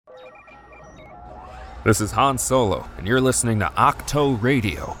This is Han Solo, and you're listening to Octo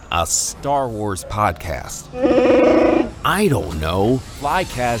Radio, a Star Wars podcast. I don't know. Fly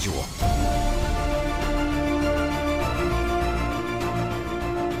casual.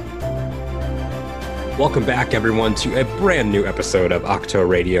 Welcome back, everyone, to a brand new episode of Octo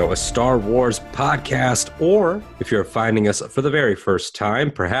Radio, a Star Wars podcast. Or if you're finding us for the very first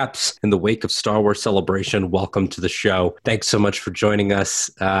time, perhaps in the wake of Star Wars Celebration, welcome to the show. Thanks so much for joining us.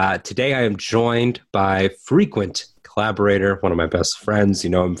 Today, I am joined by frequent collaborator, one of my best friends. You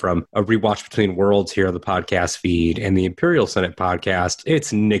know him from A Rewatch Between Worlds here on the podcast feed and the Imperial Senate podcast.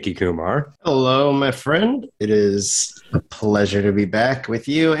 It's Nikki Kumar. Hello, my friend. It is a pleasure to be back with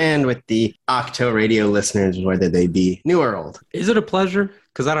you and with the Octo Radio listeners, whether they be new or old. Is it a pleasure?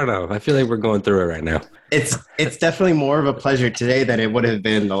 Because I don't know. I feel like we're going through it right now. It's definitely more of a pleasure today than it would have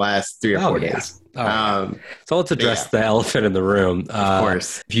been the last 3 or 4 days. So let's address the elephant in the room. Of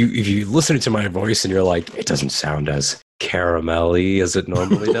course. If you listen to my voice and you're like, it doesn't sound as caramelly as it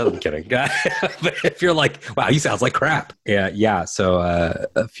normally does. I'm kidding. But if you're like, wow, he sounds like crap. Yeah. So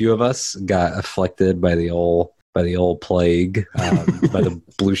a few of us got afflicted by the old plague, by the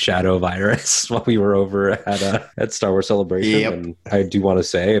Blue Shadow virus while we were over at Star Wars Celebration. Yep. And I do want to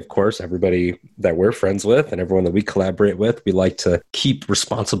say, of course, everybody that we're friends with and everyone that we collaborate with, we like to keep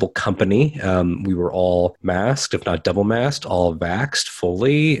responsible company. We were all masked, if not double masked, all vaxxed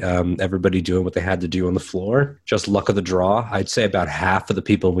fully. Everybody doing what they had to do on the floor. Just luck of the draw. I'd say about half of the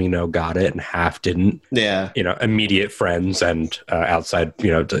people we know got it and half didn't. Yeah. Immediate friends and outside,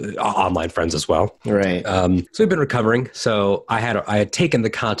 online friends as well. Right. So we've been recovering. So I had taken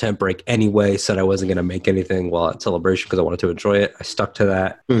the content break anyway, said I wasn't going to make anything while at Celebration because I wanted to enjoy it. I stuck to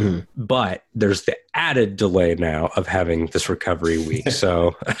that. Mm-hmm. But there's the added delay now of having this recovery week.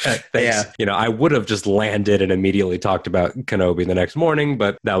 So thanks. Yeah. I would have just landed and immediately talked about Kenobi the next morning,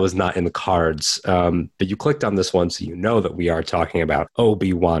 but that was not in the cards. But you clicked on this one, so you know that we are talking about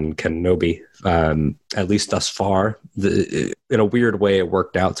Obi-Wan Kenobi. At least thus far, in a weird way, it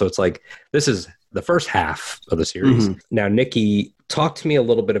worked out. So it's like, this is the first half of the series. Mm-hmm. Now, Nikki, talk to me a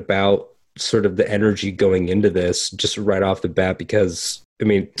little bit about sort of the energy going into this, just right off the bat, because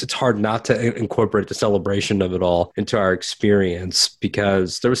it's hard not to incorporate the celebration of it all into our experience,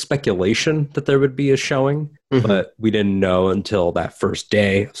 because there was speculation that there would be a showing, mm-hmm. but we didn't know until that first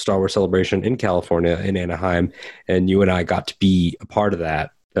day of Star Wars Celebration in California, in Anaheim, and you and I got to be a part of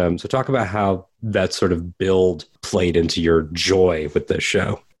that. So talk about how that sort of build played into your joy with this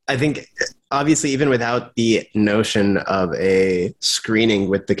show. I think, obviously, even without the notion of a screening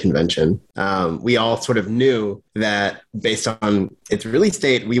with the convention, we all sort of knew that based on its release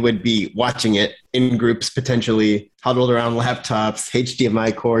date, we would be watching it in groups, potentially huddled around laptops,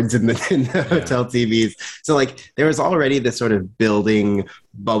 HDMI cords in the hotel TVs. So there was already this sort of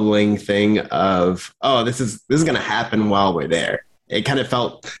bubbling thing of, this is going to happen while we're there. It kind of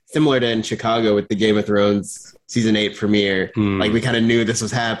felt similar to in Chicago with the Game of Thrones season 8 premiere. We kind of knew this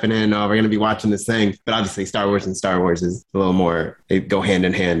was happening. We're going to be watching this thing. But obviously Star Wars and Star Wars is a little more, they go hand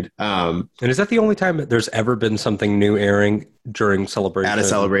in hand. And is that the only time that there's ever been something new airing during Celebration? At a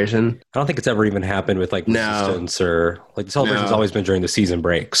Celebration? I don't think it's ever even happened with Resistance or the Celebration's always been during the season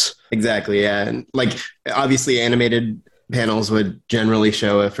breaks. Exactly, yeah. And obviously animated panels would generally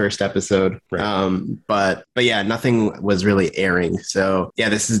show a first episode, right. But yeah, nothing was really airing. So yeah,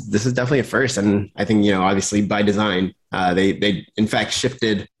 this is definitely a first, and I think obviously by design, they in fact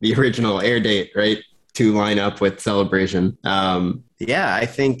shifted the original air date right to line up with Celebration. Yeah, I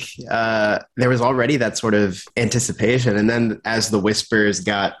think there was already that sort of anticipation, and then as the whispers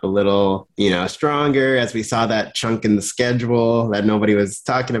got a little stronger, as we saw that chunk in the schedule that nobody was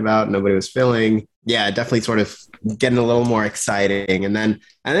talking about, nobody was filling. Yeah, definitely sort of getting a little more exciting. And then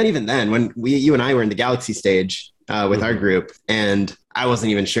even then, when you and I were in the Galaxy stage with mm-hmm. our group, and I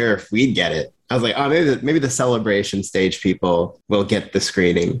wasn't even sure if we'd get it. I was like, maybe the Celebration stage people will get the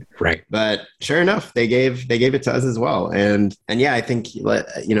screening. Right. But sure enough, they gave it to us as well. And yeah, I think,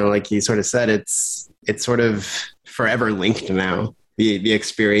 like you sort of said, it's sort of forever linked now. The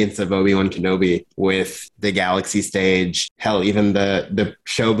experience of Obi-Wan Kenobi with the Galaxy stage, hell, even the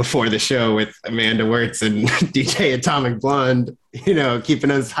show before the show with Amanda Wirtz and DJ Atomic Blonde, keeping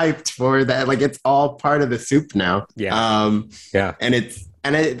us hyped for that. It's all part of the soup now. Yeah. And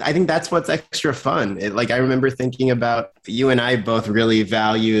I think that's what's extra fun. I remember thinking about, you and I both really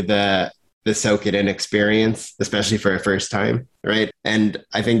value the the soak it in experience, especially for a first time, right? And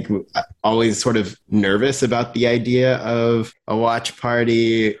I think always sort of nervous about the idea of a watch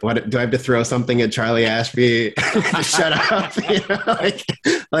party. What do I have to throw something at Charlie Ashby? Shut up,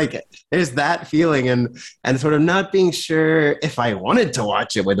 like there's that feeling, and sort of not being sure if I wanted to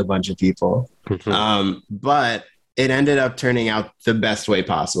watch it with a bunch of people. But it ended up turning out the best way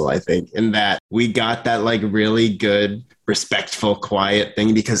possible, I think, in that we got that like really good, respectful, quiet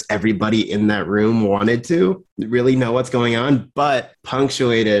thing because everybody in that room wanted to really know what's going on, but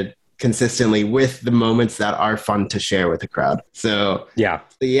punctuated consistently with the moments that are fun to share with the crowd. So yeah,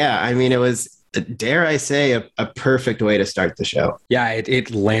 I mean, it was, dare I say, a perfect way to start the show. Yeah,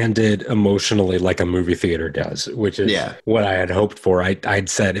 it landed emotionally like a movie theater does, which is what I had hoped for. I'd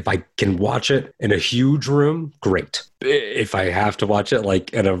said if I can watch it in a huge room, great. If I have to watch it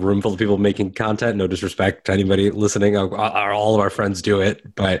like in a room full of people making content, no disrespect to anybody listening, all of our friends do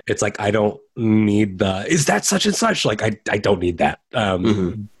it, but it's like, I don't need is that such and such? Like, I don't need that.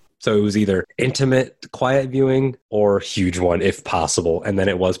 So it was either intimate, quiet viewing or huge one, if possible. And then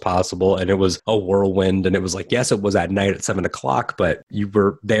it was possible. And it was a whirlwind. And it was like, yes, it was at night at 7:00, but you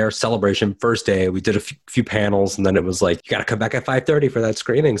were there, celebration, first day. We did a few panels. And then it was like, you got to come back at 5:30 for that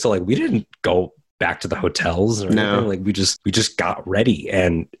screening. So like, we didn't go back to the hotels or anything. Like we just got ready,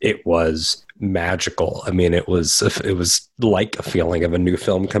 and it was magical. I mean, it was like a feeling of a new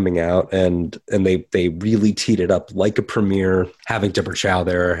film coming out, and they really teed it up like a premiere, having Deborah Chow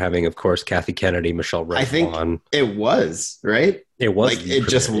there, having of course Kathy Kennedy, Michelle Ray. I think it was right. It was like it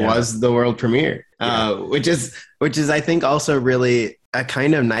just was the world premiere, which is I think also really a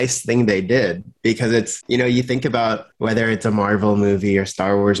kind of nice thing they did, because it's, you think about whether it's a Marvel movie or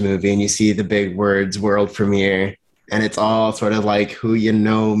Star Wars movie and you see the big words world premiere, and it's all sort of like who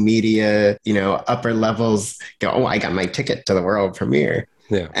media, upper levels go, oh, I got my ticket to the world premiere.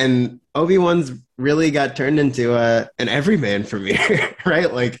 Yeah. And Obi-Wan's really got turned into an everyman premiere,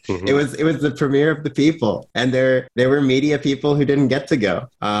 right? Like it was the premiere of the people, and there were media people who didn't get to go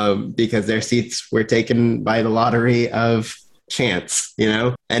because their seats were taken by the lottery of chance,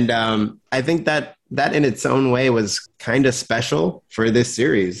 and I think that in its own way was kind of special for this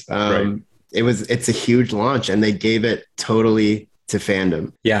series. Right. It's a huge launch, and they gave it totally to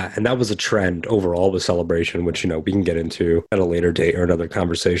fandom. Yeah, and that was a trend overall with Celebration, which, we can get into at a later date or in other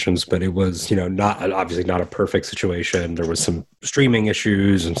conversations, but it was, obviously not a perfect situation. There was some streaming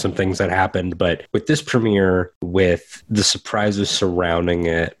issues and some things that happened, but with this premiere, with the surprises surrounding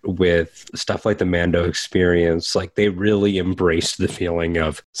it, with stuff like the Mando experience, like they really embraced the feeling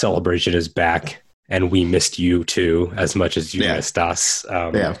of Celebration is back. And we missed you too, as much as you missed us.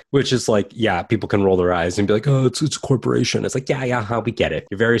 Which is like, people can roll their eyes and be like, oh, it's a corporation. It's like, we get it.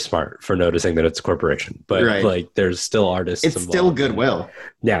 You're very smart for noticing that it's a corporation. But like, there's still artists involved. Still goodwill.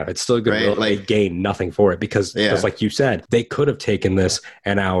 Yeah, it's still goodwill. Right? They gain nothing for it because like you said, they could have taken this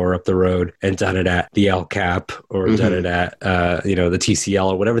an hour up the road and done it at the El Cap or done it at, the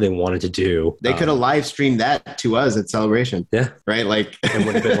TCL or whatever they wanted to do. They could have live streamed that to us at Celebration. Yeah. Right? Like, it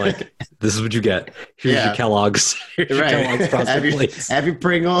would have been like, this is what you get. Here's your Kellogg's. Here's your Kellogg's have your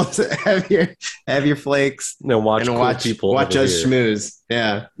Pringles. have your flakes. No, watch people. Watch us schmooze.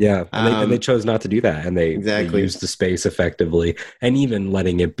 Yeah. Yeah. And they chose not to do that. And they used the space effectively. And even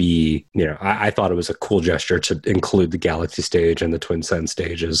letting it be, I thought it was a cool gesture to include the Galaxy stage and the Twin Sun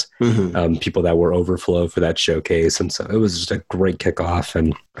stages, people that were overflow for that showcase. And so it was just a great kickoff.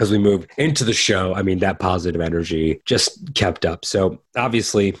 And as we move into the show, I mean, that positive energy just kept up. So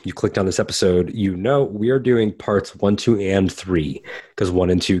obviously you clicked on this episode, we are doing parts 1, 2, and 3 because 1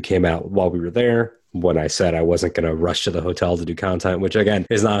 and 2 came out while we were there. When I said I wasn't going to rush to the hotel to do content, which again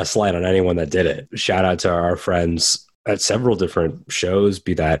is not a slight on anyone that did it. Shout out to our friends at several different shows,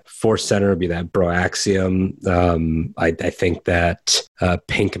 be that Force Center, be that Bro Axiom. I think that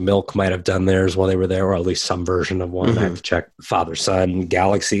Pink Milk might have done theirs while they were there, or at least some version of one. I have to check. Father Son,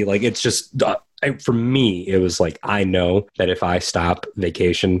 Galaxy. Like it's just... for me, it was like, I know that if I stop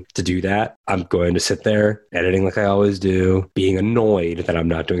vacation to do that, I'm going to sit there editing like I always do, being annoyed that I'm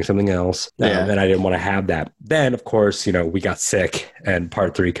not doing something else. And I didn't want to have that. Then, of course, we got sick and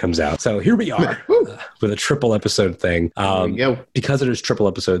part 3 comes out. So here we are with a triple episode thing. Because it is triple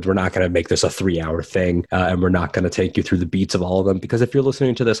episodes, we're not going to make this a 3-hour thing. And we're not going to take you through the beats of all of them. Because if you're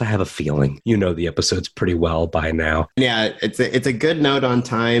listening to this, I have a feeling you know the episodes pretty well by now. Yeah, it's a good note on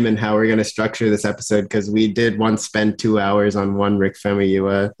time and how we're going to structure this episode, because we did once spend 2 hours on one Rick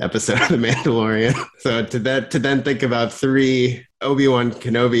Famuyiwa episode of The Mandalorian. So to then think about 3 Obi-Wan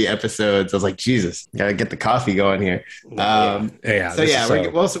Kenobi episodes, I was like, Jesus, gotta get the coffee going here.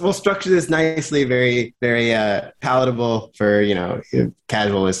 We'll structure this nicely, very, very palatable for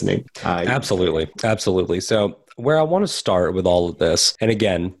casual listening. Absolutely. So where I want to start with all of this, and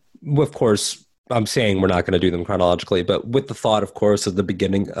again, of course, I'm saying we're not going to do them chronologically, but with the thought, of course, of the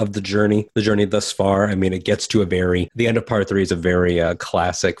beginning of the journey thus far. I mean, it gets to the end of part 3 is a very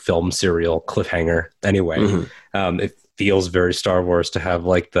classic film serial cliffhanger anyway. It feels very Star Wars to have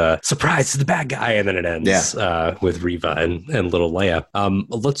like the surprise to the bad guy, and then it ends with Reva and little Leia.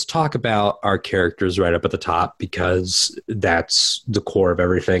 Let's talk about our characters right up at the top, because that's the core of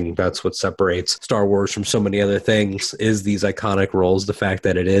everything. That's what separates Star Wars from so many other things, is these iconic roles. The fact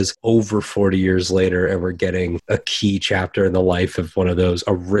that it is over 40 years later and we're getting a key chapter in the life of one of those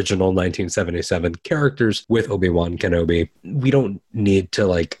original 1977 characters with Obi-Wan Kenobi. We don't need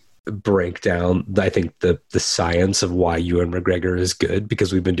to break down, I think, the science of why Ewan McGregor is good,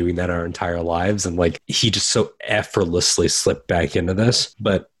 because we've been doing that our entire lives, and he just so effortlessly slipped back into this.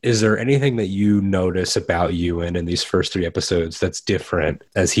 But is there anything that you notice about Ewan in these first 3 episodes that's different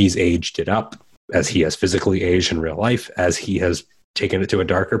as he's aged it up, as he has physically aged in real life, as he has taken it to a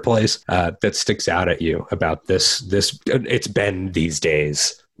darker place, that sticks out at you about this it's Ben these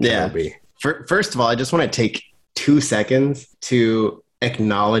days? First of all, I just want to take 2 seconds to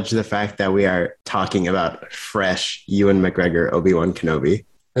acknowledge the fact that we are talking about fresh Ewan McGregor Obi-Wan Kenobi.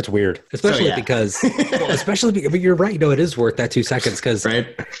 That's weird, especially because but you're right. No, it is worth that 2 seconds, because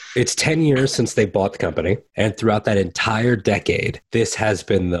it's 10 years since they bought the company, and throughout that entire decade, this has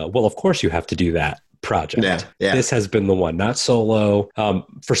been of course you have to do that project. This has been the one, not Solo.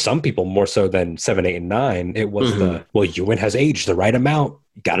 For some people, more so than 7, 8, and 9, it was Ewan has aged the right amount.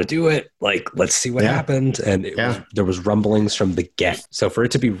 Got to do it. Let's see what happened. And there was rumblings from the get. So for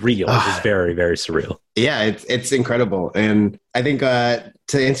it to be real, it was very, very surreal. Yeah, it's incredible. And I think to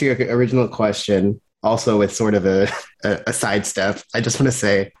answer your original question, also with sort of a sidestep, I just want to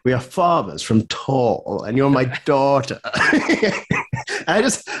say, we are fathers from Tall, and you're my daughter. I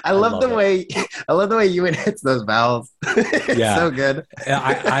love the way Ewan hits those vowels. It's so good.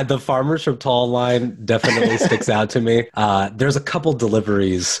 The Farmers from Tall line definitely sticks out to me. There's a couple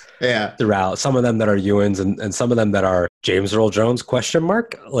deliveries throughout, some of them that are Ewan's and some of them that are James Earl Jones ? I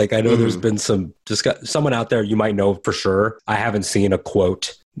know there's been someone out there you might know for sure. I haven't seen a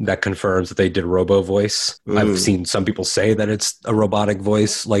quote that confirms that they did robo voice. I've seen some people say that it's a robotic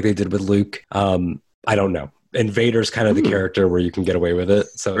voice like they did with Luke. I don't know. And Vader's kind of the character where you can get away with it.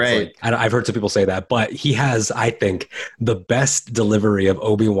 So it's I've heard some people say that, but he has, I think, the best delivery of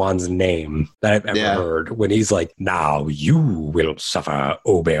Obi-Wan's name that I've ever heard, when he's like, "Now you will suffer,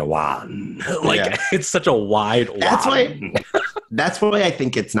 Obi-Wan." It's such a wide line. That's why I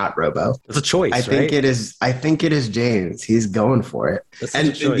think it's not Robo. It's a choice. I think it is James. He's going for it.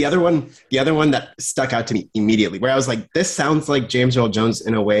 And the other one that stuck out to me immediately, where I was like, this sounds like James Earl Jones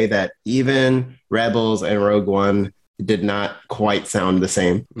in a way that even Rebels and Rogue One did not quite sound the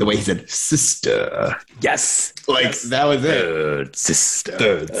same. The way he said sister. Yes. That was it.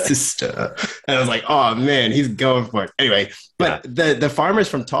 Third sister. And I was like, oh man, he's going for it. Anyway, but the Farmers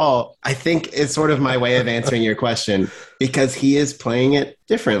from Tall, I think, is sort of my way of answering your question, because he is playing it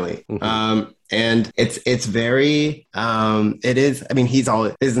differently. And it's very, it is, I mean,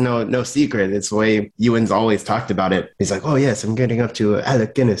 it's no secret. It's the way Ewan's always talked about it. He's like, oh yes, I'm getting up to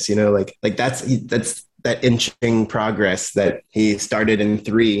Alec Guinness, that's that inching progress that he started in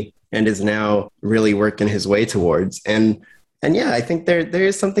 3 and is now really working his way towards. And I think there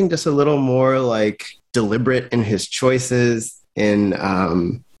is something just a little more deliberate in his choices, in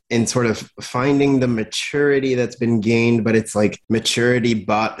sort of finding the maturity that's been gained, but it's maturity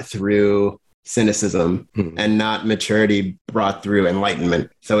bought through cynicism and not maturity brought through enlightenment.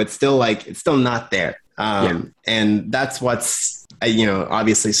 So it's still not there. And that's what's,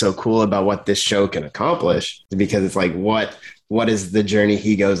 obviously so cool about what this show can accomplish, because it's what is the journey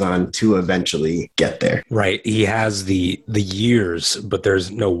he goes on to eventually get there? Right. He has the years, but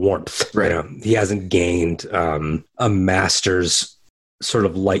there's no warmth. Right. He hasn't gained a master's sort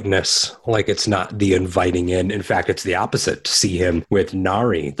of lightness. It's not the inviting in. In fact, it's the opposite to see him with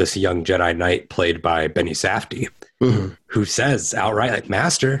Nari, this young Jedi Knight played by Benny Safdie, who says outright,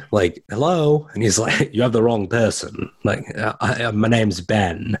 Master, hello. And he's like, you have the wrong person. My name's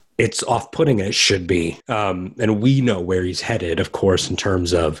Ben. It's off-putting, and it should be. And we know where he's headed, of course, in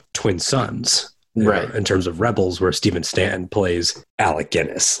terms of Twin Sons. Right. In terms of Rebels, where Stephen Stanton plays Alec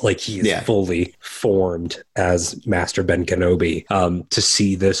Guinness. He is fully formed as Master Ben Kenobi. To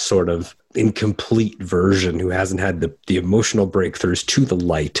see this sort of incomplete version who hasn't had the emotional breakthroughs to the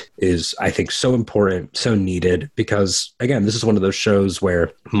light is, I think, so important, so needed, because again, this is one of those shows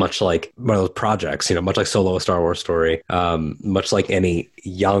where, much like one of those projects, much like Solo: A Star Wars Story, much like any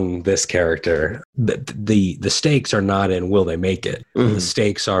young this character, the stakes are not in will they make it. Mm-hmm. The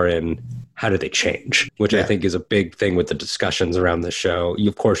stakes are in how do they change, which I think is a big thing with the discussions around the show.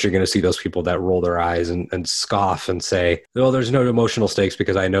 Of course, you're going to see those people that roll their eyes and scoff and say, well, there's no emotional stakes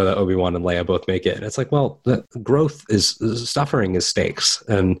because I know that Obi-Wan and Leia both make it. And it's like, well, the growth suffering is stakes,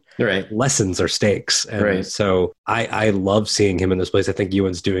 and lessons are stakes. And so I love seeing him in this place. I think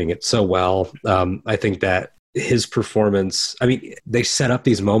Ewan's doing it so well. I think that his performance, I mean, they set up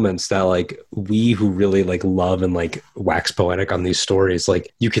these moments that like we who really like love and like wax poetic on these stories, like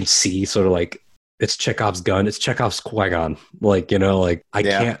you can see sort of like it's Chekhov's gun, it's Chekhov's Qui-Gon, like,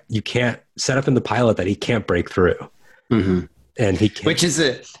 you can't set up in the pilot that he can't break through. Mm-hmm. And he can't. Which is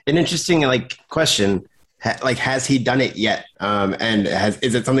an interesting like question. Has he done it yet? And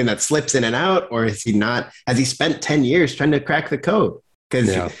is it something that slips in and out, or has he spent 10 years trying to crack the code?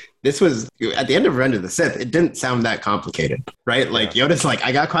 Because this was at the end of Revenge of the Sith. It didn't sound that complicated, right? Like Yoda's like,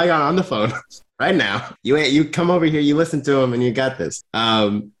 I got Qui-Gon on the phone right now. You come over here, you listen to him, and you got this.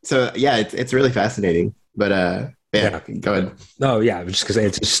 So yeah, it's really fascinating. But go ahead. No, yeah, just because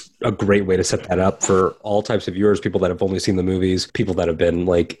it's just a great way to set that up for all types of viewers, people that have only seen the movies, people that have been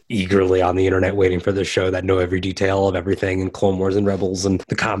like eagerly on the internet waiting for the show, that know every detail of everything and Clone Wars and Rebels and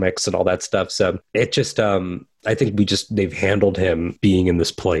the comics and all that stuff. So it just, I think they've handled him being in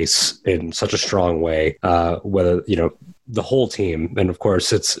this place in such a strong way, whether, the whole team. And of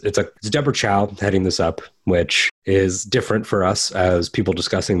course it's Deborah Chow heading this up, which is different for us as people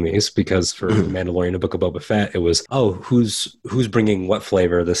discussing these, because for Mandalorian and Book of Boba Fett, it was, who's bringing what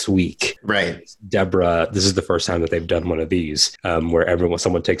flavor this week? Right. Deborah, this is the first time that they've done one of these, where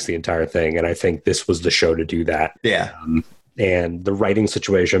someone takes the entire thing. And I think this was the show to do that. Yeah. And the writing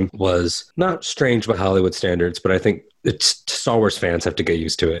situation was not strange by Hollywood standards, but I think Star Wars fans have to get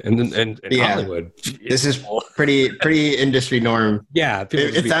used to it. And Hollywood, this is pretty industry norm. Yeah,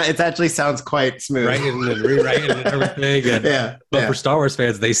 it actually sounds quite smooth, writing and rewriting and everything. But for Star Wars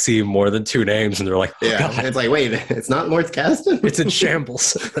fans, they see more than two names, and they're like, God. It's like, wait, it's not Lawrence Kasdan? It's in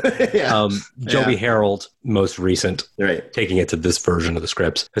shambles. Joby Harold, most recent, taking it to this version of the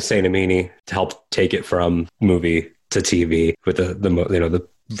scripts. Hussein Amini to help take it from movie to TV with the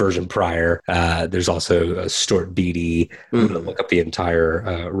version prior. There's also Stuart Beattie. I'm going to look up the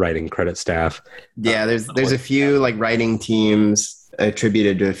entire writing credit staff. Yeah, there's a few like writing teams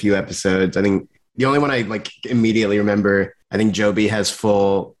attributed to a few episodes. I think the only one I like immediately remember, I think Joby has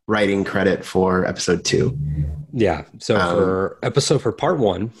full writing credit for episode 2. Yeah. So for part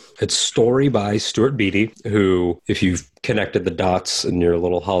 1, it's story by Stuart Beattie, who, if you've connected the dots in your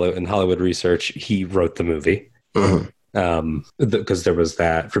little Hollywood research, he wrote the movie. Because there was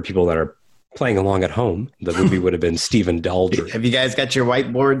that, for people that are playing along at home, the movie would have been Stephen Daldry. Have you guys got your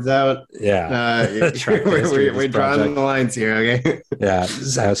whiteboards out? Yeah. We're drawing the lines here, okay? Yeah.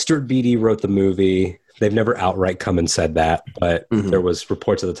 Stuart Beattie wrote the movie. They've never outright come and said that, but there was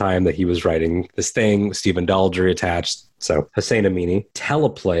reports at the time that he was writing this thing with Stephen Daldry attached. So Hussein Amini,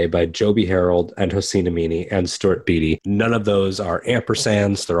 teleplay by Joby Harold and Hussein Amini and Stuart Beattie. None of those are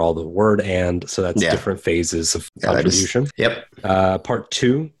ampersands. They're all the word and. So that's different phases of contribution. Part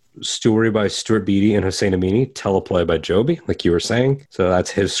 2, story by Stuart Beattie and Hussein Amini, teleplay by Joby, like you were saying. So that's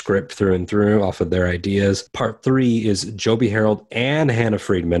his script through and through off of their ideas. Part 3 is Joby Harold and Hannah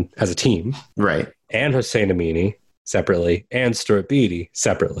Friedman as a team. Right. And Hussein Amini separately, and Stuart Beattie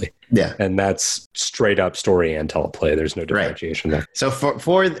separately. Yeah. And that's straight up story and teleplay. There's no differentiation there. So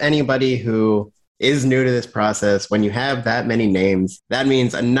for anybody who is new to this process, when you have that many names, that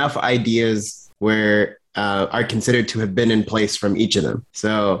means enough ideas are considered to have been in place from each of them.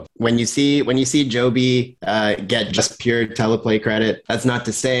 So when you see Joby get just pure teleplay credit, that's not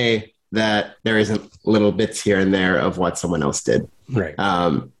to say that there isn't little bits here and there of what someone else did. Right.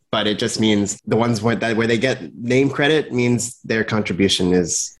 But it just means the ones where they get name credit means their contribution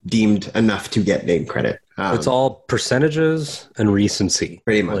is deemed enough to get name credit. It's all percentages and recency.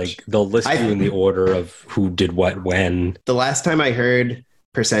 Pretty much. Like they'll list you in the order of who did what when. The last time I heard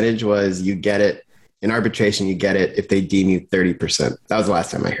percentage was you get it. In arbitration, you get it if they deem you 30%. That was the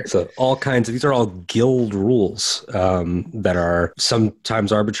last time I heard. So these are all guild rules that are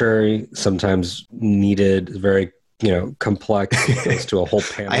sometimes arbitrary, sometimes needed, very complex, goes to a whole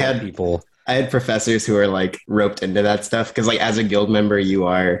panel of people. I had professors who were like roped into that stuff because like as a guild member, you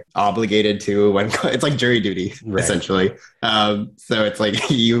are obligated to it's like jury duty, essentially. So it's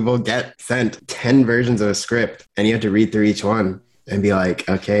like you will get sent 10 versions of a script and you have to read through each one. and be like,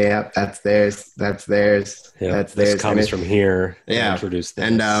 okay, yep, that's theirs, that's theirs, that's theirs. This comes from here. Yeah. Introduce this.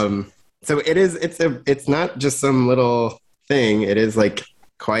 And so it's not just some little thing. It is like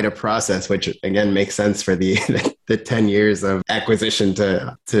quite a process, which again makes sense for the 10 years of acquisition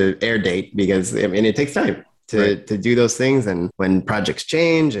to air date, because I mean it takes time to do those things. And when projects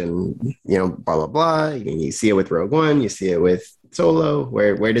change and blah blah blah, you see it with Rogue One, you see it with Solo.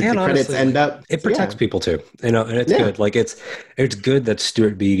 Where did the credits end up? It protects people too, and it's good. Like it's good that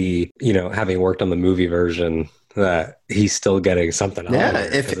Stuart Beattie, having worked on the movie version, that he's still getting something out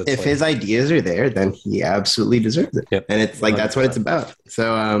of it. If his ideas are there, then he absolutely deserves it. Yep. And it's like, that's what it's about.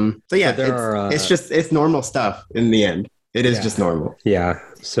 So yeah, it's normal stuff in the end. It is just normal. Yeah.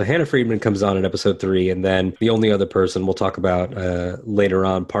 So Hannah Friedman comes on in episode 3, and then the only other person we'll talk about later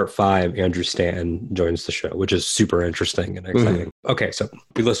on, part 5, Andrew Stanton joins the show, which is super interesting and exciting. Mm-hmm. Okay, so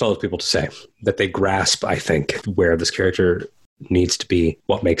we list all those people to say that they grasp, I think, where this character needs to be,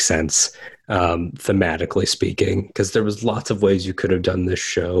 what makes sense, thematically speaking, because there was lots of ways you could have done this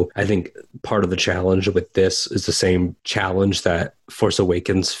show. I think part of the challenge with this is the same challenge that Force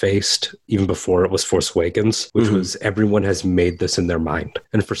Awakens faced even before it was Force Awakens, which was everyone has made this in their mind.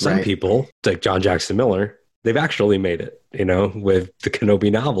 And for some people, like John Jackson Miller, they've actually made it, with the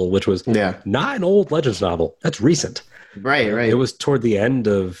Kenobi novel, which was not an old Legends novel. That's recent. Right. It was toward the end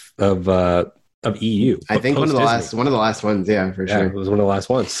of EU. I think one of the last ones, for sure. It was one of the last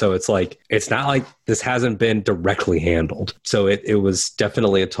ones. So it's like, it's not like this hasn't been directly handled. So it was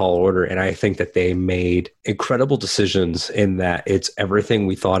definitely a tall order. And I think that they made incredible decisions in that it's everything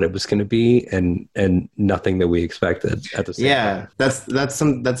we thought it was going to be and nothing that we expected at the same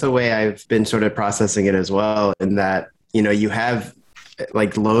time. That's a way I've been sort of processing it as well. In that, you have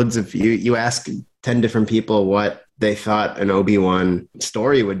like loads of you ask 10 different people what they thought an Obi-Wan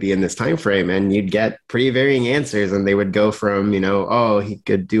story would be in this time frame, and you'd get pretty varying answers, and they would go from, he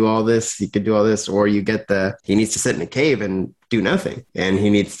could do all this, or you get he needs to sit in a cave and do nothing, and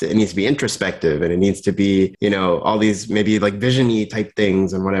it needs to be introspective, and it needs to be, all these maybe like vision-y type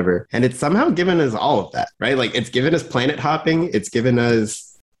things and whatever. And it's somehow given us all of that, right? Like it's given us planet hopping, it's given us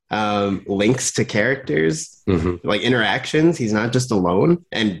links to characters, like interactions. He's not just alone,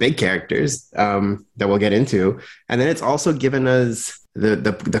 and big characters that we'll get into. And then it's also given us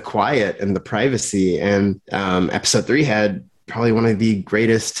the quiet and the privacy. And episode 3 had probably one of the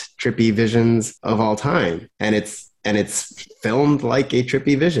greatest trippy visions of all time, and it's filmed like a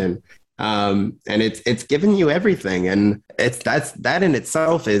trippy vision. And it's given you everything, and that in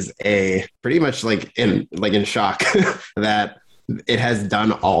itself is a pretty much like in shock that it has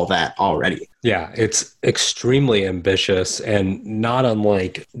done all that already. Yeah, it's extremely ambitious, and not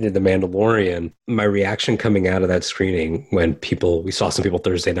unlike The Mandalorian. My reaction coming out of that screening, when we saw some people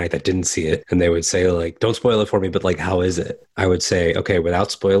Thursday night that didn't see it, and they would say like, don't spoil it for me, but like, how is it? I would say, okay,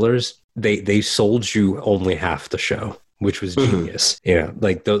 without spoilers, they sold you only half the show, which was genius.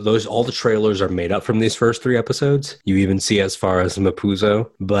 Like those, all the trailers are made up from these first 3 episodes. You even see as far as Mapuzo,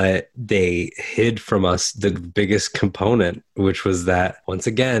 but they hid from us the biggest component, which was that once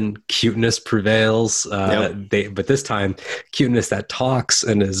again, cuteness prevails. But this time, cuteness that talks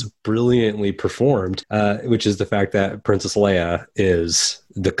and is brilliantly performed, which is the fact that Princess Leia is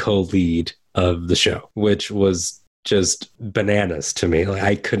the co-lead of the show, which was just bananas to me. Like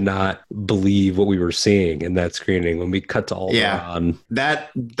I could not believe what we were seeing in that screening when we cut to Alderaan.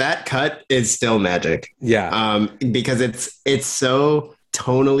 That cut is still magic. Yeah. Because it's so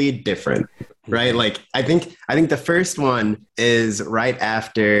tonally different, right? Like I think the first one is right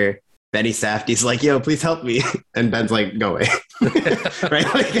after Benny Safdie's like, yo, please help me. And Ben's like, go away. Right?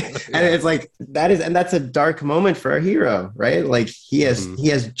 And it's like, that's a dark moment for our hero, right? Like he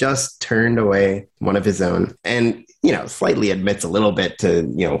has just turned away one of his own, and, slightly admits a little bit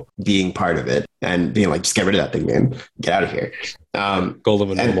to, being part of it and being like, just get rid of that thing, man. Get out of here. Go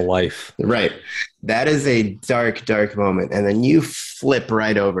live a normal life. Right. That is a dark, dark moment. And then you flip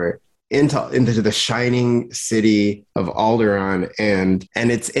right over into the shining city of Alderaan, and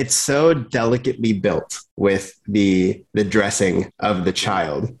it's so delicately built with the dressing of the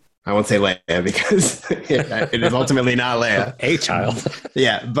child. I won't say Leia because it is ultimately not Leia. A child.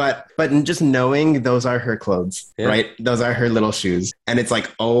 Yeah, but just knowing those are her clothes, right? Those are her little shoes, and it's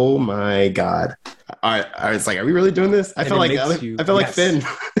like, oh my God. I was like, are we really doing this? I felt like Finn.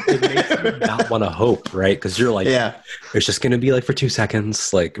 It makes you not want to hope, right? Because you're like, it's just going to be like for 2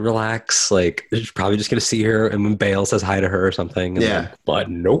 seconds, like relax, like you're probably just going to see her, and when Bale says hi to her or something. But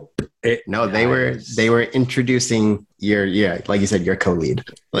nope. They were introducing your like you said, your co-lead.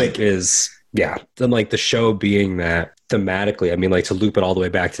 Then like the show being that thematically, I mean, like to loop it all the way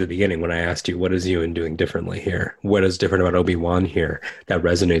back to the beginning when I asked you, what is Ewan doing differently here? What is different about Obi-Wan here that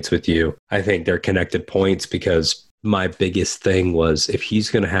resonates with you? I think they're connected points because my biggest thing was if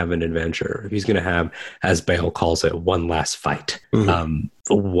he's going to have an adventure, if he's going to have, as Bale calls it, one last fight,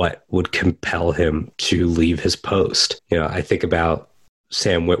 what would compel him to leave his post? You know, I think about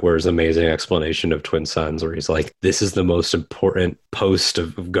Sam Witwer's amazing explanation of Twin Suns, where he's like, this is the most important post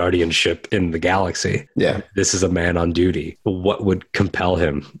of guardianship in the galaxy. Yeah. This is a man on duty. What would compel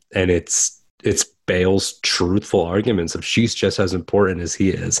him? And it's Bale's truthful arguments of she's just as important as he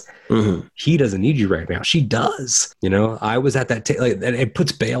is. He doesn't need you right now. She does. You know, I was at that and it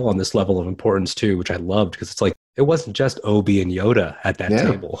puts Bale on this level of importance too, which I loved, because it's like, it wasn't just Obi and Yoda at that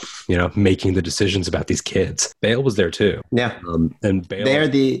table, you know, making the decisions about these kids. Bale was there too. Yeah. And Bale, they're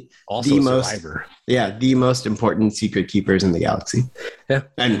the most survivor. the most important secret keepers in the galaxy. Yeah.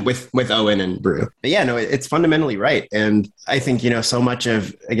 And with Owen and Brew. But yeah, no, it's fundamentally right. And I think, you know, so much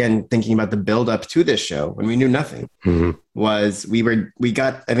of, again, thinking about the build up to this show when we knew nothing was we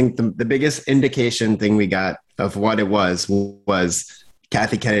got, I think the biggest indication thing we got of what it was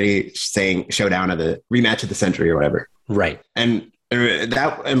Kathy Kennedy saying showdown of the rematch of the century or whatever. Right. And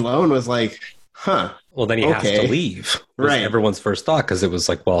that alone was like, huh. Well, then he has to leave. Right. Everyone's first thought, because it was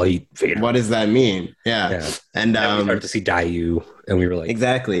like, well, what does that mean? Yeah. And we started to see Dayu, and we were like,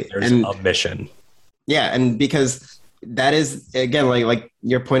 exactly. There's a mission. Yeah. And because that is, again, like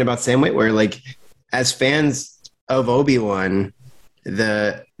your point about Sam Witwer, like as fans of Obi-Wan,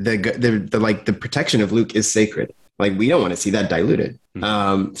 the protection of Luke is sacred. Like, we don't want to see that diluted.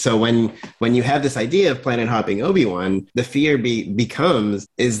 So when you have this idea of planet hopping Obi-Wan, the fear becomes,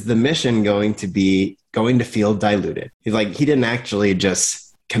 is the mission going to feel diluted? He's like, he didn't actually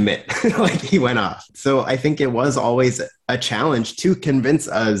just commit, like he went off. So I think it was always a challenge to convince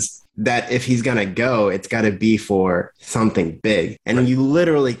us that if he's going to go, it's got to be for something big. And you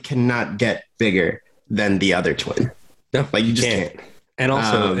literally cannot get bigger than the other twin. No, like you just can't. And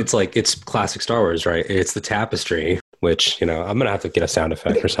also, it's classic Star Wars, right? It's the tapestry, which, you know, I'm going to have to get a sound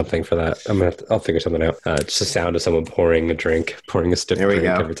effect or something for that. I'll figure something out. Just the sound of someone pouring a stiff drink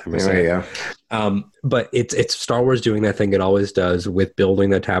every time I say it. But it's Star Wars doing that thing it always does with building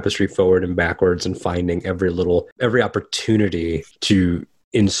the tapestry forward and backwards and finding every opportunity to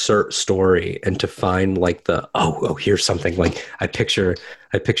insert story and to find like here's something. Like I picture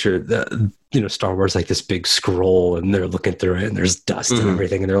the, you know, Star Wars like this big scroll, and they're looking through it and there's dust and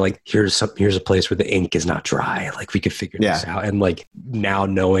everything, and they're like, here's a place where the ink is not dry, like we could figure this out. And like now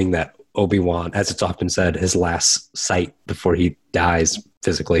knowing that Obi-Wan, as it's often said, his last sight before he dies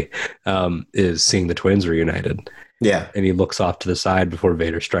physically is seeing the twins reunited. Yeah. And he looks off to the side before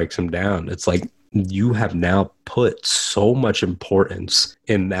Vader strikes him down. It's like, you have now put so much importance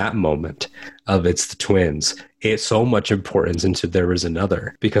in that moment of it's the twins. It's so much importance into there is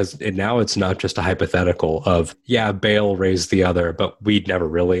another, because now it's not just a hypothetical of, Bale raised the other, but we'd never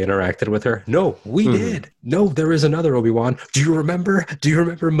really interacted with her. No, we did. No, there is another Obi-Wan. Do you remember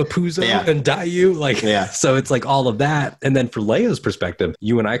Mapuzo and Dayu? So it's like all of that. And then for Leia's perspective,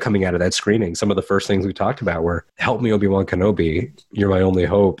 you and I coming out of that screening, some of the first things we talked about were, help me, Obi-Wan Kenobi. You're my only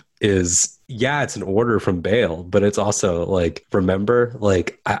hope. Is it's an order from Bale, but it's also like, remember,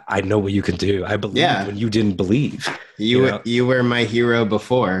 like I know what you can do. I believe when you didn't believe. You were my hero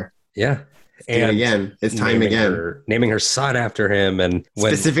before. Yeah. And again, it's time again. Naming her son after him, and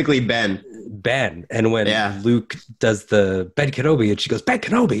specifically Ben. And when Luke does the Ben Kenobi, and she goes, Ben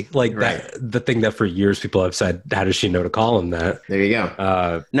Kenobi, like that, the thing that for years people have said, how does she know to call him that? There you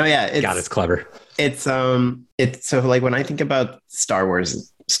go. It's clever. It's so like when I think about Star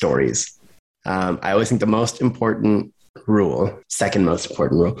Wars stories, I always think the most important rule, second most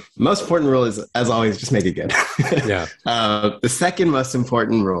important rule is, as always, just make it good. The second most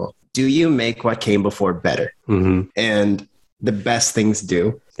important rule, do you make what came before better? And the best things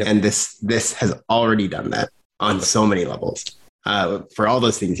do. And this has already done that on so many levels. For all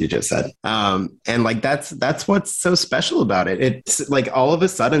those things you just said. And like, that's what's so special about it. It's like all of a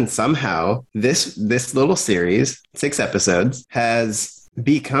sudden, somehow this little series, 6 episodes, has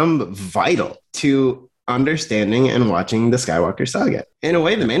become vital to understanding and watching the Skywalker saga in a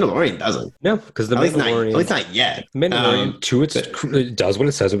way the Mandalorian doesn't. No, because the Mandalorian, at least not yet. Mandalorian it does what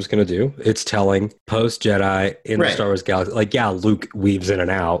it says it was going to do. It's telling post Jedi in the Star Wars galaxy. Like, Luke weaves in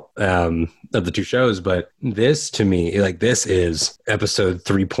and out of the 2 shows, but this, to me, like, this is episode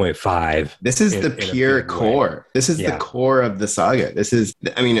 3.5. This is the pure core. This is the core of the saga. This is,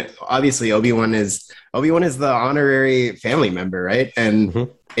 I mean, obviously Obi-Wan is the honorary family member, right? And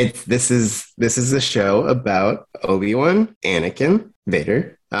this is a show about Obi-Wan, Anakin,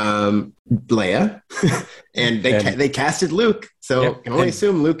 Vader, Leia, and they casted Luke, so Yeah, I can only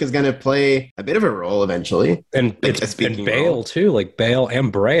assume Luke is going to play a bit of a role eventually. And Like it's a speaking and Bale role. too, like Bale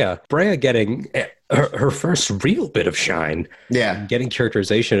and Brea getting her first real bit of shine, Yeah. getting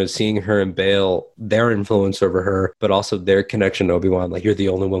characterization of seeing her and Bale, their influence over her, but also their connection to Obi-Wan. Like, you're the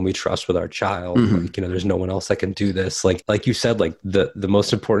only one we trust with our child. Mhm. Like, there's no one else that can do this. Like you said, like the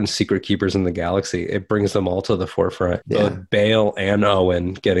most important secret keepers in the galaxy, it brings them all to the forefront. Yeah. Both Bale and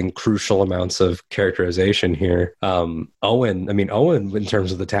Owen getting crucial amounts of characterization here. Owen, in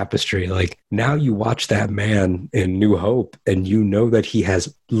terms of the tapestry, like, now you watch that man in New Hope and you know that he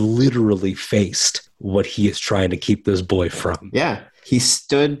has literally faced what he is trying to keep this boy from. Yeah. He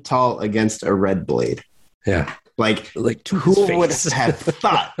stood tall against a red blade. Yeah. Like To who his would face. have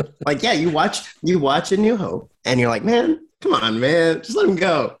thought? Like, yeah, you watch A New Hope, and you're like, man, come on, man, just let him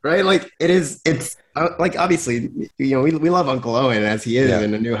go, right? Like, it's like, obviously, we love Uncle Owen as he is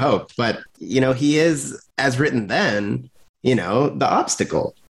in A New Hope, but he is, as written then, the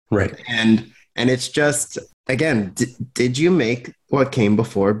obstacle, Right. and it's just, again, did you make what came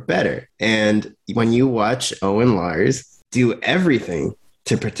before better? And when you watch Owen Lars do everything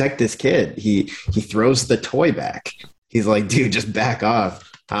to protect this kid, he throws the toy back. He's like, dude, just back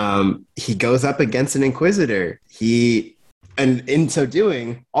off. He goes up against an Inquisitor. And in so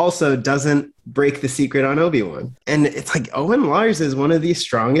doing, also doesn't break the secret on Obi-Wan. And it's like, Owen Lars is one of the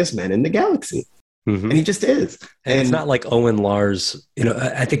strongest men in the galaxy. Mm-hmm. And he just is. And it's not like Owen Lars,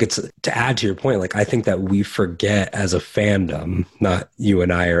 I think it's, to add to your point, like, I think that we forget as a fandom, not you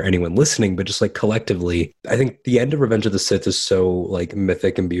and I or anyone listening, but just like collectively, I think the end of Revenge of the Sith is so like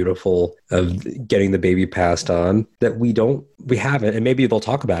mythic and beautiful of getting the baby passed on that we haven't, and maybe they'll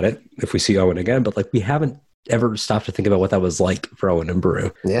talk about it if we see Owen again, but like, we haven't ever stopped to think about what that was like for Owen and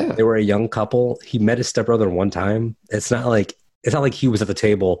Beru. Yeah. They were a young couple. He met his stepbrother one time. It's not like he was at the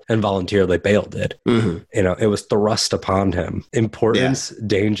table and volunteered like Bale did. Mm-hmm. It was thrust upon him. Importance,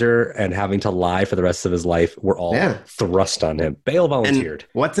 danger, and having to lie for the rest of his life were all thrust on him. Bale volunteered. And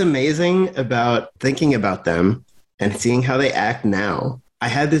what's amazing about thinking about them and seeing how they act now, I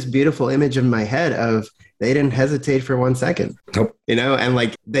had this beautiful image in my head of they didn't hesitate for 1 second. Nope. And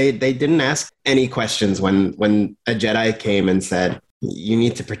like they didn't ask any questions when a Jedi came and said, you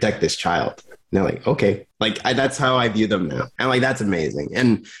need to protect this child. And they're like, okay, like that's how I view them now. And like, that's amazing.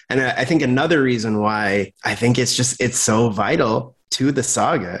 And I think another reason why I think it's so vital to the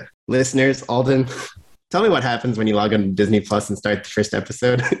saga. Listeners, Alden, tell me what happens when you log on to Disney Plus and start the first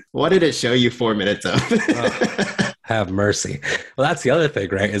episode. What did it show you 4 minutes of? Have mercy. Well, that's the other thing,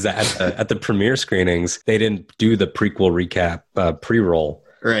 right? Is that at the premiere screenings, they didn't do the prequel recap pre-roll.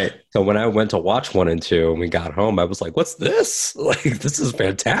 Right. So when I went to watch 1 and 2 and we got home, I was like, what's this? Like, this is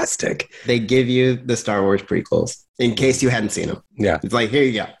fantastic. They give you the Star Wars prequels in case you hadn't seen them. Yeah. It's like, here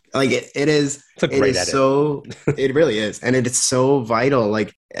you go. Like it's a great edit. So it really is. And it is so vital.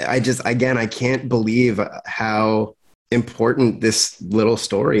 Like I can't believe how important this little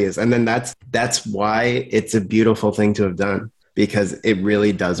story is. And then that's why it's a beautiful thing to have done, because it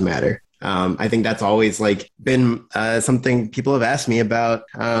really does matter. I think that's always like been something people have asked me about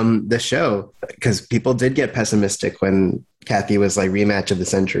the show, because people did get pessimistic when Kathy was like rematch of the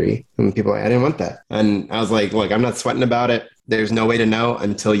century, and people were like, I didn't want that. And I was like, look, I'm not sweating about it. There's no way to know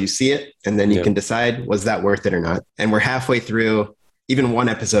until you see it. And then you can decide, was that worth it or not? And we're halfway through, even 1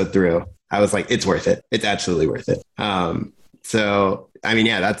 episode through. I was like, it's worth it. It's absolutely worth it. So, I mean,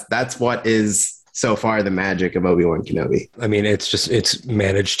 yeah, that's what is so far the magic of Obi-Wan Kenobi. I mean, it's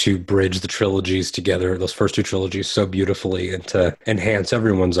managed to bridge the trilogies together, those first 2 trilogies, so beautifully, and to enhance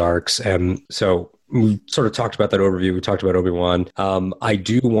everyone's arcs. And so we sort of talked about that overview. We talked about Obi-Wan. I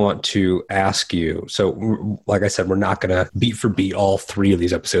do want to ask you, so like I said, we're not going to beat for beat all 3 of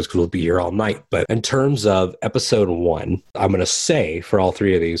these episodes because we'll be here all night. But in terms of episode 1, I'm going to say for all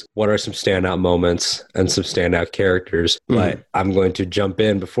 3 of these, what are some standout moments and some standout characters? But I'm going to jump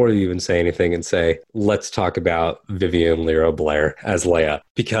in before you even say anything and say, let's talk about Vivian Lyra Blair as Leia,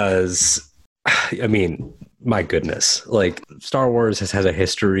 because I mean, my goodness, like Star Wars has a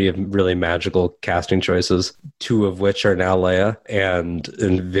history of really magical casting choices, 2 of which are now Leia, and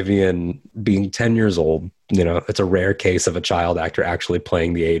Vivian being 10 years old. It's a rare case of a child actor actually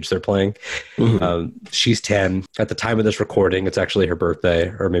playing the age they're playing. She's 10 at the time of this recording. It's actually her birthday,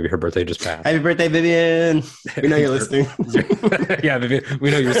 or maybe her birthday just passed. Happy birthday, Vivian. We know you're listening. Yeah, Vivian,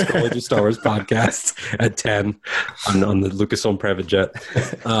 we know you're scrolling through Star Wars podcasts at 10 on the Lucasfilm private jet.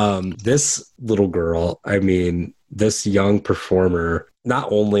 This little girl, I mean, this young performer, not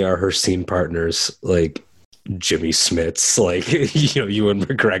only are her scene partners like Jimmy Smits, like Ewan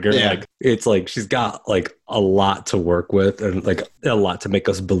McGregor, like it's like she's got like a lot to work with and like a lot to make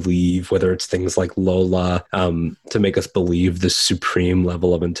us believe, whether it's things like Lola, to make us believe the supreme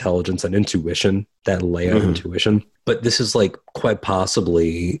level of intelligence and intuition, that Leia intuition. But this is like quite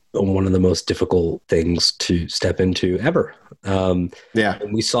possibly one of the most difficult things to step into ever. And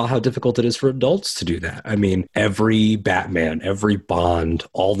we saw how difficult it is for adults to do that. I mean, every Batman, every Bond,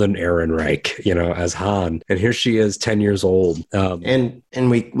 Alden Ehrenreich, as Han, and here she is 10 years old. And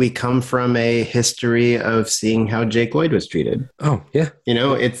we come from a history of seeing how Jake Lloyd was treated. Oh, yeah.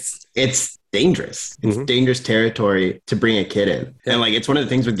 It's dangerous. It's dangerous territory to bring a kid in. And like, it's one of the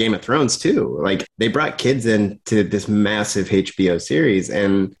things with Game of Thrones too. Like they brought kids into this massive HBO series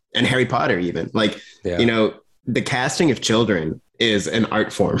and Harry Potter even. Like, the casting of children is an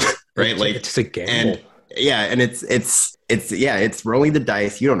art form, right? Like it's a gamble. And it's rolling the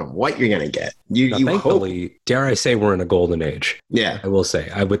dice. You don't know what you're gonna get. Thankfully, hope. Dare I say, we're in a golden age. Yeah, I will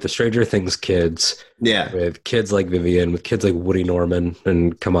say, with the Stranger Things kids. Yeah, with kids like Vivian, with kids like Woody Norman,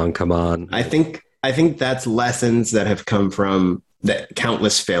 and come on. I think that's lessons that have come from the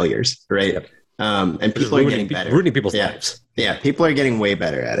countless failures, right? Yep. And people are getting better. Ruining people's lives. Yeah, people are getting way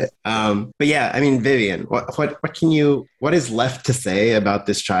better at it. But yeah, I mean, Vivian, what is left to say about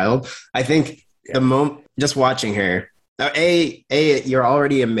this child? I think the moment just watching her, you're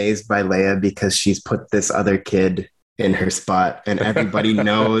already amazed by Leia because she's put this other kid in her spot, and everybody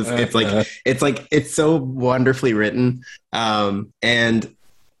knows it's so wonderfully written. And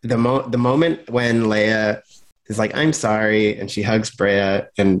the moment when Leia is like, "I'm sorry," and she hugs Brea,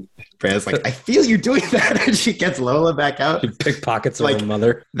 and Brea's like, "I feel you doing that," and she gets Lola back out. She pickpockets her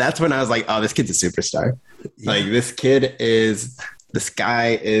mother. That's when I was like, "Oh, this kid's a superstar." Yeah. Like this kid is. The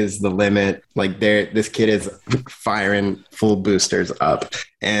sky is the limit. Like this kid is firing full boosters up,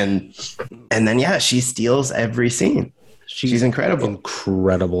 and then she steals every scene. She's incredible.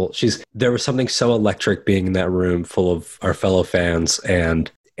 Incredible. There was something so electric being in that room full of our fellow fans,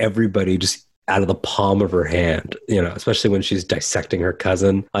 and everybody just out of the palm of her hand, especially when she's dissecting her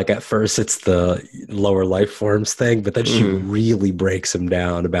cousin. Like at first it's the lower life forms thing, but then she really breaks him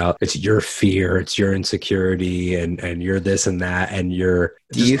down about it's your fear, it's your insecurity, and you're this and that, and you're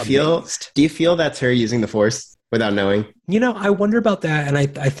do you feel that's her using the Force without knowing? I wonder about that, and I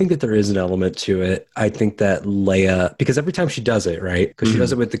think that there is an element to it. I think that Leia, because every time she does it, right? Because she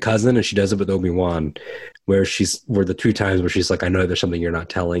does it with the cousin and she does it with Obi-Wan, where the 2 times where she's like, "I know there's something you're not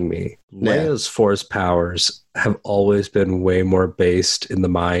telling me." Yeah. Leia's Force powers have always been way more based in the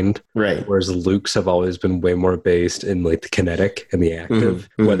mind, right? Whereas Luke's have always been way more based in like the kinetic and the active,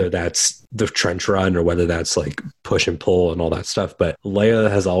 whether that's the trench run or whether that's like push and pull and all that stuff. But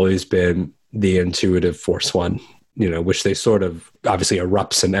Leia has always been the intuitive Force one, which they sort of obviously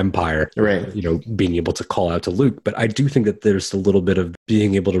erupts in Empire, right? Being able to call out to Luke. But I do think that there's a little bit of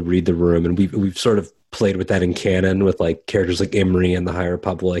being able to read the room, and we've sort of played with that in canon with like characters like Imri and the High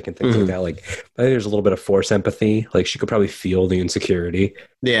Republic and things like that. Like I think there's a little bit of Force empathy. Like she could probably feel the insecurity.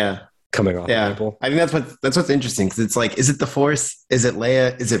 Yeah. Coming off people. I think that's what's interesting, because it's like, is it the Force? Is it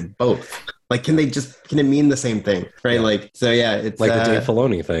Leia? Is it both? Like, can it mean the same thing? Right. Yeah. Like, so yeah, it's like the Dave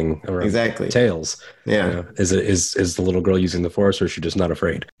Filoni thing around exactly Tales. Yeah. Is the little girl using the Force, or is she just not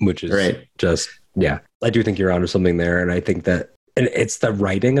afraid? Which is right. Just, yeah, I do think you're onto something there. And I think that, and it's the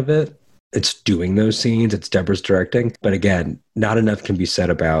writing of it. It's doing those scenes. It's Deborah's directing. But again, not enough can be said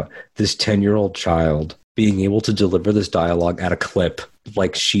about this 10-year-old child being able to deliver this dialogue at a clip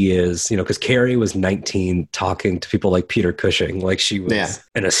like she is, because Carrie was 19 talking to people like Peter Cushing, like she was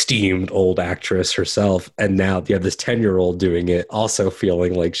an esteemed old actress herself. And now you have this 10-year-old doing it, also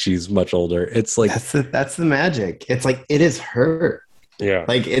feeling like she's much older. It's like, that's the magic. It's like, it is her. Yeah.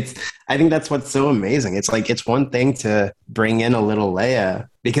 Like I think that's what's so amazing. It's like, it's one thing to bring in a little Leia,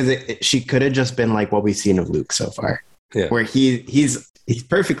 because she could have just been like what we've seen of Luke so far, where he's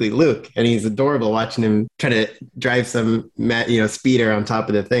perfectly Luke, and he's adorable watching him try to drive some speeder on top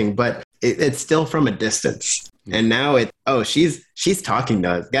of the thing, but it's still from a distance. And now she's talking to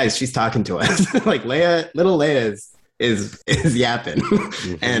us, guys. She's talking to us. Like little Leia is yapping,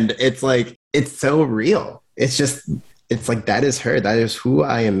 and it's like, it's so real. It's like, that is her. That is who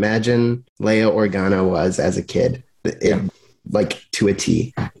I imagine Leia Organa was as a kid. Like to a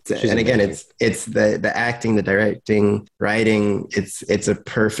T. And again, it's the acting, the directing, writing. It's a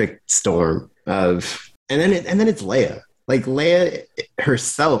perfect storm of, and then it's Leia. Like Leia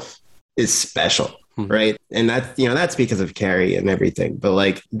herself is special, right? And that's because of Carrie and everything. But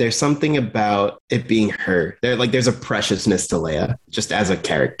like, there's something about it being her. There's a preciousness to Leia just as a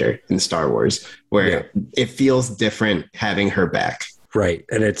character in Star Wars, where it feels different having her back. Right.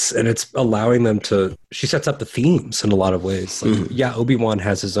 And it's allowing them to, she sets up the themes in a lot of ways. Like, yeah, Obi-Wan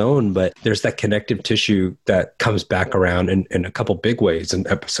has his own, but there's that connective tissue that comes back around in a couple big ways in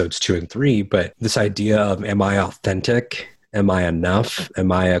episodes 2 and 3. But this idea of, am I authentic? Am I enough?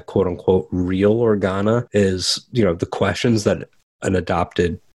 Am I a quote unquote real Organa? Is, the questions that an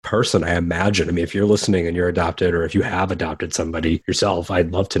adopted person, I imagine. I mean, if you're listening and you're adopted, or if you have adopted somebody yourself,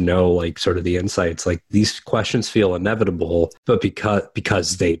 I'd love to know, like, sort of the insights. Like, these questions feel inevitable, but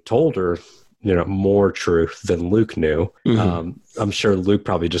because they told her, more truth than Luke knew. I'm sure Luke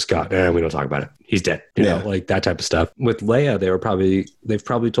probably just got, we don't talk about it. He's dead. You know, like that type of stuff. With Leia, they've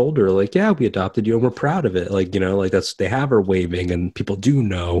probably told her, like, yeah, we adopted you and we're proud of it. Like, like they have her waving and people do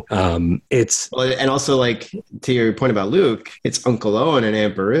know. And also, like, to your point about Luke, it's Uncle Owen and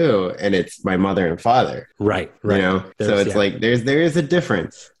Aunt Beru, and it's my mother and father. Right. So it's like, there is a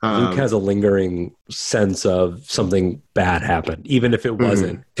difference. Luke has a lingering sense of something bad happened, even if it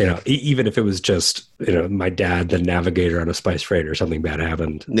wasn't, even if it was just, my dad, the navigator on a spice freighter, or something bad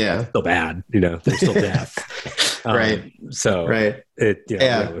happened. Yeah. Still bad, there's still death. Right. So right. With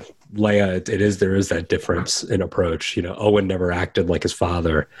Leia, there is that difference in approach. Owen never acted like his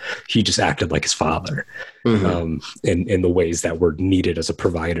father. He just acted like his father in the ways that were needed as a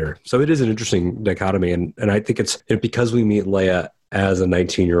provider. So it is an interesting dichotomy. And I think it's because we meet Leia as a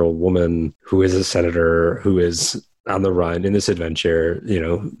 19-year-old woman who is a senator, who is on the run in this adventure.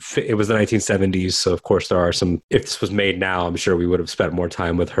 It was the 1970s, so of course there are some, if this was made now, I'm sure we would have spent more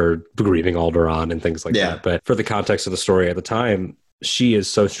time with her grieving Alderaan and things like that. But for the context of the story at the time, she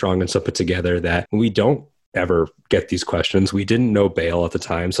is so strong and so put together that we don't ever get these questions. We didn't know Bail at the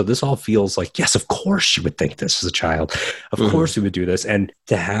time, so this all feels like, yes, of course she would think this as a child. Of course we would do this. And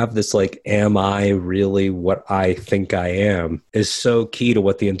to have this, like, am I really what I think I am, is so key to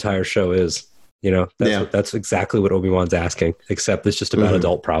what the entire show is. That's exactly what Obi-Wan's asking, except it's just about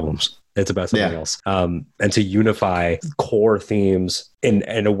adult problems. It's about something else. And to unify core themes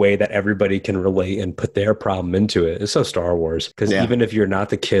in a way that everybody can relate and put their problem into it is so Star Wars. Because even if you're not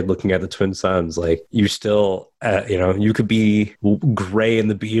the kid looking at the twin suns, like, you still, you could be gray in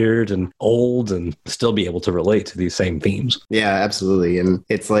the beard and old and still be able to relate to these same themes. Yeah, absolutely. And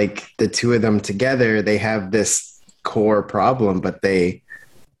it's like the two of them together, they have this core problem, but they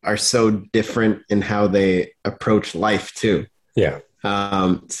are so different in how they approach life too. Yeah.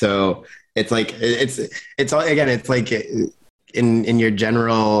 So it's like, it's all, again, it's like in your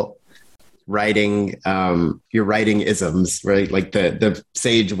general writing, your writing isms, right? Like the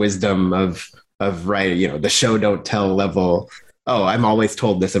sage wisdom of writing, the show don't tell level. Oh, I'm always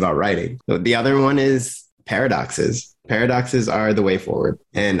told this about writing. The other one is paradoxes. Paradoxes are the way forward,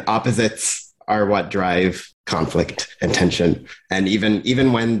 and opposites are what drive conflict and tension. And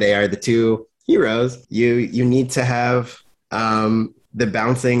even when they are the two heroes, you need to have the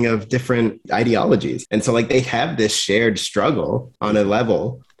bouncing of different ideologies. And so, like, they have this shared struggle on a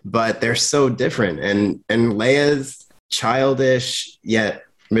level, but they're so different. And Leia's childish yet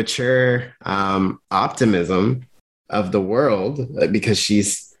mature optimism of the world, because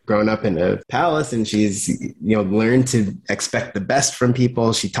she's grown up in a palace and she's learned to expect the best from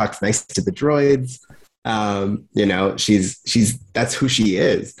people. She talks nice to the droids. She's that's who she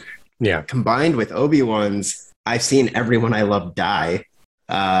is. Yeah. Combined with Obi-Wan's, I've seen everyone I love die.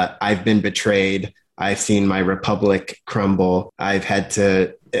 I've been betrayed. I've seen my republic crumble. I've had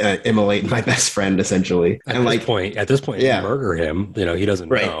to immolate my best friend, essentially. At this point, murder him. He doesn't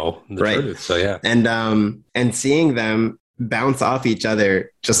know the truth. So yeah. And seeing them bounce off each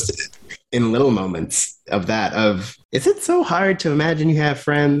other just in little moments is it so hard to imagine you have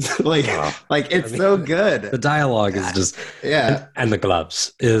friends? It's so good. The dialogue is just, and the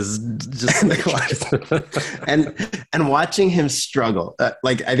gloves is just the gloves. and watching him struggle. I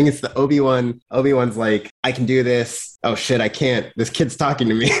think it's the Obi-Wan's like, I can do this. Oh shit, I can't. This kid's talking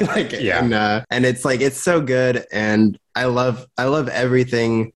to me. And it's like, it's so good. And I love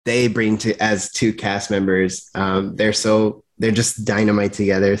everything they bring to as two cast members. They're just dynamite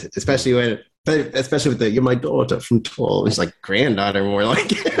together, especially with the "you're my daughter from Tall." It's like granddaughter, more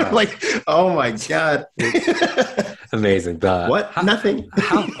like like, oh my god, amazing. Nothing.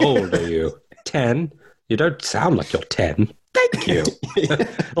 How old are you? 10. You don't sound like you're 10. Thank you.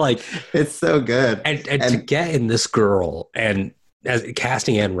 It's so good. And to get in this girl, and as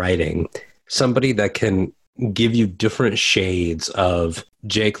casting and writing, somebody that can give you different shades of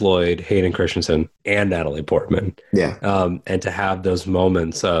Jake Lloyd, Hayden Christensen, and Natalie Portman. Yeah. And to have those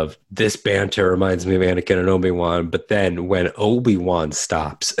moments of this banter reminds me of Anakin and Obi-Wan, but then when Obi-Wan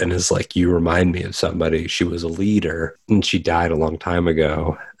stops and is like, you remind me of somebody, she was a leader and she died a long time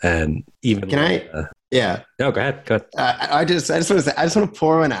ago. And even Yeah. No, go ahead. I just want to say, I just want to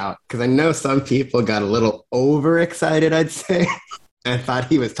pour one out because I know some people got a little overexcited, I'd say. I thought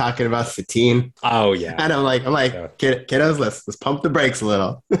he was talking about Satine. Oh yeah. And I'm like, kiddos, let's pump the brakes a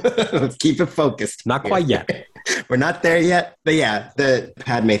little. Let's keep it focused. Not quite yet. We're not there yet. But yeah, the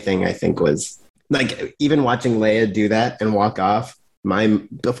Padme thing I think was like, even watching Leia do that and walk off,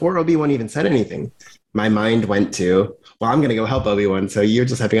 before Obi-Wan even said anything, my mind went to, well, I'm going to go help Obi-Wan. So you're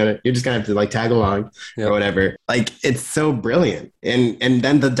just going to have to like tag along or whatever. Like, it's so brilliant. And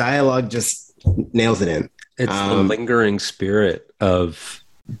then the dialogue just nails it in. It's the lingering spirit of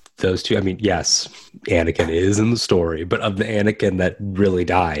those two. I mean, yes, Anakin is in the story, but of the Anakin that really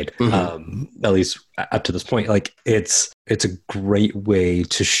died, at least up to this point, like it's a great way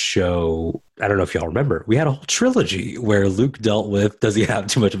to show. I don't know if y'all remember, we had a whole trilogy where Luke dealt with, does he have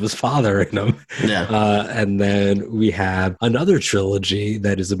too much of his father in him? Yeah. And then we have another trilogy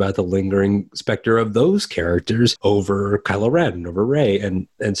that is about the lingering specter of those characters over Kylo Ren, over Rey. And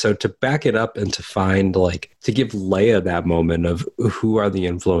so to back it up and to find, like, to give Leia that moment of who are the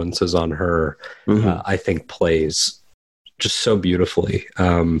influences on her, I think plays just so beautifully.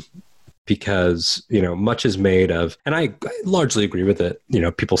 Because, much is made of, and I largely agree with it.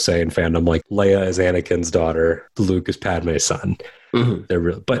 People say in fandom, like, Leia is Anakin's daughter, Luke is Padme's son. They're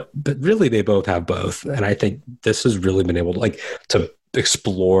real, but really they both have both. And I think this has really been able to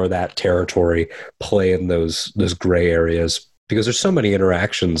explore that territory, play in those gray areas. Because there's so many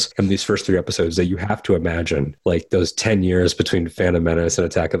interactions in these first 3 episodes that you have to imagine, like those 10 years between Phantom Menace and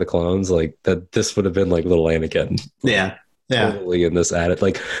Attack of the Clones, like that this would have been like little Anakin. Yeah. Totally in this added,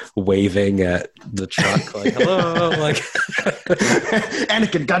 like waving at the truck, like hello, like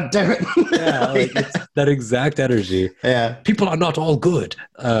Anakin, goddammit. Yeah, like it's that exact energy. Yeah, people are not all good.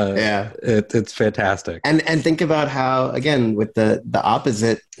 It's fantastic. And think about how, again, with the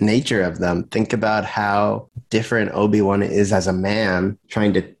opposite nature of them, think about how different Obi-Wan is as a man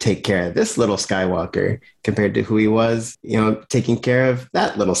trying to take care of this little Skywalker compared to who he was, taking care of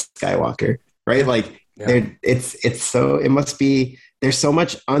that little Skywalker, right? Like. Yeah. It must be, there's so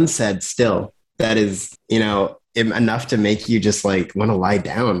much unsaid still that is, enough to make you just like want to lie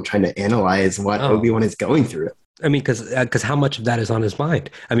down trying to analyze what Obi-Wan is going through. I mean, because how much of that is on his mind?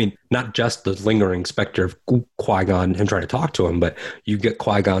 I mean, not just the lingering specter of Qui-Gon, him trying to talk to him, but you get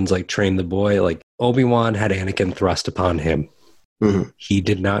Qui-Gon's like train the boy, like Obi-Wan had Anakin thrust upon him. He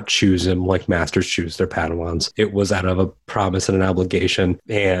did not choose him like masters choose their Padawans. It was out of a promise and an obligation.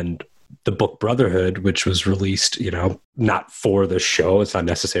 And the book Brotherhood, which was released, not for the show, it's not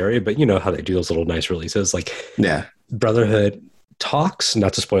necessary, but how they do those little nice releases. Like, yeah, Brotherhood talks,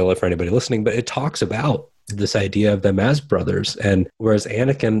 not to spoil it for anybody listening, but it talks about this idea of them as brothers. And whereas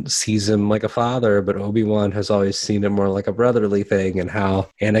Anakin sees him like a father, but Obi-Wan has always seen him more like a brotherly thing, and how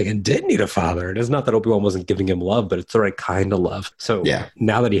Anakin did need a father. And it's not that Obi-Wan wasn't giving him love, but it's the right kind of love. So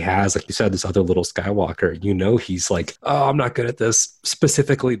now that he has, like you said, this other little Skywalker, he's like, oh, I'm not good at this,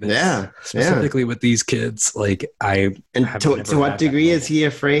 specifically with these kids. Like to what degree is he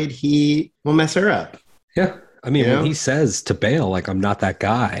afraid he will mess her up? Yeah. I mean, when he says to Bail, like, I'm not that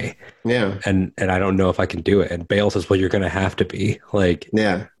guy. Yeah. And I don't know if I can do it. And Bail says, well, you're going to have to be. Like,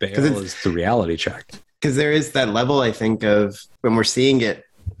 Bail is the reality check. Because there is that level, I think, of when we're seeing it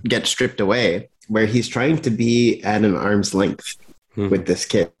get stripped away, where he's trying to be at an arm's length with this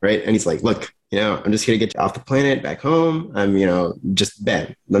kid, right? And he's like, look, I'm just here to get you off the planet, back home. I'm, just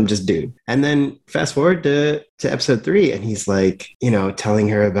Ben. I'm just dude. And then fast forward to episode 3, and he's like, telling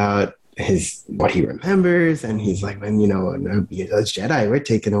her about what he remembers, and he's like, when those Jedi were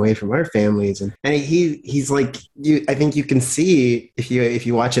taken away from our families, and he's like, I think you can see if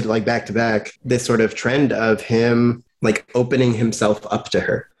you watch it like back to back, this sort of trend of him like opening himself up to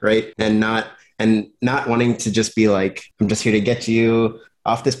her, right? And not wanting to just be like, I'm just here to get you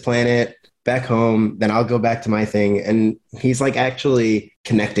off this planet, back home, then I'll go back to my thing. And he's like actually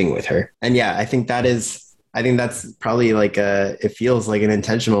connecting with her. And yeah, I think that's probably like it feels like an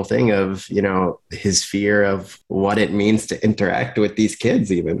intentional thing of, his fear of what it means to interact with these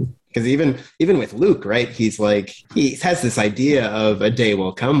kids, even. Because even with Luke, right? He's like, he has this idea of a day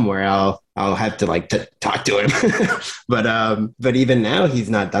will come where I'll have to like to talk to him. but even now he's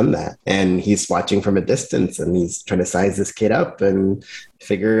not done that. And he's watching from a distance, and he's trying to size this kid up and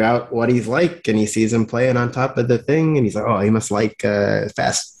figure out what he's like. And he sees him playing on top of the thing, and he's like, oh, he must like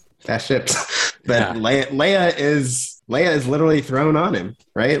fast ships. But Leia Leia is literally thrown on him,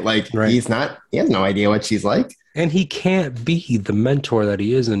 right? Like he has no idea what she's like. And he can't be the mentor that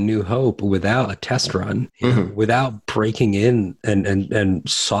he is in New Hope without a test run, without breaking in and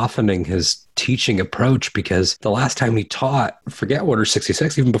softening his teaching approach, because the last time he taught, forget Order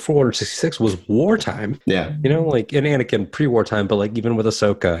 66, even before Order 66 was wartime. Yeah. You know, like in Anakin pre-wartime, but like even with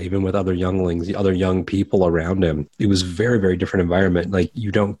Ahsoka, even with other younglings, the other young people around him, it was very, very different environment. Like you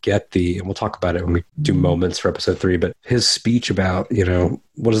don't get and we'll talk about it when we do moments for episode 3, but his speech about, you know,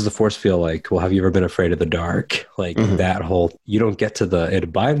 what does the Force feel like? Well, have you ever been afraid of the dark? Like that whole, you don't get to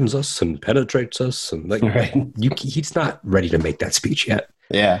it binds us and penetrates us. And like, he's not ready to make that speech yet.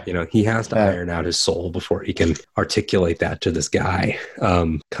 Yeah. You know, he has to iron out his soul before he can articulate that to this guy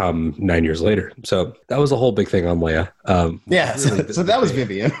come 9 years later. So that was a whole big thing on Leia. So that was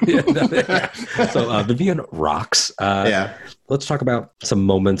Vivian. So Vivian rocks. Let's talk about some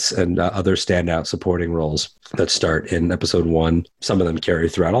moments and other standout supporting roles that start in episode 1. Some of them carry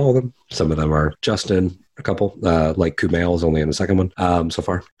throughout all of them. Some of them are Justin. A couple, like Kumail is only in the second one so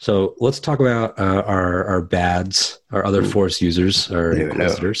far. So let's talk about our bads, our other Force users, our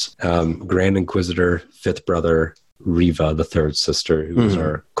Inquisitors. Grand Inquisitor, fifth brother, Reva, the third sister, who is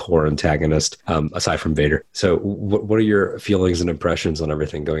our core antagonist, aside from Vader. So what are your feelings and impressions on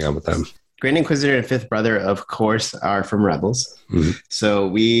everything going on with them? Grand Inquisitor and fifth brother, of course, are from Rebels. So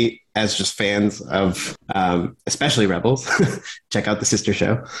we, as just fans of especially Rebels, check out the sister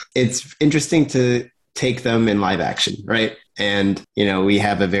show. It's interesting to take them in live action, right? And, you know, we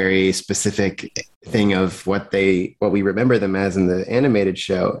have a very specific thing of what we remember them as in the animated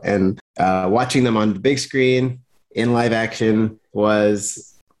show. And watching them on the big screen in live action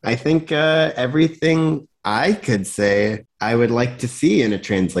was, I think, everything I could say I would like to see in a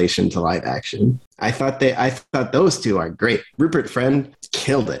translation to live action. I thought those two are great. Rupert Friend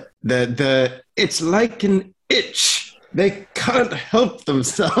killed it. The it's like an itch. They can't help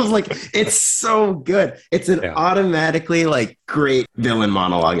themselves. Like, it's so good. It's an automatically like great villain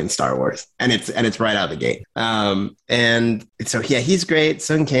monologue in Star Wars. And it's right out of the gate. And so, yeah, he's great.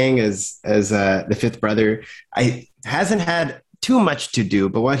 Sung Kang as the fifth brother. Hasn't had too much to do,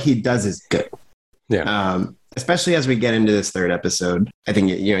 but what he does is good. Yeah. Especially as we get into this third episode, I think,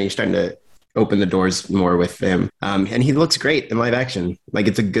 you know, you're starting to open the doors more with him. And he looks great in live action. Like,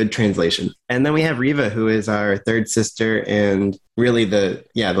 it's a good translation. And then we have Reva, who is our third sister and really the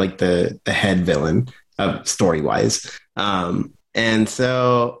head villain story wise. And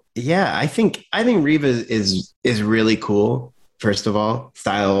so, yeah, I think Reva is really cool. First of all,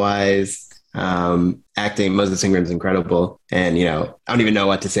 style wise, acting, Moses Ingram's incredible. And, you know, I don't even know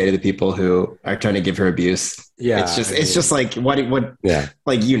what to say to the people who are trying to give her abuse. Yeah. It's just like, what,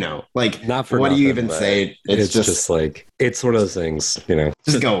 like, you know, like, not for what nothing, do you even say? It's just like, it's one of those things, you know,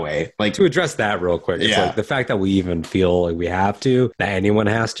 just go away. Like, to address that real quick. It's like the fact that we even feel like we have to, that anyone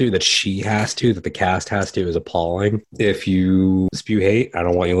has to, that she has to, that the cast has to is appalling. If you spew hate, I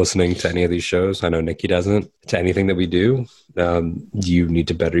don't want you listening to any of these shows. I know Nikki doesn't, to anything that we do. You need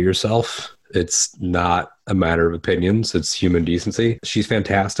to better yourself. It's not a matter of opinions. It's human decency. She's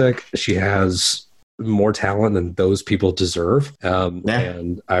fantastic. She has more talent than those people deserve.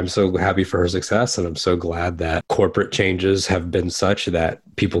 And I'm so happy for her success. And I'm so glad that corporate changes have been such that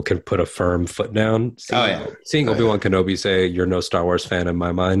people can put a firm foot down. Seeing Obi-Wan Kenobi say, "You're no Star Wars fan in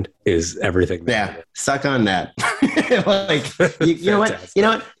my mind," is everything. Suck on that. Like, you know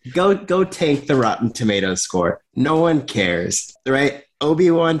what? Go tank the Rotten Tomatoes score. No one cares, right?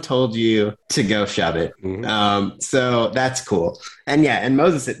 Obi-Wan told you to go shove it. So that's cool. And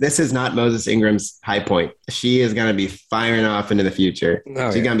Moses, this is not Moses Ingram's high point. She is going to be firing off into the future. She's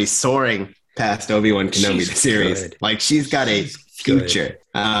going to be soaring past Obi-Wan Kenobi, the series. Good. Like, she's got a future.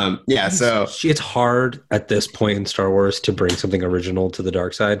 So it's hard at this point in Star Wars to bring something original to the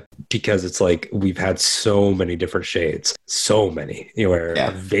dark side, because it's like we've had so many different shades,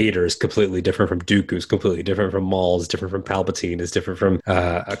 where Vader is completely different from Dooku, is completely different from Maul, is different from Palpatine, is different from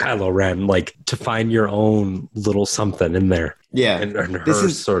Kylo Ren. Like, to find your own little something in there. And her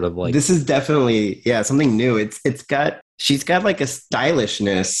sort of like, this is definitely something new. She's got like a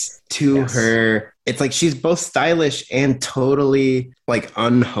stylishness to her. It's like she's both stylish and totally like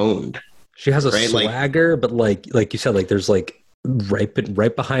unhoned. She has a swagger, but like you said, like there's like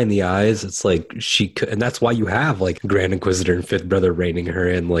right behind the eyes. It's like she could, and that's why you have like Grand Inquisitor and fifth brother reining her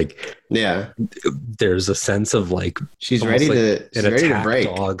in. Like, there's a sense of like she's ready to break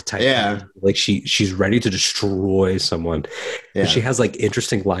dog type. Thing. Like she's ready to destroy someone. And she has like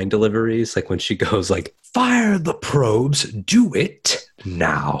interesting line deliveries, like when she goes like, "Fire the probes, do it."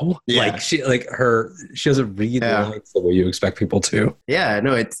 now. Yeah. Like she doesn't read the lines the way you expect people to. Yeah,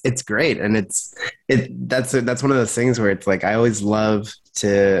 no, it's great. And that's one of those things where it's like, I would love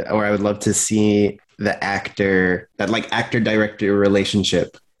to see the actor director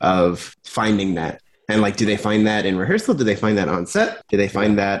relationship of finding that. And like, do they find that in rehearsal? Do they find that on set? Do they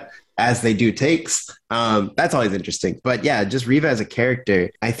find that as they do takes? That's always interesting. But yeah, just Reva as a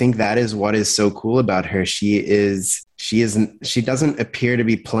character, I think that is what is so cool about her. She doesn't appear to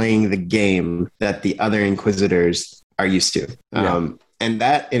be playing the game that the other Inquisitors are used to. And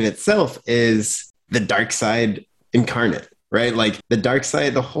that in itself is the dark side incarnate. Right? Like the dark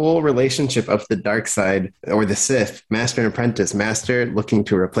side, the whole relationship of the dark side or the Sith, master and apprentice, master looking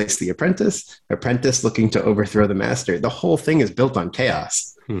to replace the apprentice, apprentice looking to overthrow the master. The whole thing is built on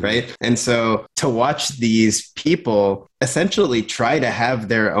chaos, right? And so to watch these people essentially try to have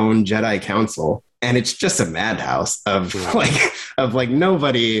their own Jedi council, and it's just a madhouse of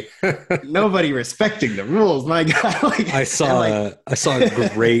nobody respecting the rules. My God! I saw a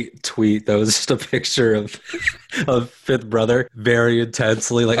great tweet that was just a picture of Fifth Brother very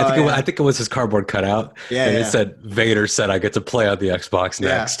intensely. I think it was his cardboard cutout. It said Vader said I get to play on the Xbox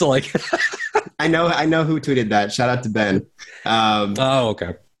next. Like I know who tweeted that. Shout out to Ben.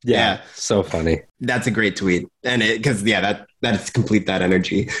 Okay. Yeah. So funny. That's a great tweet, and that's complete that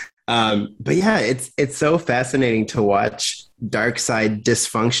energy. But yeah, it's so fascinating to watch dark side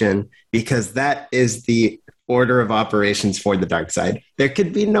dysfunction, because that is the order of operations for the dark side. There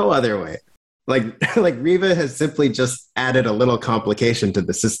could be no other way. Like Reva has simply just added a little complication to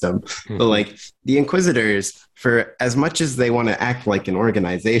the system. But like the Inquisitors, for as much as they want to act like an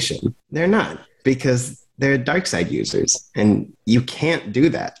organization, they're not, because they're dark side users, and you can't do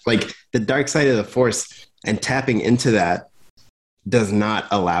that. Like the dark side of the Force and tapping into that does not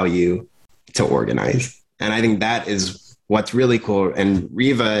allow you to organize. And I think that is what's really cool. And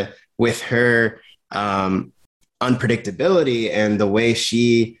Reva, with her unpredictability and the way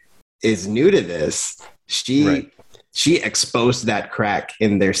she is new to this, she exposed that crack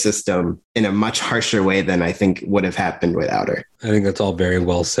in their system in a much harsher way than I think would have happened without her. I think that's all very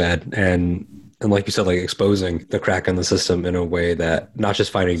well said. And like you said, like exposing the crack in the system in a way that not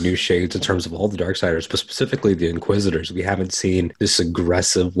just finding new shades in terms of all the Darksiders, but specifically the Inquisitors. We haven't seen this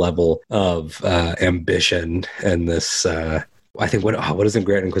aggressive level of ambition and this, I think, what does the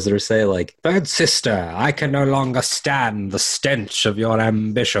Grand Inquisitor say? Like, "Third sister, I can no longer stand the stench of your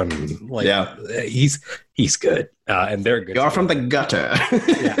ambition." Like, he's good. And they're good. You're from the gutter.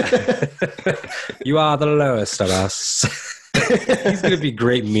 You are the lowest of us. He's going to be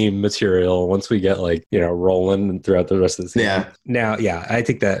great meme material once we get rolling throughout the rest of the season. Yeah. Now, I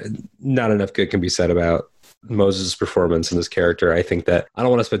think that not enough good can be said about Moses' performance and his character. I think that I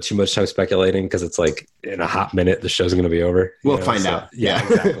don't want to spend too much time speculating, because it's like in a hot minute the show's going to be over. We'll find out. Yeah,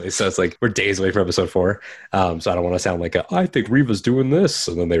 exactly. So it's like we're days away from episode 4. So I don't want to sound like I think Reva's doing this,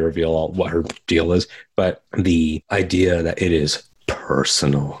 and then they reveal what her deal is. But the idea that it is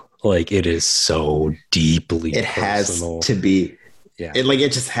personal. Like, it is so deeply personal. Has to be. Yeah.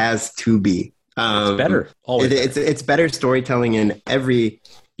 It just has to be. It's better. Always it's better storytelling in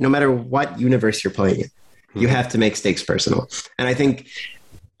no matter what universe you're playing in. You have to make stakes personal. And I think,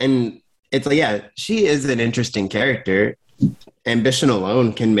 and it's like, she is an interesting character. Ambition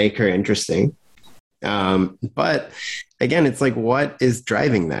alone can make her interesting. But again, it's like, what is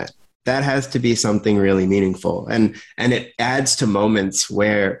driving that? That has to be something really meaningful. And it adds to moments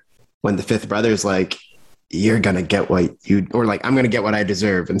when the Fifth Brother's like, "You're going to get what I'm going to get what I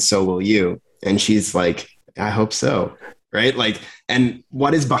deserve, and so will you." And she's like, "I hope so." Right? Like, and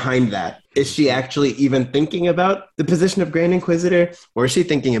what is behind that? Is she actually even thinking about the position of Grand Inquisitor? Or is she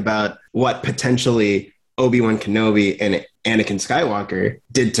thinking about what potentially Obi-Wan Kenobi and Anakin Skywalker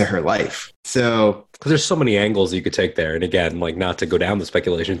did to her life? So, because there's so many angles you could take there. And again, like, not to go down the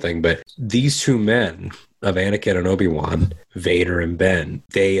speculation thing, but these two men of Anakin and Obi-Wan, Vader and Ben,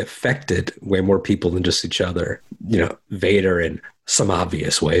 they affected way more people than just each other. Vader in some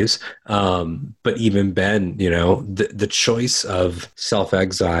obvious ways. But even Ben, the choice of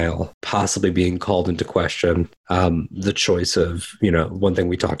self-exile possibly being called into question, the choice of, one thing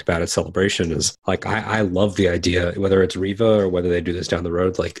we talked about at Celebration is, like, I love the idea, whether it's Reva or whether they do this down the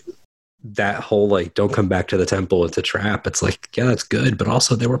road, like, that whole, like, don't come back to the temple, it's a trap. It's like, yeah, that's good. But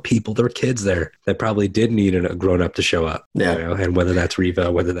also there were kids there that probably did need a grown up to show up. Yeah. And whether that's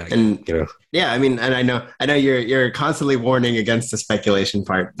Reva, whether that, Yeah. I mean, and I know you're constantly warning against the speculation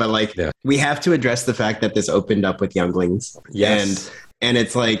part, but like, we have to address the fact that this opened up with younglings. Yes. And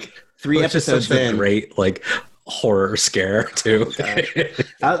it's like 3 episodes in. Great, like, horror scare too.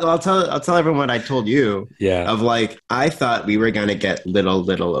 I'll tell everyone what I told you. Yeah. Of like, I thought we were gonna get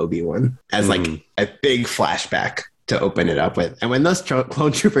little Obi-Wan as like a big flashback to open it up with. And when those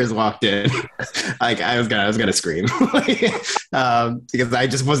clone troopers walked in, like I was gonna scream because I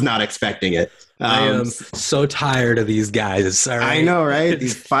just was not expecting it. I am so tired of these guys. All right? I know, right?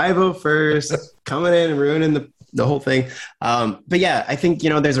 These 501st coming in and ruining the whole thing. But yeah, I think,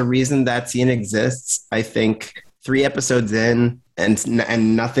 there's a reason that scene exists. I think 3 episodes in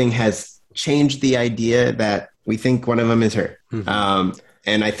and nothing has changed the idea that we think one of them is her.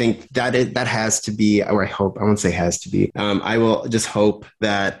 And I think that has to be, or I won't say has to be. I will just hope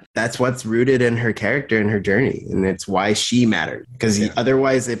that that's what's rooted in her character and her journey. And it's why she mattered. Because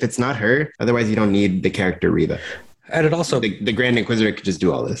otherwise, if it's not her, otherwise you don't need the character Reva. And it also... The Grand Inquisitor could just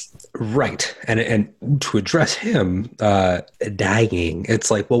do all this. Right. And to address him dying, it's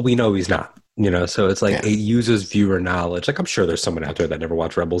like, well, we know he's not. So it's like it uses viewer knowledge. Like I'm sure there's someone out there that never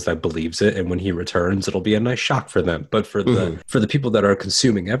watched Rebels that believes it, and when he returns, it'll be a nice shock for them. But for the people that are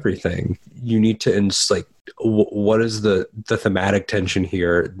consuming everything, you need to what is the thematic tension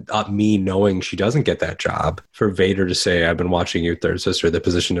here? Me knowing she doesn't get that job, for Vader to say, "I've been watching your third sister. The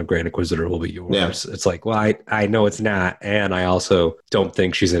position of Grand Inquisitor will be yours." Yeah. It's like, well, I know it's not, and I also don't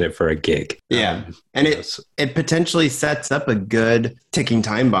think she's in it for a gig. Yeah, and it potentially sets up a good ticking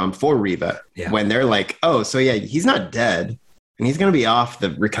time bomb for Reva when they're like, "Oh, so yeah, he's not dead, and he's going to be off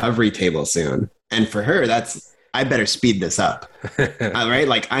the recovery table soon." And for her, I better speed this up. Right?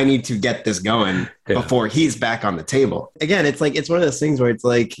 Like I need to get this going before he's back on the table. Again, it's like, it's one of those things where it's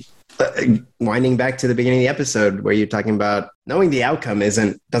like winding back to the beginning of the episode where you're talking about knowing the outcome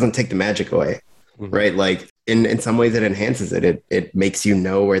doesn't take the magic away. Right? Like in some ways it enhances it. It makes you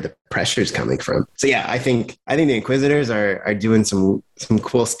know where the pressure's coming from. So yeah, I think the Inquisitors are doing some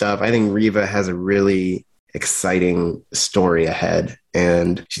cool stuff. I think Reva has a really exciting story ahead,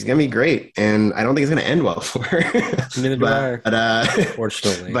 and she's gonna be great, and I don't think it's gonna end well for her. Neither do I,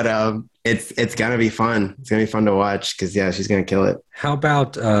 unfortunately. But it's gonna be fun. It's gonna be fun to watch because she's gonna kill it. How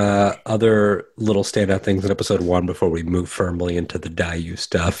about other little standout things in episode 1 before we move firmly into the Dayu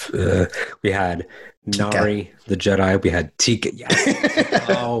stuff? We had Nari, the Jedi. We had Tika. Yes.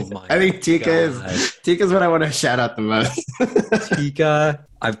 Oh my! I think Tika's what I want to shout out the most. Tika.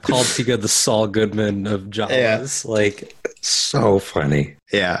 I've called Tika the Saul Goodman of Jawas. Like, so funny.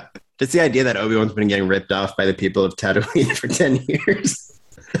 Yeah. Just the idea that Obi-Wan's been getting ripped off by the people of Tatooine for 10 years.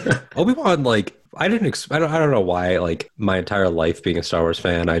 Obi-Wan, like, I don't know why, like, my entire life being a Star Wars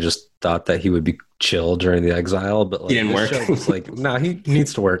fan, I just thought that he would be chill during the exile, but like, he didn't work. It's like, no, he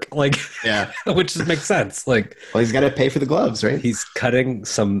needs to work. Like, which just makes sense. Like, well, he's got to pay for the gloves, right? He's cutting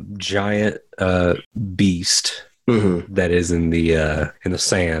some giant beast that is in the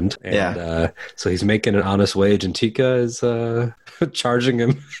sand, and so he's making an honest wage, and Tika is charging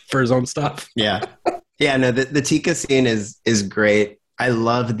him for his own stuff. No, the Tika scene is great. I've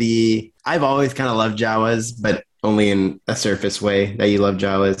always kind of loved Jawas, but only in a surface way that you love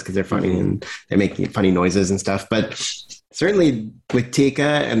Jawas because they're funny and they make funny noises and stuff. But certainly with Tika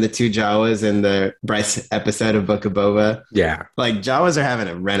and the 2 Jawas in the Bryce episode of Book of Boba, like Jawas are having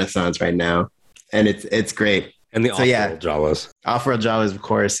a renaissance right now, and it's great. And the off-world Jawas. Off-world Jawas, of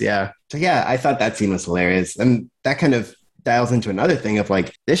course, yeah. So yeah, I thought that scene was hilarious. And that kind of dials into another thing of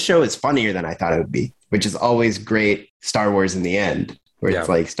like, this show is funnier than I thought it would be, which is always great Star Wars in the end, where it's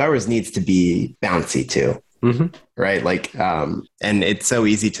like, Star Wars needs to be bouncy too. Right? Like, and it's so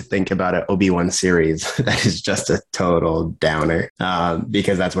easy to think about an Obi-Wan series that is just a total downer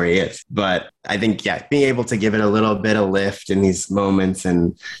because that's where he is. But I think, being able to give it a little bit of lift in these moments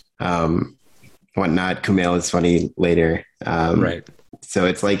and, whatnot. Kumail is funny later. Right. So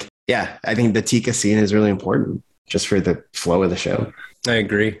it's like, I think the Tika scene is really important just for the flow of the show. I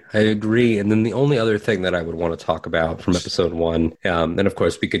agree. And then the only other thing that I would want to talk about from episode 1, and of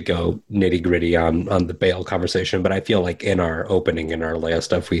course we could go nitty gritty on the Bail conversation, but I feel like in our opening, in our last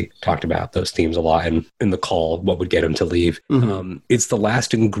stuff, we talked about those themes a lot, and in the call, what would get him to leave. It's the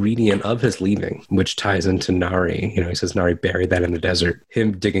last ingredient of his leaving, which ties into Nari. He says Nari buried that in the desert.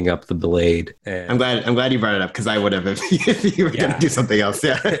 Him digging up the blade. And I'm glad you brought it up because I would have if you were going to do something else.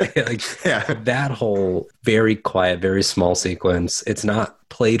 That whole very quiet, very small sequence. It's not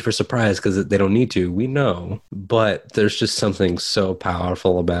played for surprise because they don't need to. We know, but there's just something so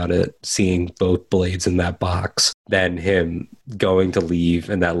powerful about it. Seeing both blades in that box, then him going to leave,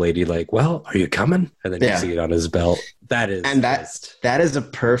 and that lady like, "Well, are you coming?" And then you see it on his belt. That is a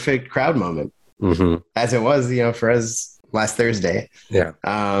perfect crowd moment, as it was, for us last Thursday. Yeah,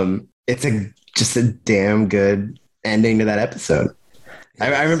 it's just a damn good ending to that episode.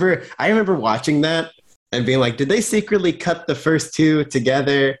 I remember watching that and being like, did they secretly cut the first two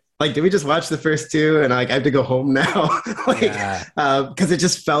together? Like, did we just watch the first two and like I have to go home now? Because it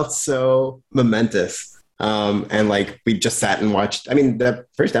just felt so momentous. And like we just sat and watched. I mean, the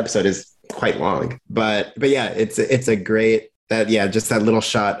first episode is quite long, but yeah, it's a great just that little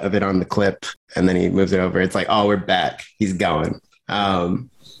shot of it on the clip, and then he moves it over. It's like, oh, we're back. He's going.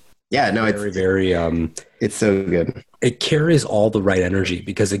 It's so good. It carries all the right energy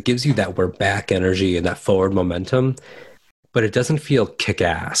because it gives you that we're back energy and that forward momentum, but it doesn't feel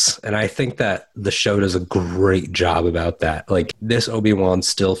kick-ass. And I think that the show does a great job about that. Like, this Obi-Wan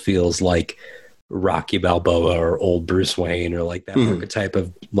still feels like Rocky Balboa or old Bruce Wayne, or like that archetype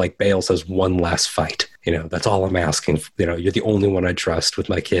of like Bale says, one last fight. You know, that's all I'm asking. You know, you're the only one I trust with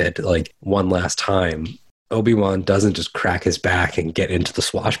my kid. Like, one last time. Obi-Wan doesn't just crack his back and get into the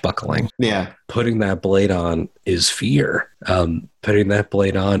swashbuckling. Yeah. Putting that blade on is fear. Putting that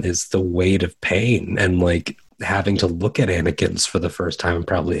blade on is the weight of pain. And like having to look at Anakin's for the first time in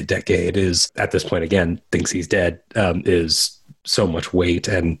probably a decade is, at this point, again, thinks he's dead, is so much weight.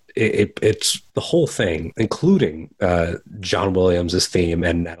 And it's the whole thing, including John Williams' theme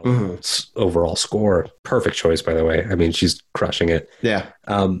and Natalie Holt's overall score. Perfect choice, by the way. I mean, she's crushing it. Yeah.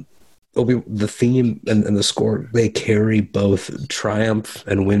 The theme and the score, they carry both triumph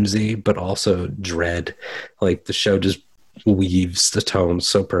and whimsy, but also dread. Like, the show just weaves the tone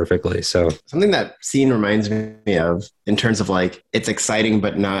so perfectly. So something that scene reminds me of, in terms of like, it's exciting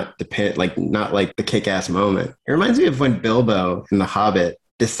but not not like the kick-ass moment. It reminds me of when Bilbo in The Hobbit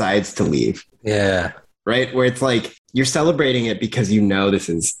decides to leave. Yeah. Right? Where it's like, you're celebrating it because you know this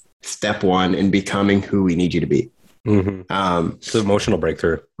is step one in becoming who we need you to be. It's an emotional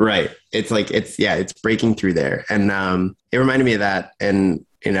breakthrough, right? It's like it's breaking through there, and it reminded me of that. And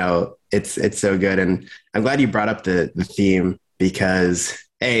you know, it's so good. And I'm glad you brought up the theme, because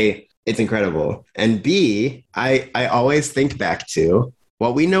A, it's incredible, and B, I always think back to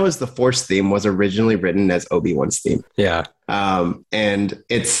what we know as the Force theme was originally written as Obi-Wan's theme. Yeah. And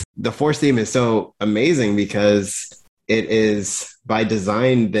the Force theme is so amazing because it is by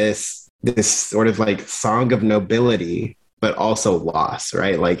design this sort of like song of nobility, but also loss,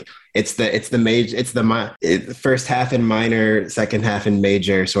 right? Like it's the first half in minor, second half in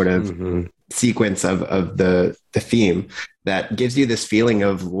major sort of sequence of the theme that gives you this feeling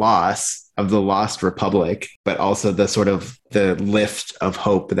of loss, of the lost republic, but also the sort of the lift of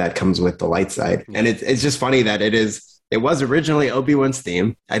hope that comes with the light side. And it's just funny that it was originally Obi-Wan's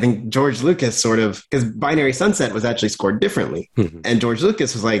theme. I think George Lucas because Binary Sunset was actually scored differently. And George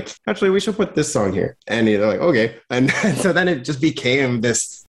Lucas was like, actually, we should put this song here. And they're like, okay. And so then it just became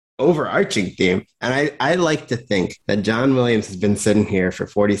this overarching theme. And I like to think that John Williams has been sitting here for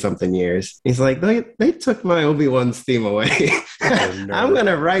 40-something years. He's like, they took my Obi-Wan's theme away. I'm going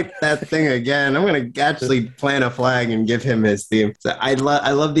to write that thing again. I'm going to actually plant a flag and give him his theme. So I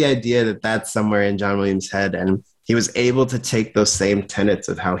love the idea that that's somewhere in John Williams' head. And he was able to take those same tenets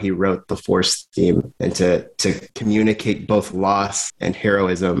of how he wrote the Force theme and to communicate both loss and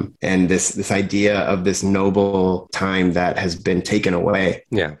heroism and this idea of this noble time that has been taken away,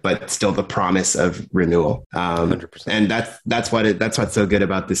 but still the promise of renewal. 100%. And that's what's so good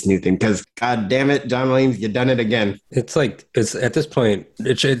about this new thing. Because God damn it, John Williams, you done it again. It's like, it's at this point,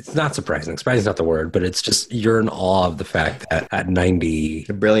 it's not surprising. Surprising is not the word, but it's just, you're in awe of the fact that at 90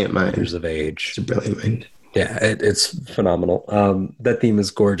 a brilliant mind. years of age, It's a brilliant mind. Yeah, it's phenomenal. That theme is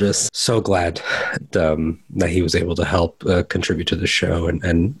gorgeous. So glad that he was able to help contribute to the show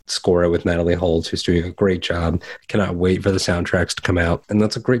and score it with Natalie Holt, who's doing a great job. Cannot wait for the soundtracks to come out. And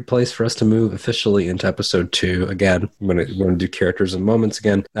that's a great place for us to move officially into episode 2. Again, we're going to do characters and moments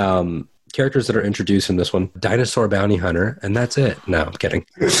again. Characters that are introduced in this one: Dinosaur Bounty Hunter, and that's it. No, I'm kidding.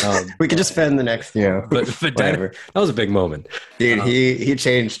 We could just spend the next, but whatever. That was a big moment, dude. He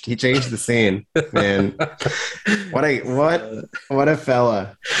changed the scene, man. What a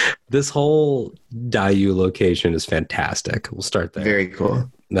fella. This whole Dayu location is fantastic. We'll start there. Very cool.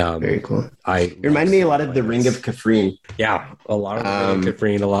 Very cool. It reminded me a lot of the Ring of Kafrene. Yeah, a lot of the Ring of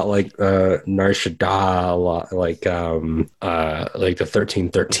Kafrene, a lot like Nar Shaddaa, a lot like the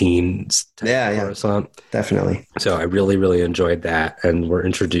 1313. Yeah, definitely. So I really, really enjoyed that, and we're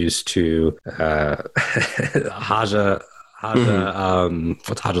introduced to Haja.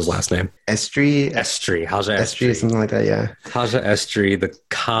 What's Haja's last name? Estri. Haja Estri. Something like that, yeah. Haja Estri, the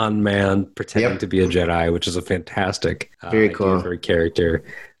con man pretending to be a Jedi, which is a fantastic very cool for a character.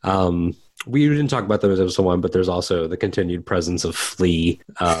 We didn't talk about that as episode 1, but there's also the continued presence of Flea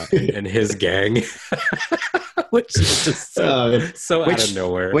and his gang, which is just so out of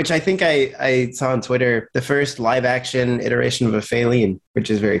nowhere. Which I think I saw on Twitter, the first live action iteration of a Faline,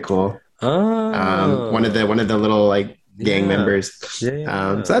 which is very cool. One of the little like gang members.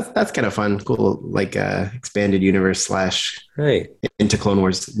 Yeah. So that's kind of fun, cool, like expanded universe / Right. into Clone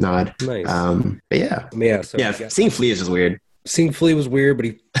Wars nod. Nice. But yeah, So seeing Flea is just weird. Seeing Flea was weird, but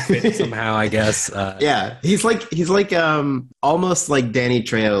he fit somehow, I guess. Yeah, he's like almost like Danny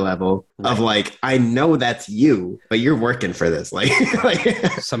Trejo level of like, I know that's you, but you're working for this. Like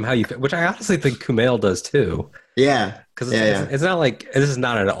somehow you fit, which I honestly think Kumail does too. Yeah. Because it's not like, this is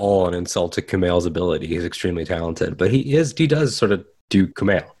not at all an insult to Kumail's ability. He's extremely talented, but he does sort of do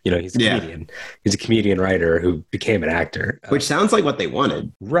Kumail. You know, he's a comedian. He's a comedian writer who became an actor. Which sounds like what they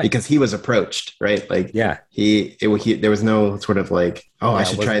wanted. Right. Because he was approached, right? Like, there was no sort of like, I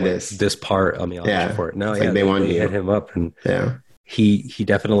should try this part on the audition for it. No, like they hit him up, and yeah. He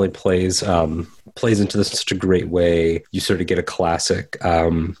definitely plays into this in such a great way. You sort of get a classic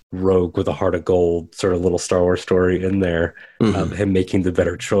rogue with a heart of gold sort of little Star Wars story in there of him making the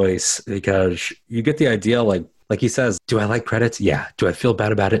better choice, because you get the idea, like he says, do I like credits? Yeah. Do I feel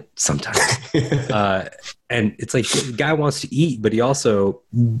bad about it? Sometimes. And it's like the guy wants to eat, but he also,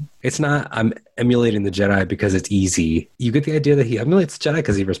 it's not, I'm emulating the Jedi because it's easy. You get the idea that he emulates the Jedi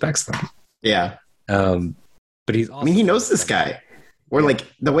because he respects them. Yeah. But he's also, he knows this guy. Or like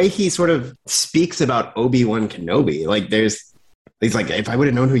the way he sort of speaks about Obi-Wan Kenobi, like he's like, if I would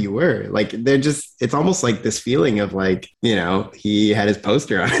have known who you were, like it's almost like this feeling of like, you know, he had his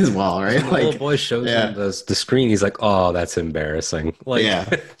poster on his wall, right? The like little boy shows him the screen. He's like, oh, that's embarrassing. Like,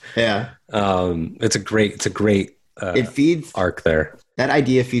 yeah. It's a great it feeds arc there. That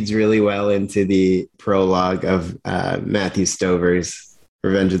idea feeds really well into the prologue of Matthew Stover's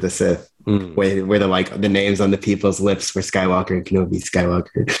Revenge of the Sith. Where the names on the people's lips were Skywalker and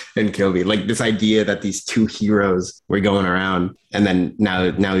Kenobi, like this idea that these two heroes were going around, and then now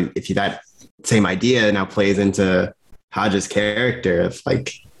if that same idea now plays into Hodge's character of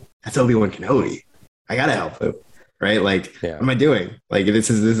like, that's Obi-Wan Kenobi, I gotta help him, right? Like, what am I doing? Like, this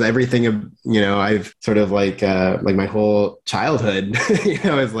is everything of, you know, I've sort of like my whole childhood, you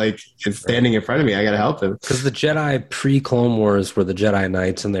know, is like, it's standing in front of me. I got to help him. Because the Jedi pre-Clone Wars were the Jedi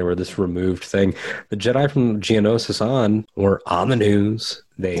Knights, and they were this removed thing. The Jedi from Geonosis on were on the news.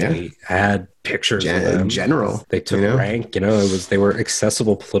 They had pictures of them. General. They took rank. You know, they were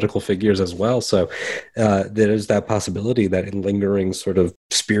accessible political figures as well. So there's that possibility that in lingering sort of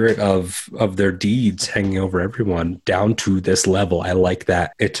spirit of their deeds hanging over everyone down to this level. I like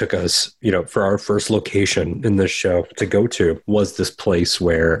that it took us, you know, for our first location in this show to go to was this place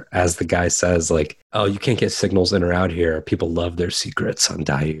where, as the guy says, like, oh, you can't get signals in or out here. People love their secrets on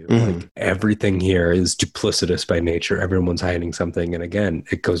Daiyu. Like, everything here is duplicitous by nature. Everyone's hiding something. And again,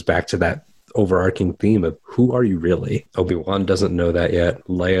 it goes back to that overarching theme of who are you really? Obi-Wan doesn't know that yet.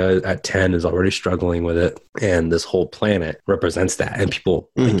 Leia at 10 is already struggling with it. And this whole planet represents that. And people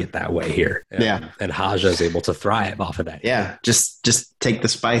like it that way here. And Haja is able to thrive off of that. Yeah. Just take the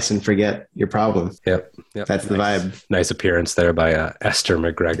spice and forget your problem. Yep. That's the vibe. Nice appearance there by Esther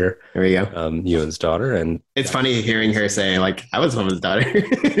McGregor. There we go. Ewan's daughter. And it's funny hearing her say, like, I was someone's daughter.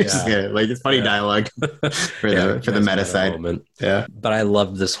 Like, it's funny dialogue for the meta side. Moment. Yeah. But I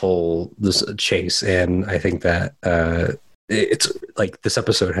love this chase, and I think that it's like this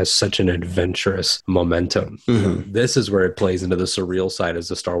episode has such an adventurous momentum. This is where it plays into the surreal side as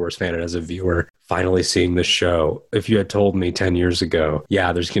a Star Wars fan and as a viewer. Finally seeing this show, if you had told me 10 years ago,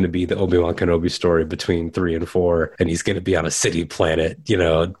 there's going to be the Obi-Wan Kenobi story between 3 and 4, and he's going to be on a city planet, you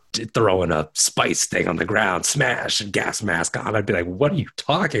know, throwing a spice thing on the ground, smash, and gas mask on, I'd be like, what are you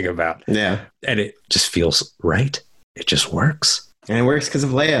talking about? Yeah. And it just feels right. It just works. And it works because of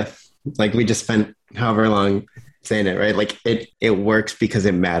Leia. Like, we just spent however long saying it, right? Like, it works because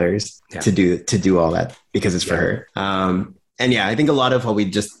it matters to do all that, because it's for her. And I think a lot of what we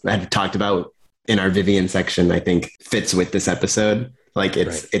just had talked about in our Vivian section, I think fits with this episode. Like,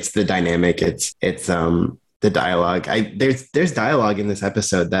 it's the dynamic, it's the dialogue. There's dialogue in this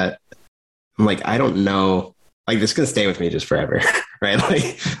episode that I'm like, I don't know, like, this is gonna stay with me just forever, right?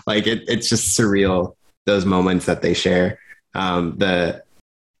 Like it's just surreal, those moments that they share.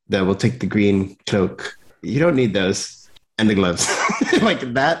 We'll take the green cloak. You don't need those. And the gloves.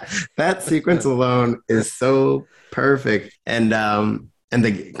 Like, that sequence alone is so perfect. And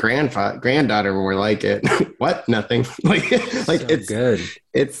the granddaughter were like it. What? Nothing. like so it's good.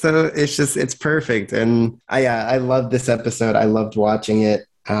 It's perfect. And I love this episode. I loved watching it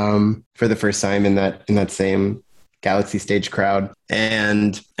for the first time in that same Galaxy Stage crowd.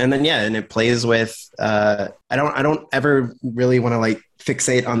 And then it plays with I don't ever really want to like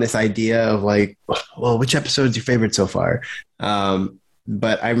fixate on this idea of like, well, which episode's your favorite so far?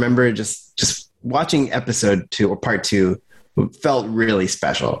 But I remember just watching episode 2 or part 2 felt really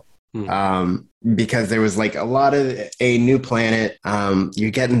special. Because there was like a lot of a new planet.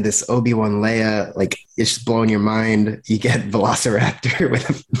 You're getting this Obi-Wan Leia, like it's just blowing your mind. You get Velociraptor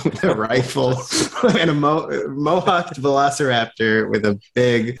with a rifle and a mohawked Velociraptor with a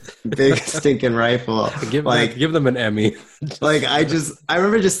big stinking rifle. Give them an Emmy. Like I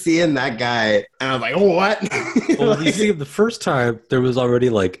remember just seeing that guy and I was like, oh, what? Well, you see, the first time there was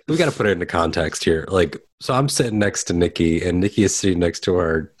already like, we got to put it into context here. Like, so I'm sitting next to Nikki and Nikki is sitting next to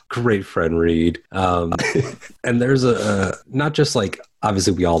our great friend Reed. And there's not just like,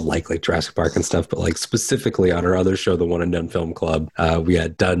 obviously we all like Jurassic Park and stuff, but like specifically on our other show, the One and Done Film Club, we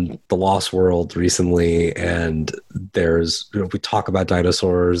had done The Lost World recently, and there's, we talk about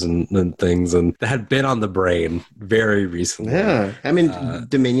dinosaurs and things, and that had been on the brain very recently. Yeah, I mean,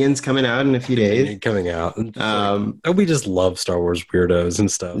 Dominion's coming out in a few days. Coming out. And we just love Star Wars weirdos and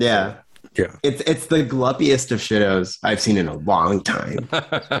stuff. Yeah. Yeah, it's the gluppiest of shittos I've seen in a long time.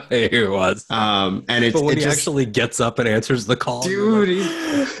 It was, and it's but when he just actually gets up and answers the call, dude,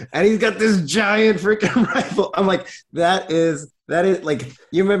 he's got this giant freaking rifle. I'm like, that is like,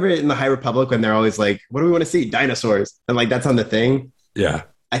 you remember in the High Republic when they're always like, what do we want to see? Dinosaurs, and like that's on the thing. Yeah,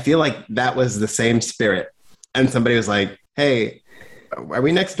 I feel like that was the same spirit. And somebody was like, hey, are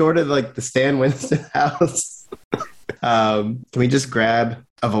we next door to like the Stan Winston house? Can we just grab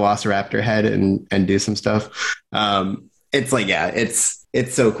a Velociraptor head and do some stuff? It's like, yeah, it's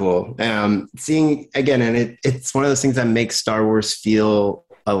so cool. Seeing again, and it's one of those things that makes Star Wars feel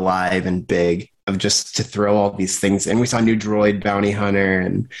alive and big, of just to throw all these things. And we saw new droid bounty hunter,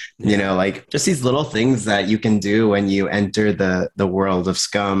 and you know, like just these little things that you can do when you enter the world of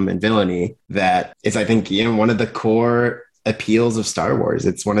scum and villainy. That is, I think, you know, one of the core appeals of Star Wars.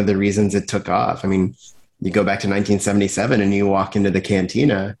 It's one of the reasons it took off. I mean, you go back to 1977 and you walk into the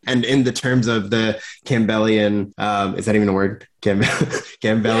cantina, and in the terms of the Campbellian, is that even a word?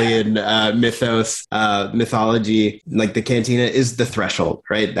 Campbellian mythology, like the cantina is the threshold,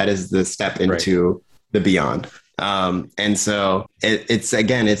 right? That is the step into the beyond. And so it's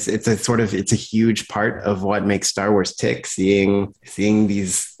a huge part of what makes Star Wars tick, seeing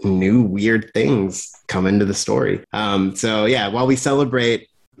these new weird things come into the story. So yeah, while we celebrate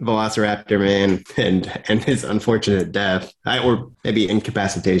Velociraptor Man and his unfortunate death, or maybe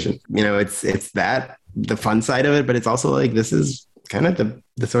incapacitation, you know, it's that the fun side of it, but it's also like, this is kind of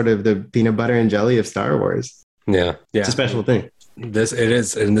the sort of the peanut butter and jelly of Star Wars. Yeah, it's a special thing. This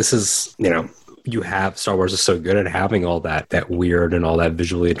is, you know, you have Star Wars is so good at having all that weird and all that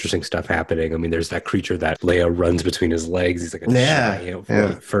visually interesting stuff happening. I mean, there's that creature that Leia runs between his legs. He's like a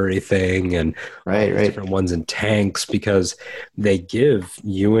giant furry thing, and right. different ones in tanks, because they give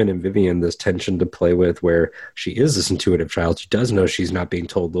Ewan and Vivian this tension to play with, where she is this intuitive child. She does know she's not being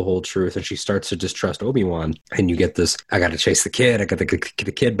told the whole truth, and she starts to distrust Obi-Wan. And you get this, I got to chase the kid. I got to get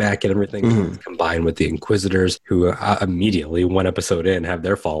the kid back and everything, combined with the Inquisitors, who immediately, one episode in, have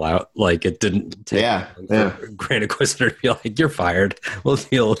their fallout. Like, it didn't Grand Inquisitor to be like, you're fired, we'll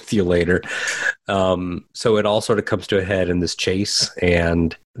deal with you later. So it all sort of comes to a head in this chase.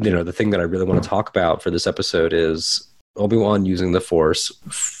 And you know, the thing that I really want to talk about for this episode is Obi-Wan using the Force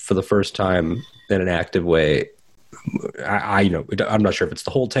for the first time in an active way. I know, I'm not sure if it's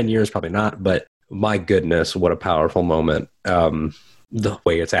the whole 10 years, probably not, but my goodness, what a powerful moment. The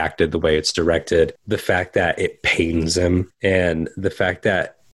way it's acted, the way it's directed, the fact that it pains him, and the fact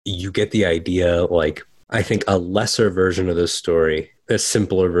that you get the idea, like, I think a lesser version of this story, a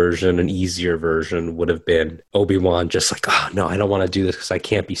simpler version, an easier version would have been Obi-Wan just like, oh, no, I don't want to do this because I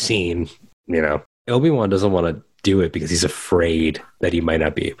can't be seen. You know, Obi-Wan doesn't want to do it because he's afraid that he might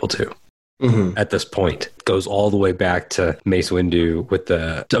not be able to. At this point, goes all the way back to Mace Windu with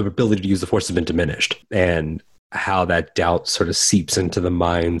the ability to use the Force has been diminished, and how that doubt sort of seeps into the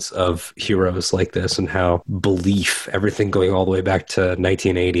minds of heroes like this, and how belief, everything going all the way back to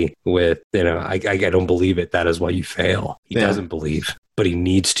 1980 with, you know, I don't believe it. That is why you fail. He doesn't believe, but he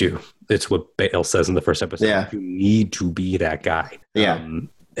needs to. It's what Bale says in the first episode. Yeah. You need to be that guy. Yeah.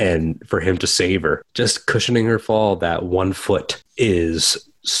 And for him to save her, just cushioning her fall that 1 foot is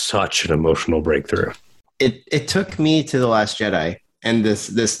such an emotional breakthrough. It took me to The Last Jedi and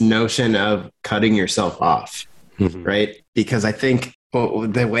this notion of cutting yourself off. Right? Because I think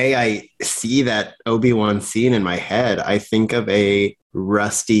the way I see that Obi-Wan scene in my head, I think of a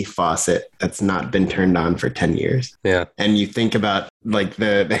rusty faucet that's not been turned on for 10 years. Yeah. And you think about like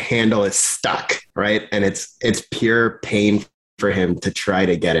the handle is stuck, right? And it's pure pain for him to try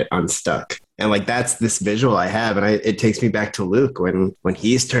to get it unstuck. And like, that's this visual I have. And it takes me back to Luke when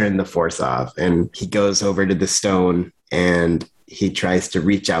he's turned the Force off and he goes over to the stone and he tries to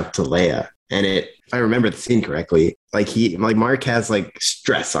reach out to Leia. and if I remember the scene correctly, like Mark has like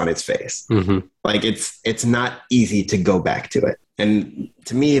stress on his face. Mm-hmm. Like it's not easy to go back to it. And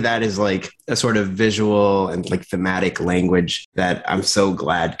to me, that is like a sort of visual and like thematic language that I'm so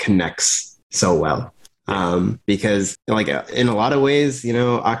glad connects so well. Because like in a lot of ways, you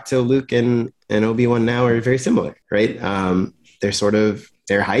know, Octo, Luke, and Obi-Wan now are very similar, right?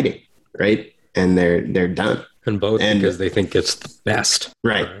 They're hiding, right? And they're done. And both because they think it's the best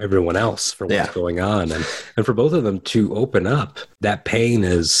right. for everyone else for what's going on. And for both of them to open up, that pain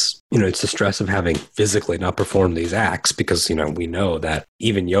is, you know, it's the stress of having physically not performed these acts because, you know, we know that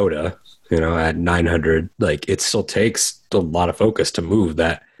even Yoda, you know, at 900, like it still takes a lot of focus to move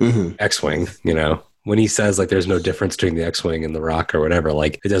that X-Wing, you know. When he says like there's no difference between the X-Wing and the Rock or whatever,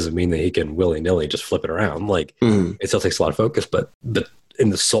 like it doesn't mean that he can willy-nilly just flip it around. Like it still takes a lot of focus, but in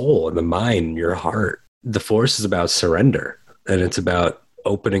the soul, in the mind, your heart, the Force is about surrender, and it's about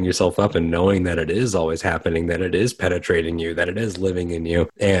opening yourself up and knowing that it is always happening, that it is penetrating you, that it is living in you.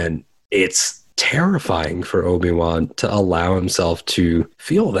 And it's terrifying for Obi-Wan to allow himself to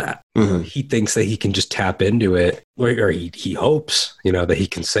feel that. He thinks that he can just tap into it, or he hopes, you know, that he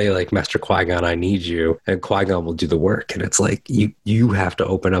can say like, Master Qui-Gon, I need you, and Qui-Gon will do the work. And it's like, you have to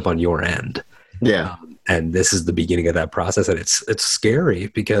open up on your end. Yeah. And this is the beginning of that process. And it's scary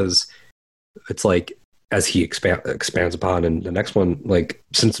because it's like, as he expands upon in the next one, like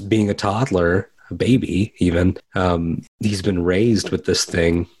since being a toddler, a baby even, he's been raised with this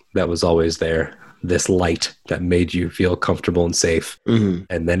thing that was always there, this light that made you feel comfortable and safe. And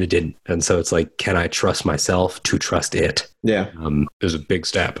then it didn't. And so it's like, can I trust myself to trust it? Yeah. There's a big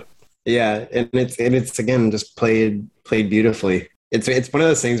step. Yeah. And it's again, just played beautifully. It's one of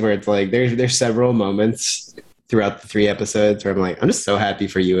those things where it's like, there's several moments throughout the 3 episodes where I'm like, I'm just so happy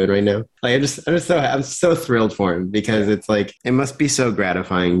for Ewan right now. Like I'm so thrilled for him because it's like, it must be so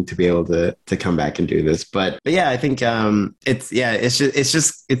gratifying to be able to come back and do this. But yeah, I think it's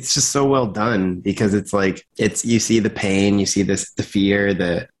just so well done because it's like, you see the pain, you see the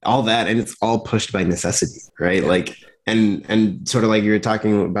fear, all that, and it's all pushed by necessity, right? Yeah. Like, and sort of like you were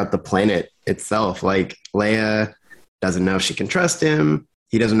talking about the planet itself, like Leia doesn't know if she can trust him.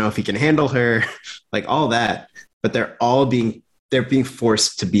 He doesn't know if he can handle her, like all that. But they're being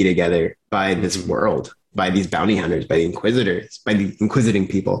forced to be together by this world, by these bounty hunters, by the Inquisitors, by the inquisiting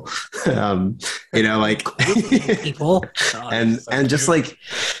people. You know, like people, and just like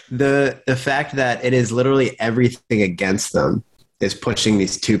the fact that it is literally everything against them is pushing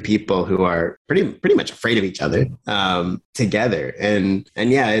these two people who are pretty much afraid of each other together. And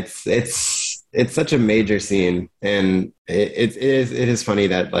yeah, it's such a major scene, and it is funny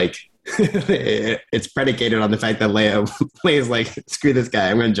that like it's predicated on the fact that Leia's like, screw this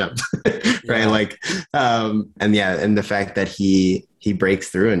guy, I'm gonna jump. Right. Like and the fact that he breaks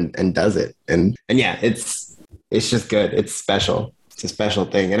through and does it, and yeah, it's just good. It's special. It's a special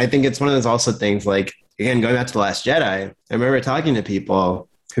thing. And I think it's one of those also things, like, again, going back to The Last Jedi, I remember talking to people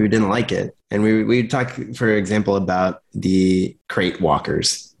who didn't like it, and we talk, for example, about the crate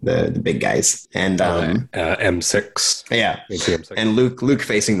walkers, the big guys, and M6. Yeah. M6. And Luke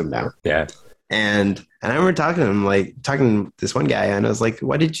facing them down. Yeah. And I remember talking to him, like talking to this one guy, and I was like,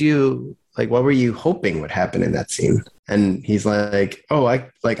 what were you hoping would happen in that scene? And he's like, oh,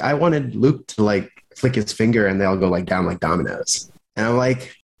 I wanted Luke to like flick his finger and they all go like down like dominoes. And I'm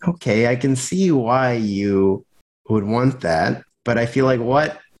like, okay, I can see why you would want that, but I feel like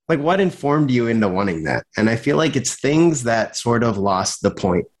what informed you into wanting that? And I feel like it's things that sort of lost the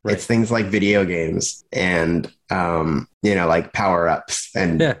point. Right. It's things like video games and, like power-ups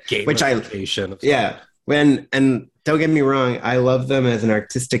and and don't get me wrong, I love them as an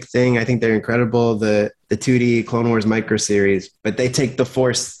artistic thing. I think they're incredible. The 2D Clone Wars micro series, but they take the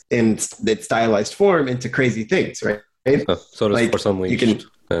Force in its stylized form into crazy things, right? So does Force Unleashed.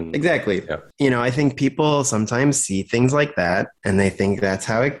 Exactly. Yeah. I think people sometimes see things like that and they think that's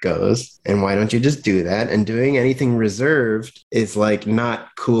how it goes. And why don't you just do that? And doing anything reserved is like not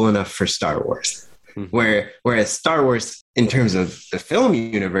cool enough for Star Wars. Whereas Star Wars, in terms of the film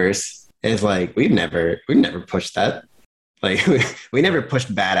universe, is like, we've never pushed that. Like we never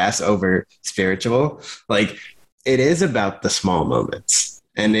pushed badass over spiritual. Like it is about the small moments,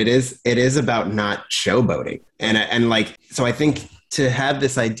 and it is about not showboating. And like, so I think to have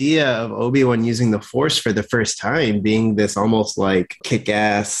this idea of Obi-Wan using the Force for the first time being this almost like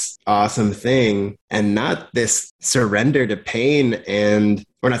kick-ass awesome thing, and not this surrender to pain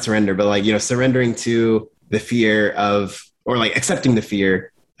or not surrender, but like, surrendering to the fear of, or like accepting the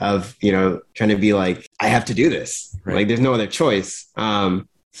fear of, trying to be like, I have to do this. Right. Like there's no other choice. So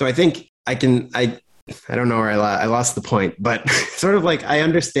I think I don't know where I lost the point, but sort of like I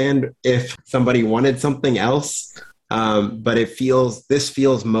understand if somebody wanted something else, but this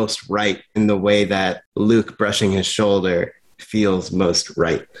feels most right in the way that Luke brushing his shoulder feels most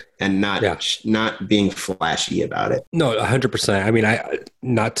right, and not being flashy about it. No, 100%. I mean,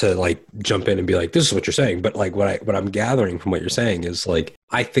 not to like jump in and be like, this is what you're saying, but like what I'm gathering from what you're saying is like,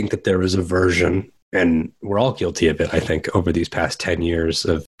 I think that there is a version, and we're all guilty of it, I think, over these past 10 years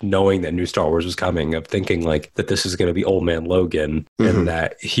of knowing that new Star Wars was coming, of thinking like that this is going to be Old Man Logan, and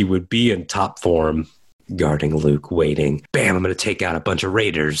that he would be in top form guarding Luke, waiting, bam, I'm going to take out a bunch of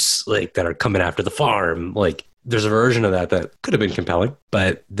raiders like that are coming after the farm. Like, there's a version of that could have been compelling,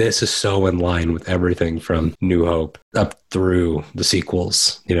 but this is so in line with everything from New Hope up through the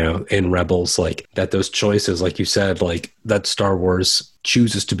sequels, in Rebels, like that those choices, like you said, like that Star Wars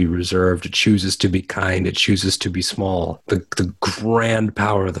chooses to be reserved, it chooses to be kind, it chooses to be small. The grand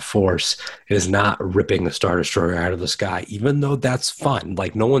power of the Force is not ripping the Star Destroyer out of the sky, even though that's fun.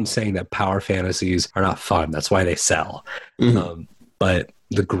 Like, no one's saying that power fantasies are not fun. That's why they sell. But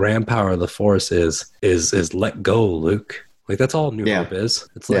the grand power of the Force is let go, Luke. Like, that's all New Hope is.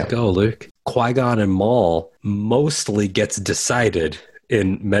 It's let go, Luke. Qui-Gon and Maul mostly gets decided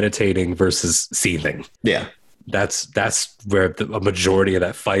in meditating versus seething. Yeah. That's where a majority of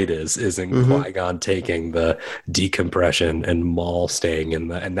that fight is in Qui-Gon taking the decompression and Maul staying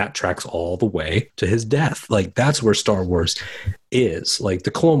and that tracks all the way to his death. Like, that's where Star Wars is. Like,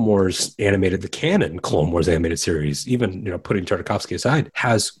 the Clone Wars the canon Clone Wars animated series, even, putting Tartakovsky aside,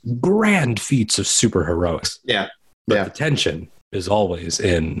 has grand feats of super heroics. Yeah. But the tension is always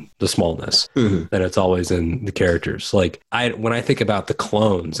in the smallness, and it's always in the characters. Like, when I think about the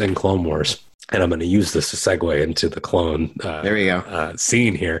clones in Clone Wars, and I'm going to use this to segue into the clone there we go.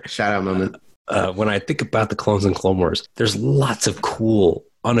 Scene here. Shout out moment. When I think about the clones in Clone Wars, there's lots of cool,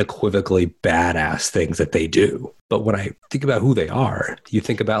 unequivocally badass things that they do. But when I think about who they are, you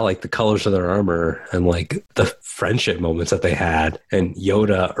think about like the colors of their armor and like the friendship moments that they had, and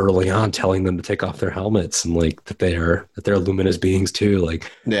Yoda early on telling them to take off their helmets and like that they're luminous beings too.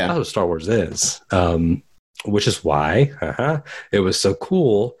 Like, that's what Star Wars is. Which is why it was so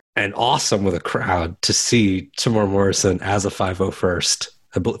cool and awesome with a crowd to see Tamora Morrison as a 501st.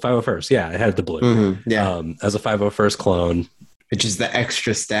 501st, yeah, it had the blue. As a 501st clone. Which is the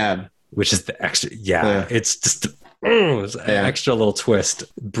extra stab. It's just it's an extra little twist.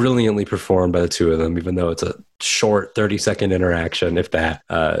 Brilliantly performed by the two of them, even though it's a short 30-second interaction, if that.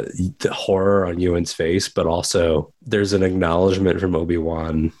 The horror on Ewan's face, but also there's an acknowledgement from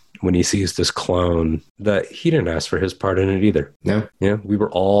Obi-Wan when he sees this clone that he didn't ask for his part in it either. No. Yeah, we were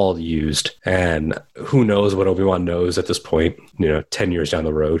all used. And who knows what Obi-Wan knows at this point, 10 years down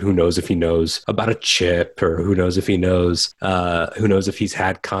the road. Who knows if he knows about a chip, or who knows if he knows, if he's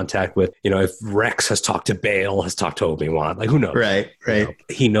had contact with, if Rex has talked to Bail, has talked to Obi-Wan. Like, who knows? Right.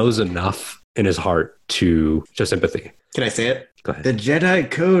 He knows enough in his heart to show sympathy. Can I say it? Go ahead. The Jedi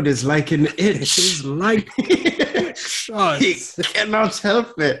Code is like an itch. It's like he cannot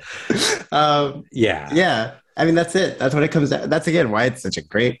help it. Yeah. I mean, that's it. That's what it comes down. That's again why it's such a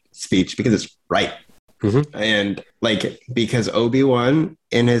great speech, because it's right. And like, because Obi-Wan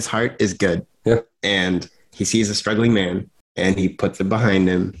in his heart is good. Yeah. And he sees a struggling man and he puts it behind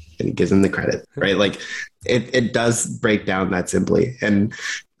him and he gives him the credit. Right. Like, it does break down that simply. And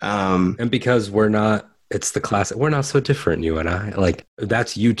because it's the classic. We're not so different, you and I. Like,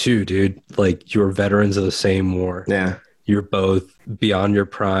 that's you too, dude. Like, you're veterans of the same war. Yeah. You're both beyond your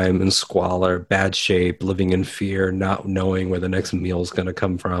prime in squalor, bad shape, living in fear, not knowing where the next meal is going to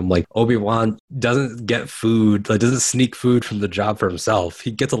come from. Like, Obi-Wan doesn't get food, like doesn't sneak food from the job for himself.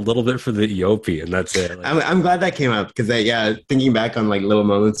 He gets a little bit for the EOP, and that's it. Like, I'm glad that came up, because thinking back on like little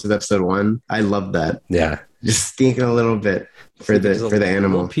moments of episode 1, I love that. Yeah. Just sneaking a little bit for the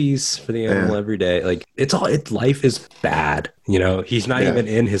animal piece for the animal every day. Like, life is bad. He's not even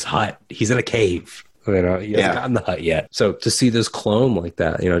in his hut. He's in a cave. He hasn't gotten the hut yet. So to see this clone like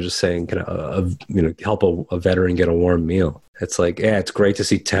that, just saying, help a veteran get a warm meal. It's like, it's great to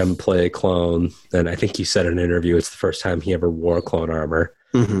see Tem play a clone. And I think he said in an interview, it's the first time he ever wore clone armor.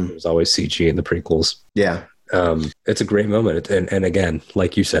 It was always CG in the prequels. Yeah. It's a great moment. And again,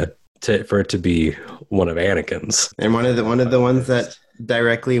 like you said, for it to be one of Anakin's. And one of the ones that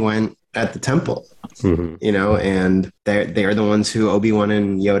directly went at the temple, and they're the ones who Obi-Wan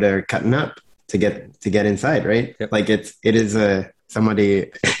and Yoda are cutting up to get inside, right? Yep. Like, it is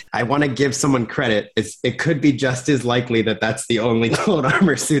somebody I want to give someone credit. It could be just as likely that that's the only clone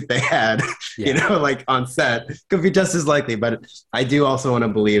armor suit they had, like on set. Could be just as likely. But I do also want to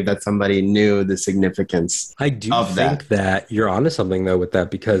believe that somebody knew the significance. I do think that you're onto something though with that,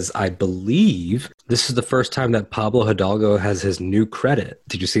 because I believe this is the first time that Pablo Hidalgo has his new credit.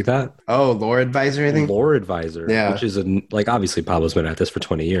 Did you see that? Oh, lore advisor, I think. Lore advisor, which is obviously Pablo's been at this for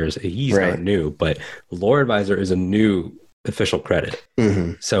 20 years. He's not new, but lore advisor is a new official credit.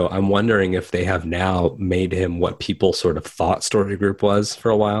 Mm-hmm. So I'm wondering if they have now made him what people sort of thought Story Group was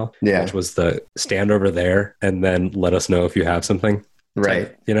for a while, which was the stand over there and then let us know if you have something.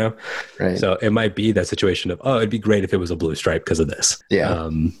 Right. Right. So it might be that situation of, it'd be great if it was a blue stripe because of this. Yeah.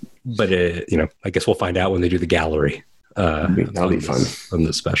 But I guess we'll find out when they do the gallery. That'll be fun on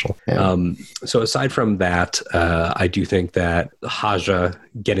this special. Yeah. So aside from that, I do think that Haja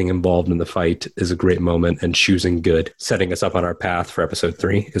getting involved in the fight is a great moment, and choosing good, setting us up on our path for episode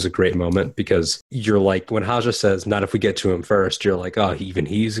 3 is a great moment, because you're like, when Haja says, not if we get to him first, you're like, even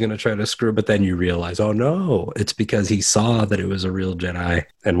he's going to try to screw, but then you realize, oh no, it's because he saw that it was a real Jedi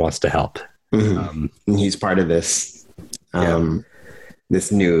and wants to help. Mm-hmm. He's part of this. This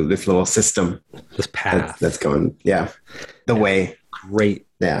little system, this path that's going, the way. Great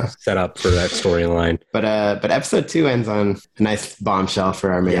set up for that storyline. But episode 2 ends on a nice bombshell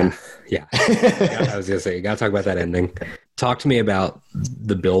for our man. Yeah. I was gonna say, you gotta talk about that ending. Talk to me about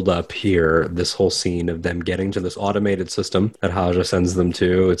the build up here, this whole scene of them getting to this automated system that Haja sends them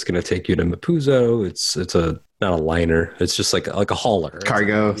to. It's gonna take you to Mapuzo. It's not a liner. It's just like a hauler.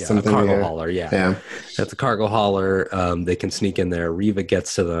 Cargo, something. A cargo hauler, yeah. That's a cargo hauler. They can sneak in there. Reva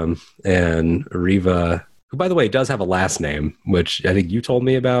gets to them, and Reva, who, by the way, does have a last name, which I think you told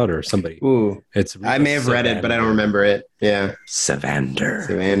me about, or somebody. Ooh, I may have read it, but I don't remember it. Yeah, Savander.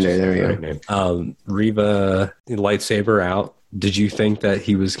 There we go. Reva, lightsaber out. Did you think that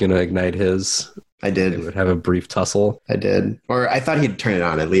he was going to ignite his? I did. They would have a brief tussle. I did, or I thought he'd turn it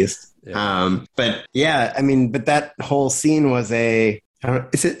on at least. Yeah. But that whole scene was is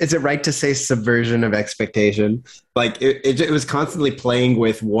it right to say subversion of expectation? Like it was constantly playing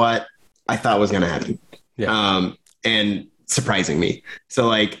with what I thought was going to happen. Yeah. And surprising me.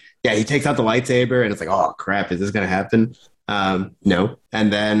 So he takes out the lightsaber and it's like, oh crap, is this going to happen? No.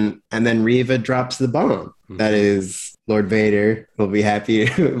 And then Reva drops the bomb. Mm-hmm. That is, Lord Vader will be happy.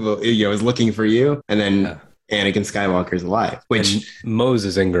 Is looking for you. And then Anakin Skywalker's alive, which and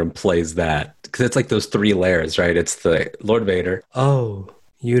Moses Ingram plays that, because it's like those 3 layers, right? It's the Lord Vader. Oh,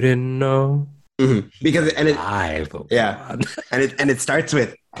 you didn't know? Mm-hmm. Because and it starts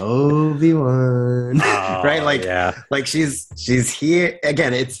with Obi-Wan, right? Like she's here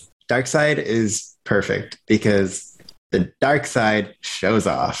again. It's dark side is perfect because the dark side shows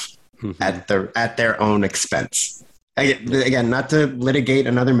off at their own expense. Again, not to litigate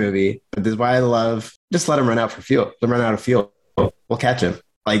another movie, but this is why I love just let him run out of fuel. We'll catch him.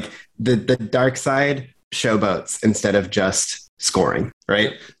 Like the dark side showboats instead of just scoring,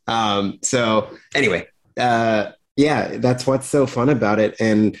 right? So anyway, that's what's so fun about it.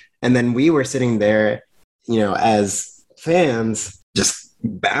 And then we were sitting there, as fans, just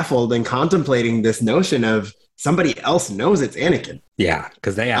baffled and contemplating this notion of somebody else knows it's Anakin. Yeah,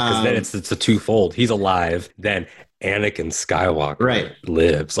 because then it's a twofold. He's alive, then Anakin Skywalker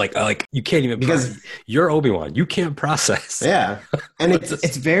lives. Like you can't even, because you're Obi-Wan. You can't process. Yeah, and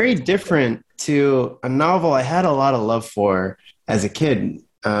it's very different to a novel I had a lot of love for as a kid.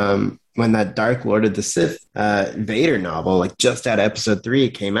 When that Dark Lord of the Sith Vader novel, just at episode 3,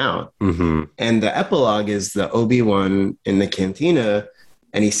 came out, and the epilogue is the Obi-Wan in the cantina,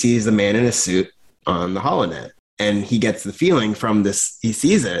 and he sees the man in a suit on the holonet, and he gets the feeling from this. He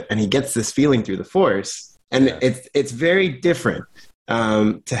sees it, and he gets this feeling through the Force. And it's very different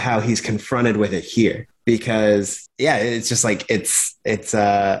to how he's confronted with it here, because it's just like it's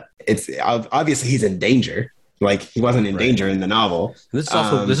obviously he's in danger. Like he wasn't in danger in the novel. This is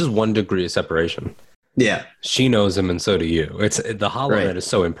also this is 1 degree of separation. Yeah, she knows him, and so do you. It's the holonet is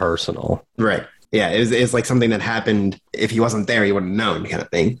so impersonal. Right. Yeah, it's like something that happened. If he wasn't there, he wouldn't have known, kind of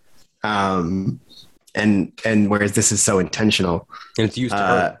thing. And whereas this is so intentional, and it's used to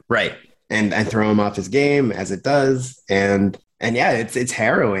hurt. Right. And throw him off his game as it does. And it's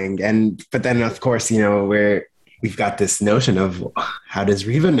harrowing. But then of course, we've got this notion of how does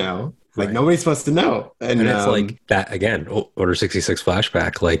Reva know? Nobody's supposed to know. And it's like that again, Order 66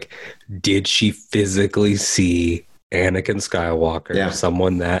 flashback. Did she physically see Anakin Skywalker,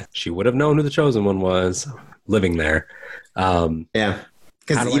 someone that she would have known who the Chosen One was, living there?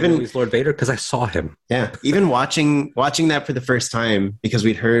 Because even he's Lord Vader, because I saw him. Yeah, even watching that for the first time, because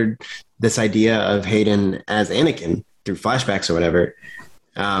we'd heard this idea of Hayden as Anakin through flashbacks or whatever.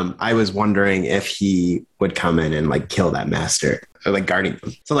 I was wondering if he would come in and like kill that master or like guarding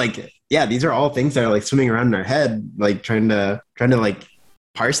them. So like, yeah, these are all things that are like swimming around in our head, like trying to like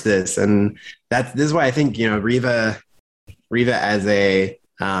parse this. And this is why I think, you know, Riva as a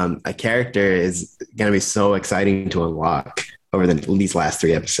character is going to be so exciting to unlock over these last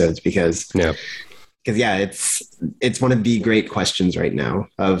 3 episodes because it's one of the great questions right now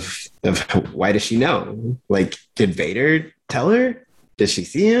of why does she know? Like, did Vader tell her? Does she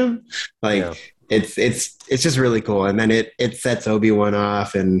see him? Like, it's just really cool. And then it sets Obi-Wan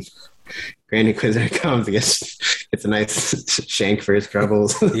off, and Grand Inquisitor comes. I guess it's a nice shank for his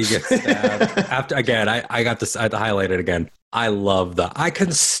troubles. He gets stabbed. After again, I got this. I had to highlight it again. I love I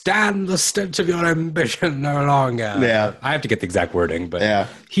can stand the stench of your ambition no longer. Yeah. I have to get the exact wording, but yeah,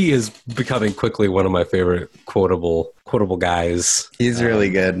 he is becoming quickly one of my favorite quotable guys. He's really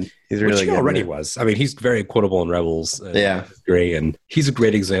good. He's really good. He already was. I mean, he's very quotable in Rebels. Yeah. Great. And he's a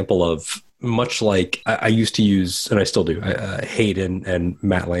great example of, much like I used to use, and I still do, Hayden and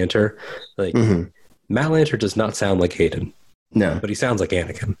Matt Lanter. Like, Matt Lanter does not sound like Hayden. No. But he sounds like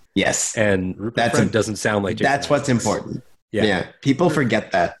Anakin. Yes. And Rupert Friend doesn't sound like Jason. That's what's important. Yeah. People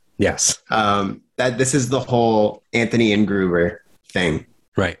forget that. Yes. That this is the whole Anthony and Gruber thing.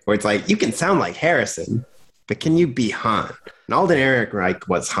 Right. Where it's like, you can sound like Harrison, but can you be Han? And Alden Ehrenreich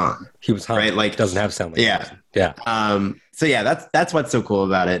was Han. He was Han. Right? Like, doesn't have sound like Harrison. Yeah. So yeah, that's what's so cool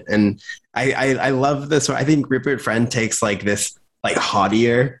about it. And I love this. I think Rupert Friend takes like this like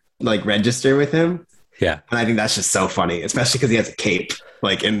haughtier like register with him. Yeah. And I think that's just so funny, especially because he has a cape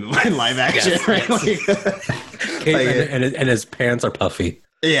like in live action. Yes, right? Cape and his pants are puffy.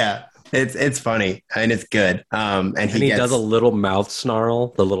 Yeah. It's funny and it's good. And he does a little mouth snarl,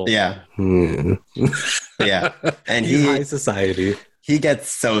 the little yeah. And he's high society. He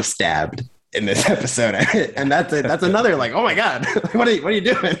gets so stabbed in this episode, and that's another like, oh my god, what are you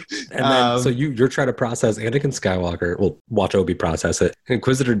doing? And then so you're trying to process Anakin Skywalker. Well, watch Obi process it.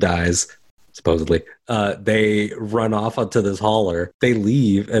 Inquisitor dies, supposedly. They run off onto this hauler. They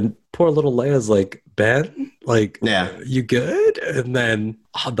leave, and poor little Leia's like, Ben, like, yeah, you good? And then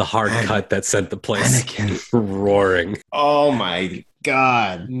the hard cut that sent the place roaring. Oh my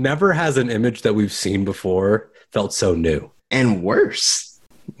god! Never has an image that we've seen before felt so new and worse.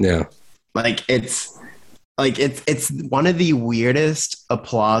 Yeah. Like it's one of the weirdest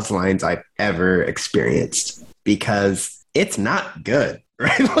applause lines I've ever experienced because it's not good,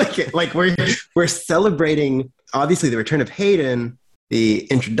 right? Like we're celebrating obviously the return of Hayden, the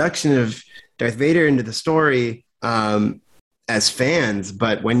introduction of Darth Vader into the story as fans,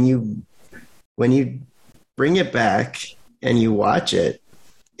 but when you bring it back and you watch it,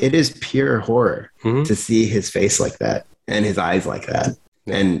 it is pure horror to see his face like that and his eyes like that.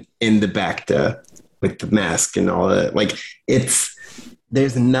 And in the back with the mask and all that, like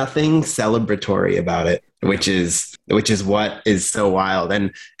there's nothing celebratory about it, which is what is so wild.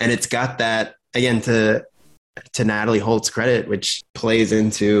 And it's got that, again, to Natalie Holt's credit, which plays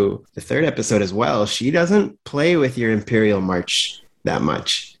into the 3rd episode as well. She doesn't play with your Imperial March that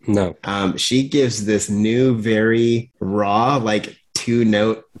much. No. She gives this new, very raw, like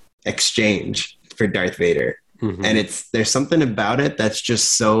 2-note exchange for Darth Vader. And there's something about it that's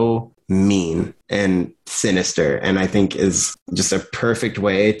just so mean and sinister, and I think is just a perfect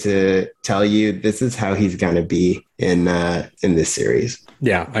way to tell you this is how he's gonna be in this series.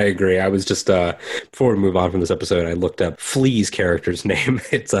 Yeah, I agree. I was just before we move on from this episode, I looked up Flea's character's name.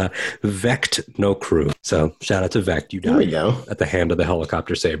 It's Vect Nokru. So shout out to Vect. You died at the hand of the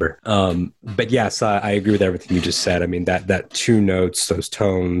helicopter saber. But yes, I agree with everything you just said. I mean, that 2 notes, those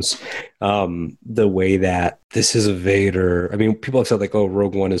tones, the way that this is a Vader. I mean, people have said like, oh,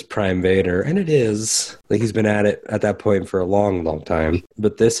 Rogue One is Prime Vader, and it is. Like, he's been at it at that point for a long, long time.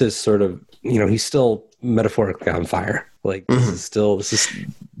 But this is sort of, he's still metaphorically on fire. Like, this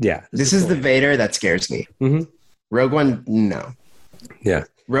is the Vader that scares me. Rogue One, no. Yeah.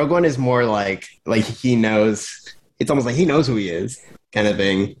 Rogue One is more like he knows, it's almost like he knows who he is kind of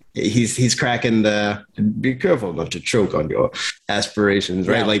thing. He's cracking the be careful not to choke on your aspirations,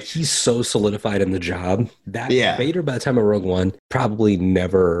 right? Yeah, like he's so solidified in the job that Vader by the time of Rogue One probably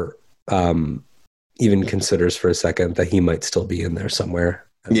never even considers for a second that he might still be in there somewhere.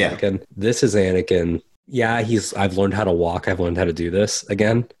 Anakin. This is Anakin. Yeah, I've learned how to walk. I've learned how to do this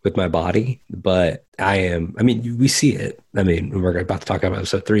again with my body, but we see it. I mean, we're about to talk about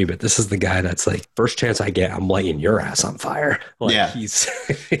episode 3, but this is the guy that's like, first chance I get, I'm lighting your ass on fire. Like,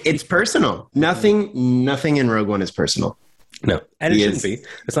 it's personal. Nothing in Rogue One is personal. No, and it shouldn't be.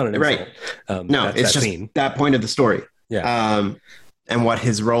 It's not an insult. Right. No, it's just scene. That point of the story. Yeah. And what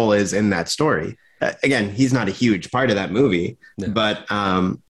his role is in that story. again, he's not a huge part of that movie, but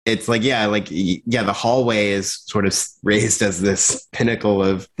it's like, the hallway is sort of raised as this pinnacle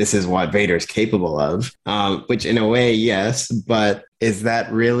of this is what Vader's capable of, which in a way, yes, but is the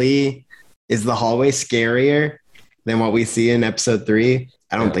hallway scarier than what we see in episode 3?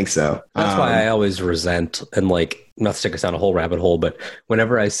 I don't think so. That's why I always resent, and like, not to take us down a whole rabbit hole, but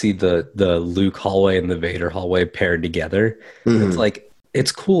whenever I see the Luke hallway and the Vader hallway paired together, it's like,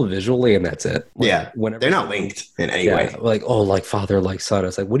 it's cool visually, and that's it. Like, whenever they're not linked in any way. Like, oh, like father, like son.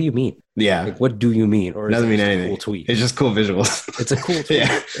 It's like, what do you mean? Yeah. Like, what do you mean? Or it doesn't mean anything. A cool tweet. It's just cool visuals. It's a cool tweet.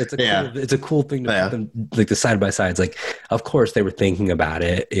 It's a cool thing to put them, like, the side by sides. Like, of course they were thinking about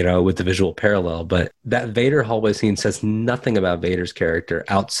it, with the visual parallel, but that Vader hallway scene says nothing about Vader's character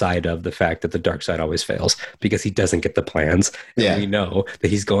outside of the fact that the dark side always fails because he doesn't get the plans. And we know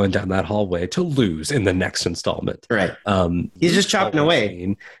that he's going down that hallway to lose in the next installment. Right. He's just chopping away.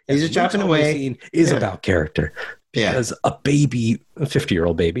 He's just chopping away. Scene is about character. Because a baby, a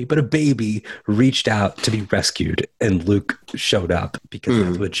 50-year-old baby, but a baby reached out to be rescued, and Luke showed up because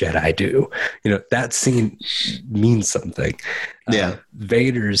that's what Jedi do. That scene means something.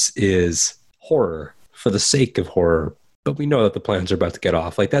 Vader's is horror for the sake of horror, but we know that the plans are about to get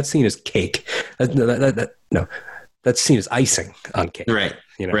off. Like, that scene is cake. That scene is icing on cake. Right.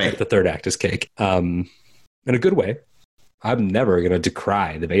 Like the third act is cake. In a good way. I'm never going to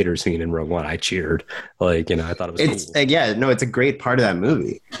decry the Vader scene in Rogue One. I cheered. I thought it was cool. It's a great part of that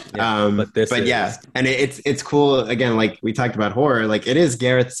movie. And it's cool. Again, like we talked about horror, like it is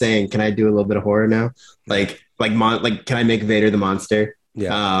Gareth saying, can I do a little bit of horror now? Like, can I make Vader the monster?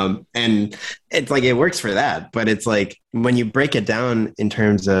 Yeah. And it's like, it works for that, but it's like, when you break it down in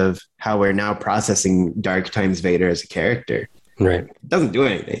terms of how we're now processing Dark Times Vader as a character, right? It doesn't do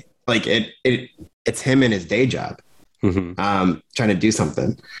anything. Like it's him in his day job. Trying to do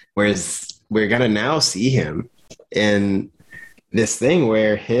something, whereas we're gonna now see him in this thing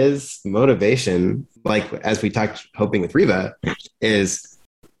where his motivation, like as we talked hoping with Reva, is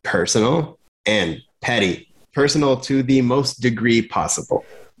personal and petty. Personal to the most degree possible.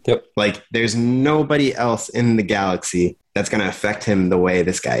 Yep. Like, there's nobody else in the galaxy that's going to affect him the way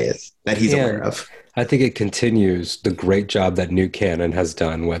this guy is, that he's aware of. I think it continues the great job that New Canon has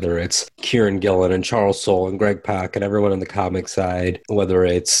done, whether it's Kieran Gillen and Charles Soule and Greg Pak and everyone on the comic side, whether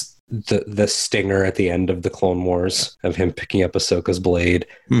it's the stinger at the end of the Clone Wars of him picking up Ahsoka's blade.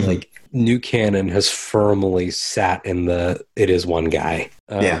 Like, New Canon has firmly sat in the it is one guy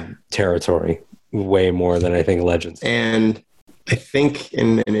territory way more than I think Legends. And I think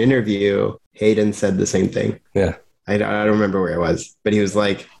in an interview, Hayden said the same thing. Yeah. I don't remember where it was, but he was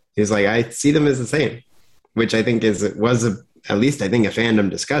like, I see them as the same, which I think was at least I think a fandom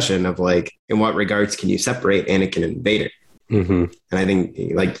discussion of like, in what regards can you separate Anakin and Vader? And I think,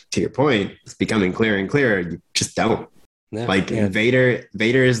 like, to your point, it's becoming clearer and clearer. You just don't. Vader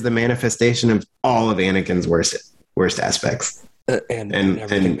is the manifestation of all of Anakin's worst aspects. And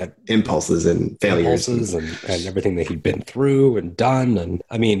impulses and failures and everything that he'd been through and done. And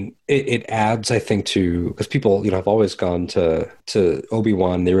I mean, it adds, I think, to, because people, have always gone to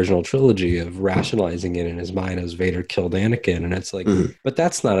Obi-Wan, the original trilogy, of rationalizing it in his mind as Vader killed Anakin. And it's like, but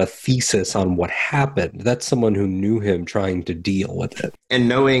that's not a thesis on what happened. That's someone who knew him trying to deal with it. And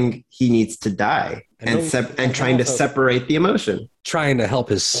knowing he needs to die and trying to separate the emotion. Trying to help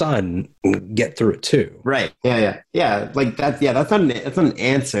his son get through it too. Right. Yeah. Like that's not an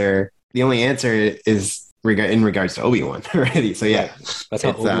answer. The only answer is in regards to Obi-Wan already. So yeah, that's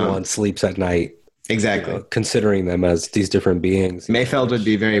how Obi-Wan sleeps at night. Exactly. Considering them as these different beings. Mayfeld would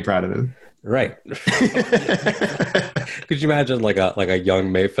be very proud of him. Right. Could you imagine like a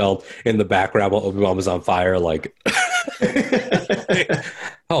young Mayfeld in the background while Obi-Wan was on fire, like,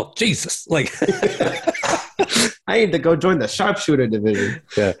 oh Jesus, like. I need to go join the sharpshooter division.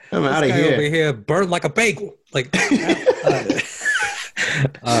 Yeah, I'm out of here. Over here, burnt like a bagel. Like,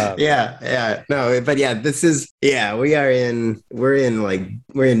 no, but yeah, this is we're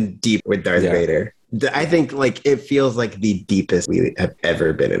in deep with Darth Vader. I think like it feels like the deepest we have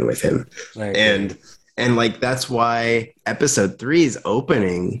ever been in with him, and like that's why Episode 3's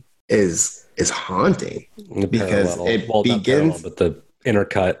opening is haunting because it begins with the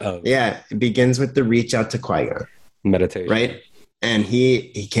intercut of it begins with the reach out to Qui-Gon meditation, right? And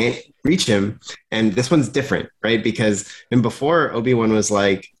he can't reach him, and this one's different, right? Because before Obi-Wan was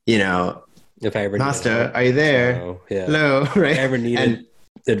like, if I ever Master, are you there? Hello, right? If I ever needed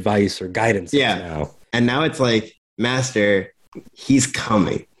advice or guidance, and now it's like, Master, he's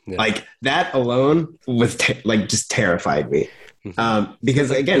coming. Like that alone was just terrified me, because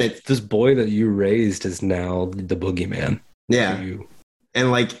again, it's this boy that you raised is now the boogeyman. Yeah.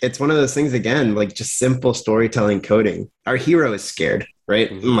 And like, it's one of those things again, like just simple storytelling coding. Our hero is scared,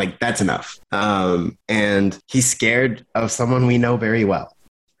 right? Mhm. And like, that's enough. And he's scared of someone we know very well.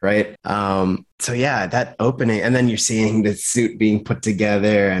 Right. So yeah, that opening, and then you're seeing the suit being put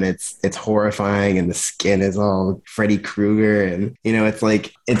together, and it's horrifying, and the skin is all Freddy Krueger, and it's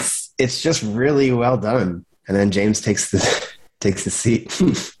like it's just really well done. And then James takes the seat.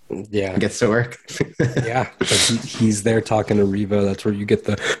 Yeah. Gets to work. Yeah. But he's there talking to Reva. That's where you get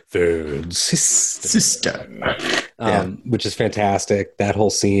the third sister. Which is fantastic. That whole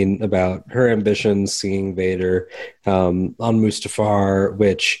scene about her ambitions, seeing Vader on Mustafar,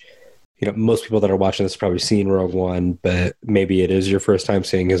 which, most people that are watching this have probably seen Rogue One, but maybe it is your first time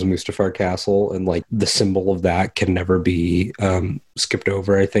seeing his Mustafar castle, and like the symbol of that can never be skipped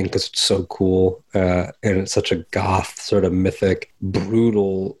over, I think, because it's so cool. And it's such a goth, sort of mythic,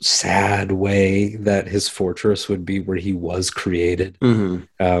 brutal, sad way that his fortress would be where he was created,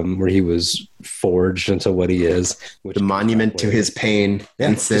 where he was forged into what he is. Which the monument to his pain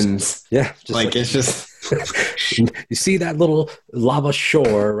and sins. Just like it's just... You see that little lava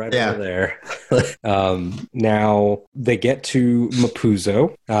shore right over there. Now they get to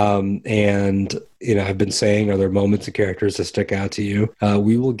Mapuzo, and I've been saying, are there moments and characters that stick out to you?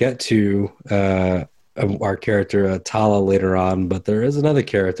 We will get to our character Tala later on, but there is another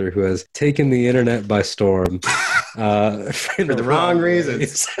character who has taken the internet by storm for the wrong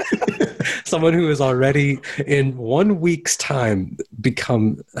reasons. Someone who has already, in 1 week's time,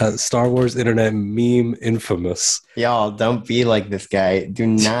 become Star Wars internet meme infamous. Y'all, don't be like this guy. Do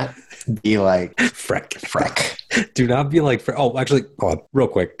not be like Freck. Do not be like Freck. Oh, actually, hold on, real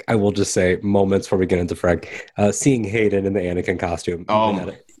quick. I will just say moments before we get into Freck. Seeing Hayden in the Anakin costume,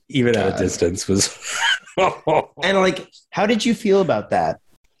 even at a distance, was... And like, how did you feel about that?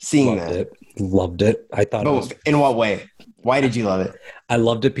 Seeing that? Loved it. I thought it was... In what way? Why did you love it? I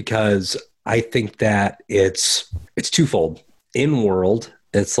loved it because I think that it's twofold. In world,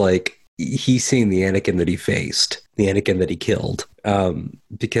 it's like he's seeing the Anakin that he faced, the Anakin that he killed.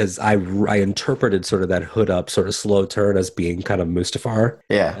 Because I interpreted sort of that hood up, sort of slow turn as being kind of Mustafar.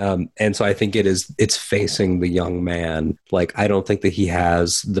 Yeah. And so I think it's facing the young man. Like, I don't think that he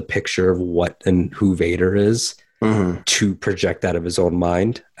has the picture of what and who Vader is to project out of his own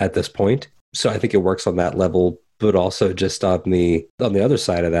mind at this point. So I think it works on that level. But also just on the other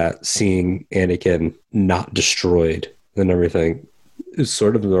side of that, seeing Anakin not destroyed and everything is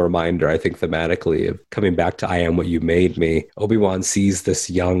sort of the reminder, I think, thematically of coming back to I am what you made me. Obi-Wan sees this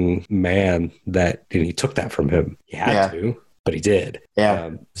young man and he took that from him. He had to, but he did.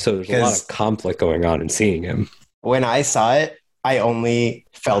 Yeah. So there's a lot of conflict going on in seeing him. When I saw it, I only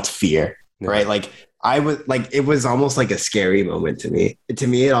felt fear, right? Like, I was like, it was almost like a scary moment to me. To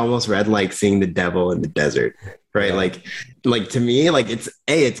me, it almost read like seeing the devil in the desert, right? Yeah. Like to me, like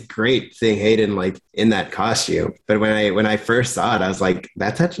it's great seeing Hayden like in that costume. But when I first saw it, I was like,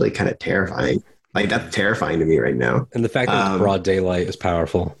 that's actually kind of terrifying. Like, that's terrifying to me right now. And the fact that it's broad daylight is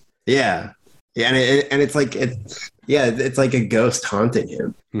powerful. Yeah, and it's like it's like a ghost haunting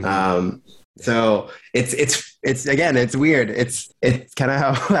him. So it's again, it's weird. It's kind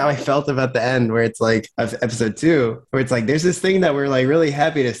of how I felt about the end, where it's like of episode 2, where it's like there's this thing that we're like really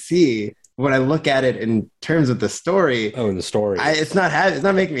happy to see. When I look at it in terms of the story, it's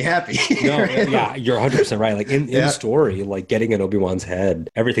not making me happy. No, right? Yeah, you're 100% right. Like in story, like getting in Obi-Wan's head,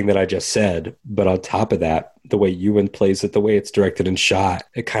 everything that I just said, but on top of that, the way Ewan plays it, the way it's directed and shot,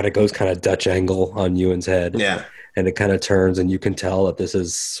 it kind of goes kind of Dutch angle on Ewan's head. Yeah. And it kind of turns, and you can tell that this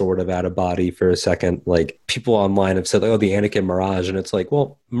is sort of out of body for a second. Like, people online have said, like, oh, the Anakin Mirage. And it's like,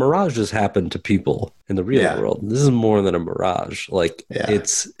 well, mirages happen to people in the real world. This is more than a mirage. Like,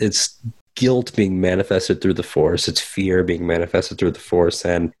 it's guilt being manifested through the Force. It's fear being manifested through the Force.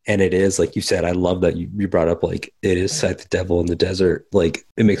 And it is, like you said, I love that you brought up, like, it is like the devil in the desert. Like,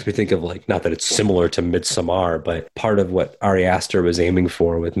 it makes me think of, like, not that it's similar to Midsommar, but part of what Ari Aster was aiming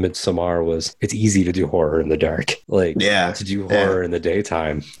for with Midsommar was it's easy to do horror in the dark. Like, to do horror in the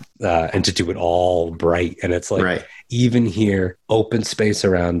daytime and to do it all bright. And it's like, even here, open space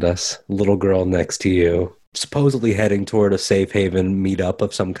around us, little girl next to you, supposedly heading toward a safe haven meetup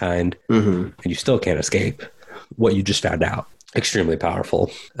of some kind, and you still can't escape what you just found out. Extremely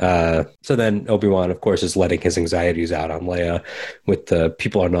powerful. So then Obi-Wan, of course, is letting his anxieties out on Leia with the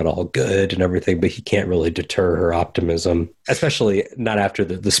people are not all good and everything, but he can't really deter her optimism, especially not after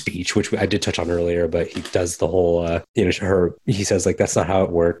the speech, which I did touch on earlier, but he does the whole, he says, like, that's not how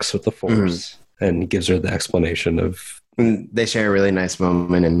it works with the Force. And he gives her the explanation of... They share a really nice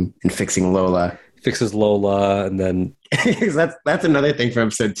moment in fixing Lola. fixes Lola, and then that's another thing from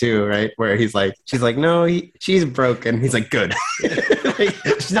episode 2, right? Where she's like, no, she's broken. He's like, good. Like,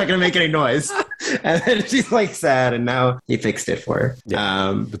 she's not gonna make any noise. And then she's like sad, and now he fixed it for her.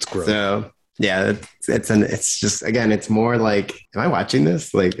 Yeah, it's gross. So yeah, it's just, again, it's more like, am I watching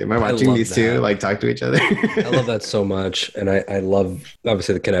this? Like, am I watching these two like talk to each other? I love that so much. And I love,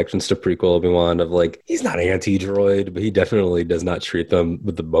 obviously, the connections to prequel Obi-Wan of like, he's not anti-droid, but he definitely does not treat them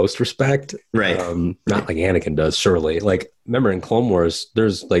with the most respect. Right. Not like Anakin does, surely. Like, remember in Clone Wars,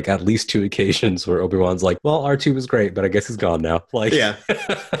 there's like at least 2 occasions where Obi-Wan's like, well, R2 was great, but I guess he's gone now. Like, yeah.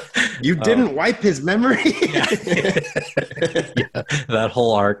 You didn't wipe his memory. Yeah. That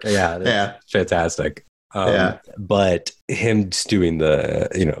whole arc. Yeah. Fantastic. But him just doing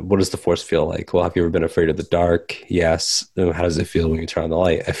the, what does the Force feel like? Well, have you ever been afraid of the dark? Yes. How does it feel when you turn on the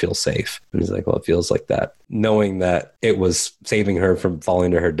light? I feel safe. And he's like, well, it feels like that. Knowing that it was saving her from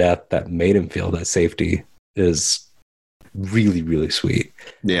falling to her death that made him feel that safety is really, really sweet.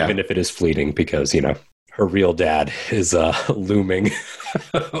 Yeah. Even if it is fleeting, because, her real dad is looming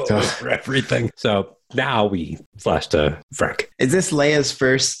over everything. So now we flash to Frank. Is this Leia's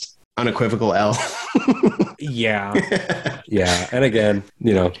first unequivocal L? Yeah. Yeah. And again,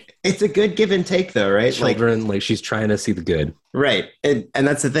 it's a good give and take though, right? Children, like she's trying to see the good. Right. And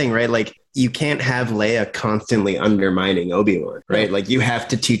that's the thing, right? Like, you can't have Leia constantly undermining Obi-Wan, right? Like, you have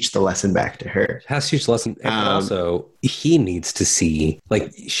to teach the lesson back to her. Has to teach the lesson. And also, he needs to see,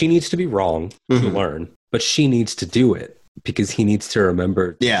 like, she needs to be wrong to learn, but she needs to do it because he needs to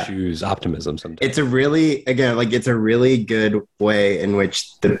remember to choose optimism sometimes. It's a really good way in which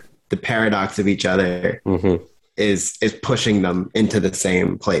the paradox of each other is pushing them into the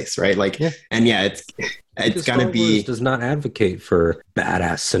same place, right? Like, it's gonna be, does not advocate for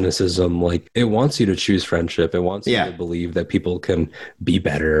badass cynicism. Like, it wants you to choose friendship. It wants you to believe that people can be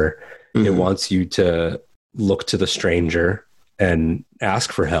better. It wants you to look to the stranger and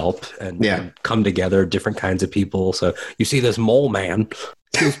ask for help and come together, different kinds of people. So you see this mole man,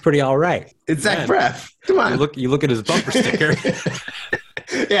 he's pretty all right. It's Zach Braff. Come on. You look at his bumper sticker.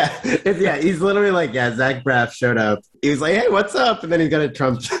 He's literally like, Zach Braff showed up. He was like, hey, what's up? And then he's got a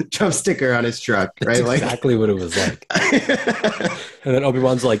Trump sticker on his truck, right? That's exactly what it was like. And then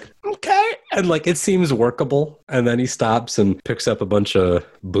Obi-Wan's like, okay. And like, it seems workable. And then he stops and picks up a bunch of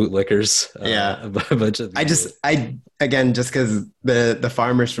bootlickers. A bunch of again, just because the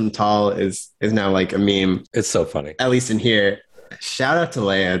farmers from Tall is now like a meme. It's so funny. At least in here. Shout out to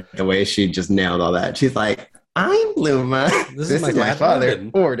Leia, the way she just nailed all that. She's like, I'm Luma. This is my father,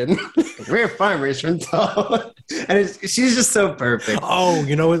 Orden. We're farmers from Tall. And she's just so perfect. Oh,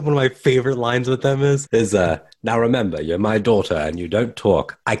 you know what one of my favorite lines with them is now remember, you're my daughter and you don't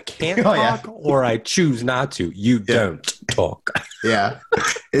talk. I can't talk or I choose not to. You don't talk. Yeah.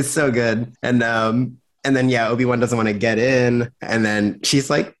 It's so good. And then, Obi-Wan doesn't want to get in. And then she's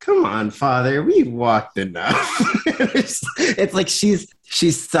like, come on, father, we walked enough. it's like she's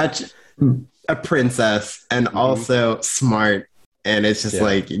such a princess and also smart. And it's just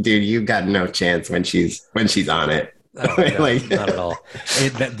like, dude, you got no chance when she's on it. Oh, like, not at all.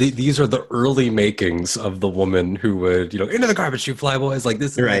 These are the early makings of the woman who would, into the garbage chute, fly boys. Like,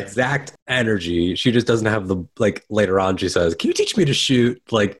 this is the exact energy. She just doesn't have the, like, later on she says, can you teach me to shoot?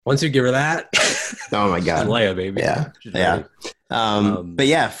 Like, once you give her that. Oh my God. Leia, baby. Yeah. Yeah. But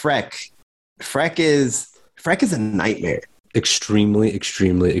yeah, Freck is a nightmare. Extremely,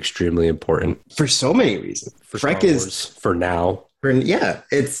 extremely, extremely important. For so many reasons. Freck is, for now.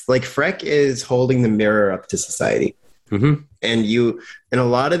 It's like Freck is holding the mirror up to society. Mm-hmm. And in a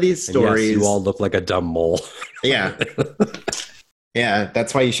lot of these stories, you all look like a dumb mole. Yeah. Yeah.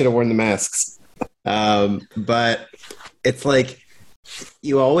 That's why you should have worn the masks. But it's like,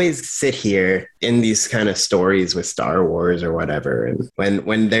 you always sit here in these kind of stories with Star Wars or whatever. And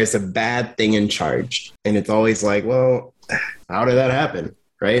when there's a bad thing in charge, and it's always like, well, how did that happen?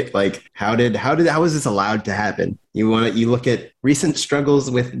 Right? Like, how was this allowed to happen? You look at recent struggles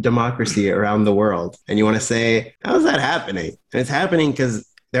with democracy around the world, and you want to say, how is that happening? And it's happening because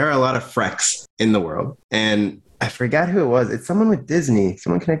there are a lot of Frecks in the world. And I forgot who it was. It's someone with Disney.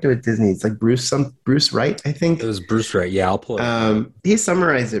 Someone connected with Disney. It's like Bruce Wright, I think. It was Bruce Wright. Yeah, I'll pull it. He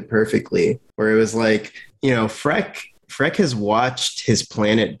summarized it perfectly, where it was like, Freck has watched his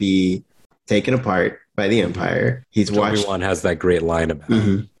planet be taken apart by the Empire. Obi-Wan has that great line about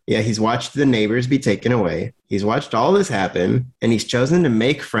it. Yeah, he's watched the neighbors be taken away. He's watched all this happen, and he's chosen to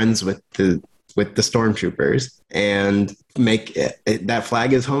make friends with the stormtroopers and make that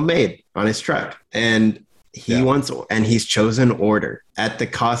flag is homemade on his truck. And he's chosen order. at the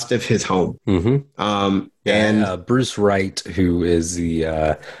cost of his home. And Bruce Wright, who is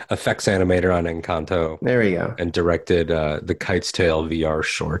the effects animator on Encanto. There we go. And directed the Kite's Tale VR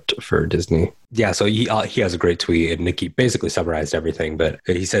short for Disney. Yeah, so he has a great tweet, and Nikki basically summarized everything, but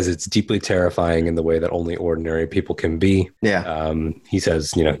he says it's deeply terrifying in the way that only ordinary people can be. Yeah. He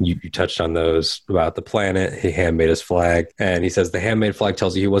says, you touched on those about the planet. He handmade his flag, and he says the handmade flag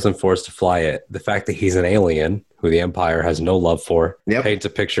tells you he wasn't forced to fly it. The fact that he's an alien who the Empire has no love for paints a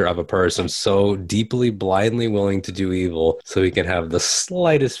picture of a person so deeply, blindly willing to do evil so he can have the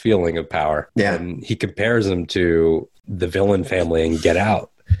slightest feeling of power. Yeah. And he compares him to the villain family in Get Out.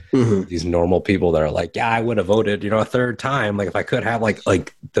 These normal people that are like, yeah, I would have voted, a third time. Like if I could have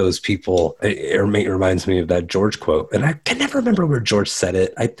like those people, it reminds me of that George quote. And I can never remember where George said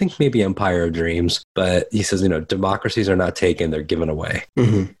it. I think maybe Empire of Dreams, but he says, democracies are not taken, they're given away.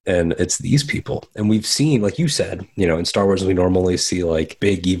 And it's these people. And we've seen, like you said, in Star Wars, we normally see like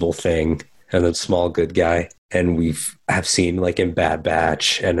big evil thing and then small good guy. And have seen like in Bad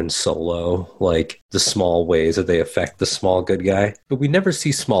Batch and in Solo, like the small ways that they affect the small good guy, but we never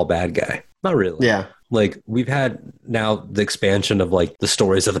see small bad guy. Not really. Yeah. Like we've had now the expansion of like the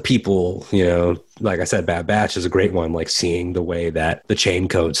stories of the people, like I said, Bad Batch is a great one, like seeing the way that the chain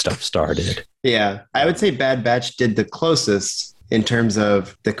code stuff started. Yeah. I would say Bad Batch did the closest in terms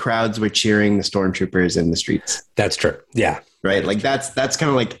of the crowds were cheering the stormtroopers in the streets. That's true. Yeah. Right. Like that's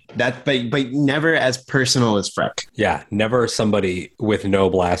kind of like that, but never as personal as Freck. Yeah. Never somebody with no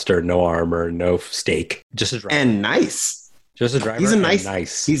blaster, no armor, no stake, just a driver. And nice. Just a driver. He's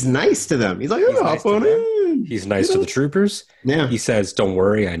nice. He's nice to them. He's like, hop on in. He's nice to the troopers. Yeah. He says, don't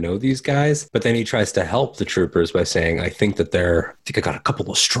worry, I know these guys. But then he tries to help the troopers by saying, I think I got a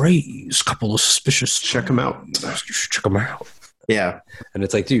couple of strays, couple of suspicious. Check them out. Check them out. Yeah. And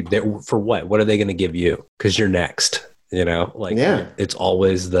it's like, dude, for what? What are they going to give you? Because you're next. It's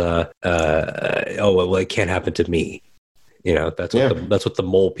always the it can't happen to me. That's what the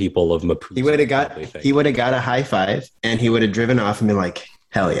mole people of Mapuche. He would have got a high five, and he would have driven off and been like,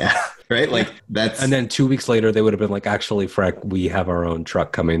 hell yeah. Right? Like that's. And then 2 weeks later, they would have been like, actually, Freck, we have our own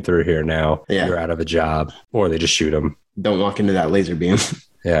truck coming through here now. Yeah. You're out of a job, or they just shoot him. Don't walk into that laser beam.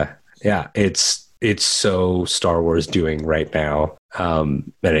 Yeah. It's so Star Wars doing right now.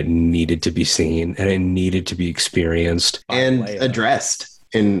 And it needed to be seen and it needed to be experienced and addressed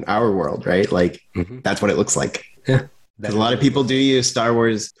in our world, right? Like that's what it looks like. Yeah. Because a lot of people do use Star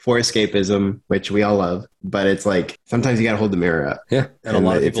Wars for escapism, which we all love, but it's like sometimes you got to hold the mirror up. Yeah. And a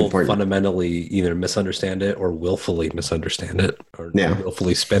lot of people fundamentally either misunderstand it or willfully misunderstand it or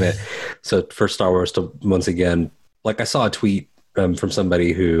willfully spin it. So for Star Wars to once again, like I saw a tweet from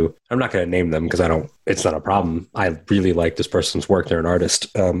somebody who I'm not going to name them because it's not a problem. I really like this person's work. They're an artist,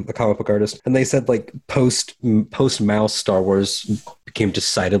 a comic book artist. And they said like post Mouse Star Wars became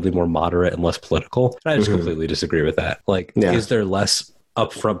decidedly more moderate and less political. And I just completely disagree with that. Like, is there less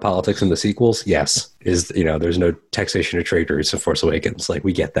upfront politics in the sequels? Yes. There's no taxation of traitors in Force Awakens. Like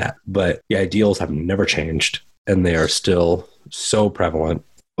we get that, but the ideals have never changed and they are still so prevalent.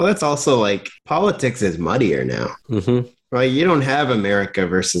 Well, that's also like politics is muddier now. Right, you don't have America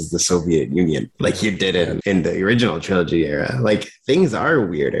versus the Soviet Union like you did in the original trilogy era. Like things are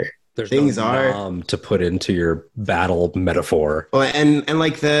weirder. Things are to put into your battle metaphor. Well, and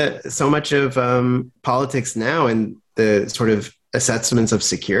like so much of politics now and the sort of assessments of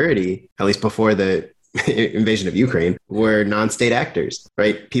security, at least before the invasion of Ukraine, were non-state actors,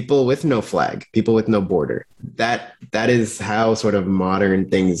 right? People with no flag, people with no border. That is how sort of modern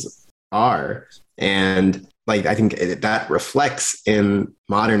things are, and like I think that reflects in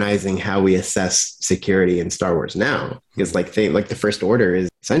modernizing how we assess security in Star Wars now, because like the First Order is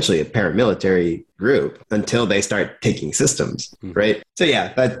essentially a paramilitary group until they start taking systems, right? So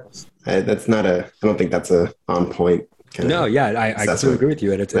yeah, that's not I don't think that's a on point. I completely agree with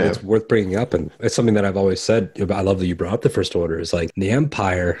you, and it's worth bringing up, and it's something that I've always said. I love that you brought up the First Order. Is like the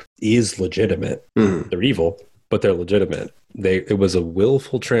Empire is legitimate. They're evil, but they're legitimate. It was a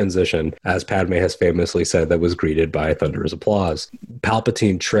willful transition, as Padme has famously said, that was greeted by thunderous applause.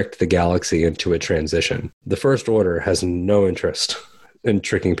 Palpatine tricked the galaxy into a transition. The First Order has no interest in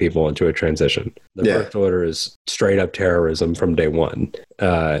tricking people into a transition. The First Order is straight up terrorism from day one.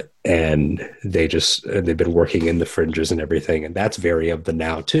 And they've been working in the fringes and everything. And that's very of the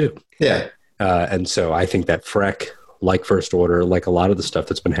now too. Yeah. And so I think that Freck, like First Order, like a lot of the stuff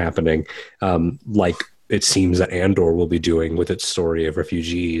that's been happening, like it seems that Andor will be doing with its story of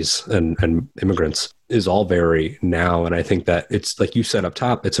refugees and immigrants, is all very now. And I think that it's like you said up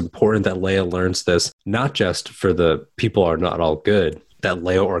top, it's important that Leia learns this, not just for the people are not all good, that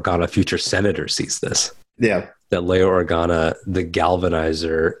Leia Organa, future senator, sees this. Yeah. that Leia Organa, the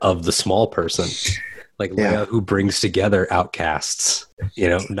galvanizer of the small person, like Leia who brings together outcasts, you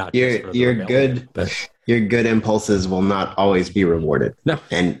know, not just for your the good, but your good impulses will not always be rewarded. No.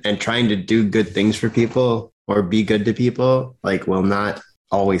 And trying to do good things for people or be good to people, like, will not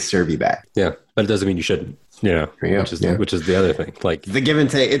always serve you back. Yeah. But it doesn't mean you shouldn't, you know, which is the other thing. Like the give and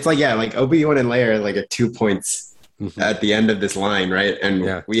take. It's like, like Obi-Wan and Leia are like at 2 points at the end of this line, right?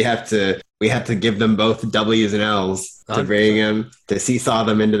 And we have to give them both W's and L's to 100%. Bring them, to seesaw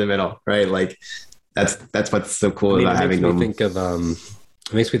them into the middle, right? Like that's what's so cool about having them.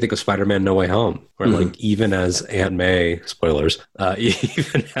 It makes me think of Spider-Man No Way Home, where like even as Aunt May, spoilers,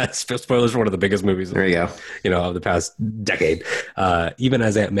 even as spoilers for one of the biggest movies there you go, of the past decade, even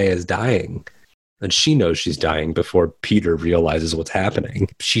as Aunt May is dying, and she knows she's dying before Peter realizes what's happening,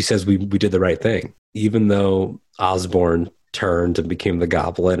 she says we did the right thing. Even though Osborn turned and became the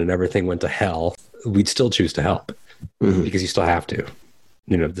Goblin and everything went to hell, we'd still choose to help because you still have to.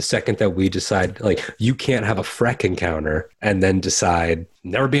 You know, the second that we decide, like, you can't have a Freck encounter and then decide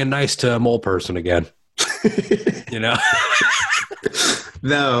never being nice to a mole person again. You know?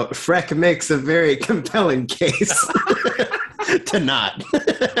 Though Freck makes a very compelling case to not.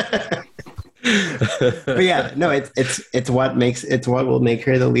 But yeah, no, it's what will make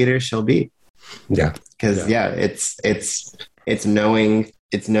her the leader she'll be. Yeah. Because it's knowing,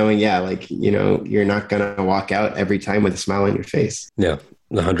 like, you're not going to walk out every time with a smile on your face. Yeah,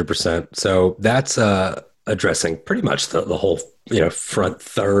 100%. So that's addressing pretty much the whole, front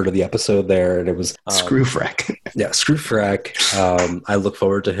third of the episode there. And it was Screw Freck. Yeah, Screw Freck. I look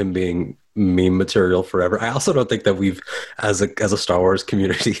forward to him being meme material forever. I also don't think that we've, as a Star Wars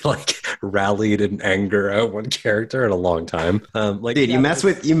community, like rallied in anger at one character in a long time. Dude, you mess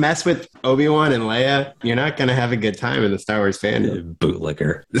with Obi-Wan and Leia, you're not gonna have a good time in the Star Wars fandom.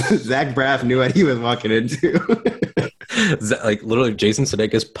 Bootlicker. Zach Braff knew what he was walking into. Like literally, Jason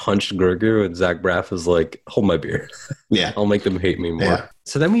Sudeikis punched Grogu, and Zach Braff is like, "Hold my beer. Yeah, I'll make them hate me more." Yeah.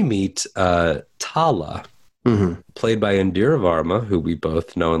 So then we meet Tala. Played by Indira Varma, who we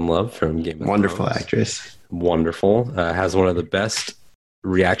both know and love from Game of Thrones. Wonderful actress. Wonderful. Has one of the best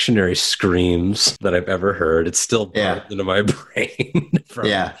reactionary screams that I've ever heard. It's still burned into my brain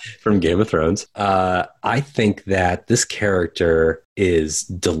from Game of Thrones. I think that this character is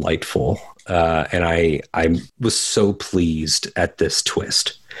delightful. And I was so pleased at this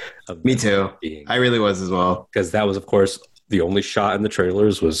twist. Me too. I really was as well. Because that was, of course, the only shot in the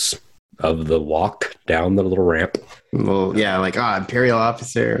trailers was of the walk down the little ramp. Well, yeah, like, Imperial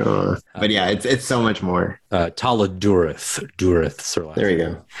officer. But yeah, it's so much more. Tala Durith. Sir. There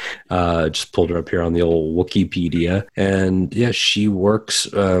you go. Just pulled her up here on the old Wikipedia. And yeah, she works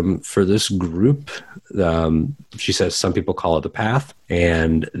for this group. She says some people call it the Path,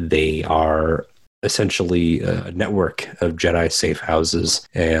 and they are essentially a network of Jedi safe houses,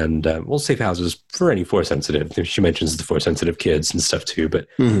 and safe houses for any Force sensitive. She mentions the Force sensitive kids and stuff too, but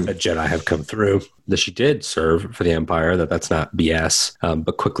a Jedi have come through that she did serve for the Empire, that's not BS,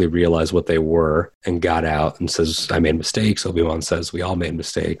 but quickly realized what they were and got out and says, I made mistakes. Obi-Wan says, we all made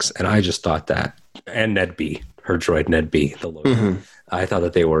mistakes. And I just thought that, and Ned B, her droid Ned B, the Lord, I thought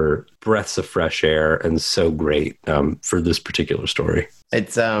that they were breaths of fresh air and so great for this particular story.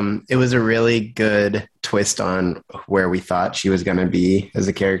 It was a really good twist on where we thought she was going to be as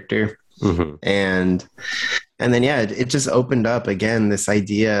a character. And then, it just opened up again, this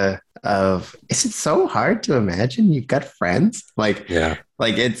idea of, is it so hard to imagine you've got friends? Like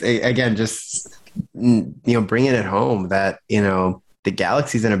it's again, just, bringing it home that, the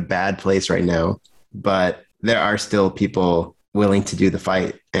galaxy's in a bad place right now, but there are still people willing to do the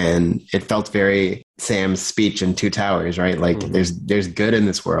fight. And it felt very Sam's speech in Two Towers, right? Like there's good in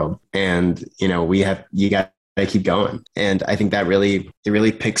this world, and you got to keep going. And I think that it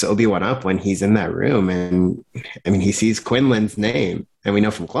really picks Obi-Wan up when he's in that room. And I mean, he sees Quinlan's name, and we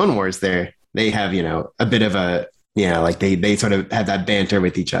know from Clone Wars they have, a bit of a, like they sort of have that banter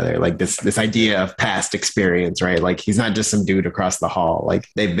with each other, like this idea of past experience, right? Like he's not just some dude across the hall, like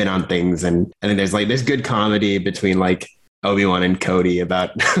they've been on things. And I think there's good comedy between like Obi-Wan and Cody about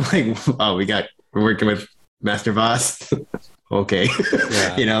like, we're working with Master Voss. Okay.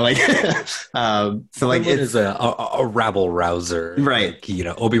 So like it is a rabble rouser, right?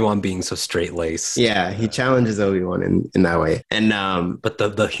 Like, Obi-Wan being so straight laced. Yeah, he challenges Obi-Wan in that way. And but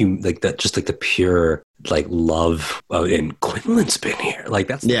the pure like love and Quinlan's been here. Like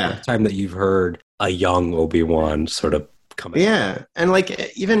that's the first time that you've heard a young Obi-Wan sort of come in. Yeah. And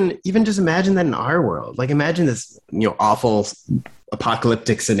like even just imagine that in our world. Like imagine this, awful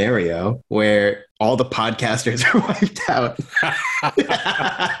apocalyptic scenario where all the podcasters are wiped out.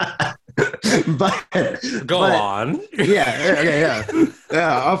 on. Yeah. Okay.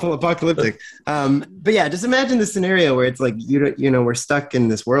 Yeah. Awful apocalyptic. But yeah, just imagine the scenario where it's like we're stuck in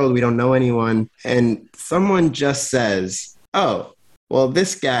this world. We don't know anyone, and someone just says, "Oh, well,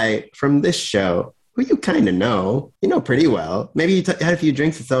 this guy from this show, who you kind of know, pretty well. Maybe you had a few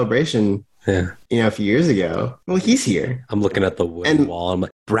drinks at Celebration." Yeah. A few years ago. Well, he's here. I'm looking at the wood wall. I'm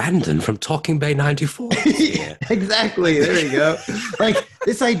like, Brandon from Talking Bay 94. Yeah. Exactly. There you go. Like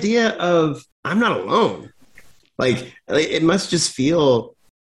this idea of I'm not alone. Like it must just feel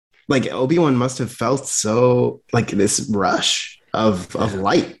like Obi-Wan must have felt so like this rush of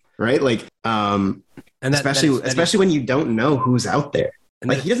light, right? Like and especially when you don't know who's out there. And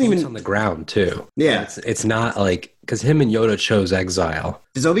like he doesn't even on the ground too. Yeah, it's not like because him and Yoda chose exile.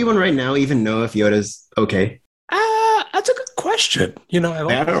 Does Obi-Wan right now even know if Yoda's okay? That's a good question.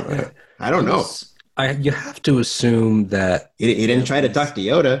 I don't know. You have to assume that he didn't try to talk to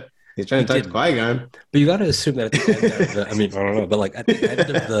Yoda. He's trying to talk to Qui-Gon. But you got to assume that at the end of the, I don't know, but like at the end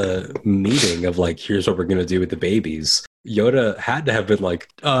of the meeting of like, here's what we're going to do with the babies, Yoda had to have been like,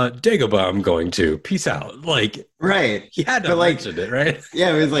 Dagobah, I'm going to. Peace out. Like, right. He had to have mentioned it, right?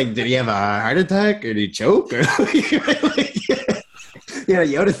 Yeah, it was like, did he have a heart attack? Or did he choke? Or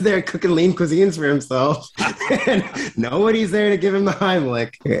Yoda's there cooking lean cuisines for himself. And nobody's there to give him the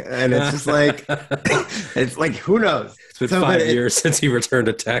Heimlich. And it's just like, it's like, who knows? It's been 5 years since he returned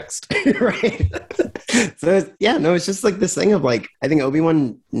a text. Right. So, it's just like this thing of like, I think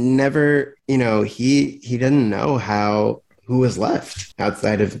Obi-Wan never, he didn't know who was left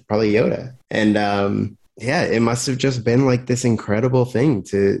outside of probably Yoda. And, it must have just been like this incredible thing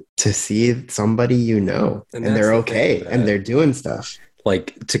to see somebody and they're okay and they're doing stuff.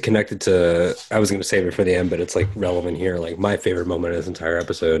 Like to connect it to, I was going to save it for the end, but it's like relevant here. Like my favorite moment of this entire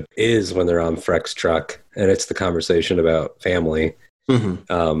episode is when they're on Freck's truck and it's the conversation about family.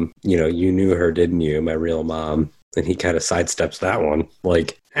 Mm-hmm. You knew her, didn't you? My real mom. And he kind of sidesteps that one.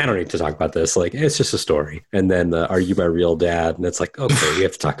 Like, I don't need to talk about this. Like, it's just a story. And then, are you my real dad? And it's like, okay, we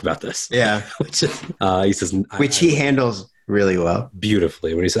have to talk about this. Yeah. Which is, he says, which he handles really well.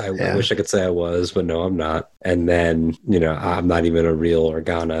 Beautifully. When he said, I wish I could say I was, but no, I'm not. And then, I'm not even a real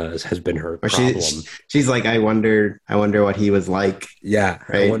Organa has been her problem. She's like, I wonder what he was like. Yeah.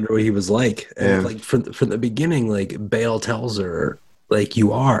 Right? I wonder what he was like. And like from the beginning, like Bail tells her, like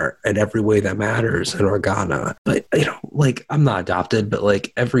you are in every way that matters in Organa. But, like I'm not adopted, but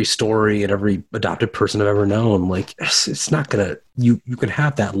like every story and every adopted person I've ever known, like it's not gonna, you can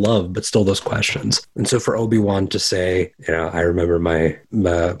have that love, but still those questions. And so for Obi-Wan to say, I remember my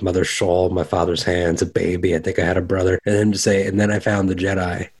mother's shawl, my father's hands, a baby, I think I had a brother. And then to say, and then I found the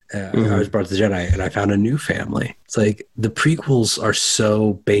Jedi. I was brought to the Jedi and I found a new family. It's like the prequels are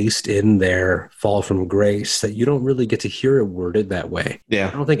so based in their fall from grace that you don't really get to hear it worded that way. Yeah.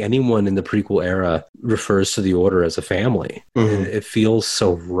 I don't think anyone in the prequel era refers to the Order as a family. Mm-hmm. It feels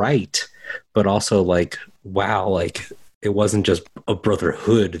so right, but also like, wow, like it wasn't just a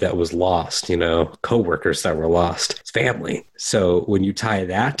brotherhood that was lost, co-workers that were lost. It's family. So when you tie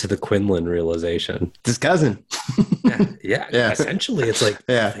that to the Quinlan realization, it's his cousin. yeah. Essentially, it's like,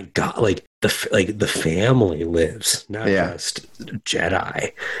 thank God, like the family lives, not just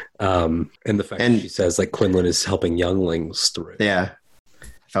Jedi. And the fact that she says like Quinlan is helping younglings through. Yeah,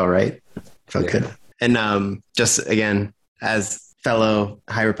 felt right. Felt good. And just again, as fellow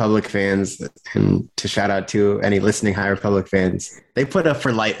High Republic fans, and to shout out to any listening High Republic fans, they put up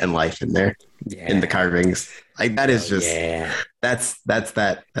for light and life in there in the carvings. Like that is just that's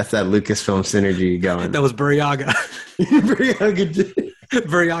that Lucasfilm synergy going. That was Burryaga.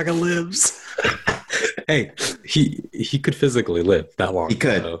 Burryaga lives. Hey, he could physically live that long. He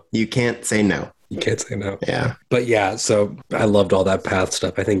could. So. You can't say no. You can't say no. Yeah. But yeah, so I loved all that path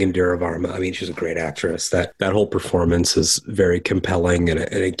stuff. I think Indira Varma, she's a great actress. That whole performance is very compelling and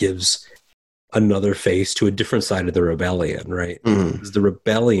it gives another face to a different side of the rebellion, right? Mm-hmm. The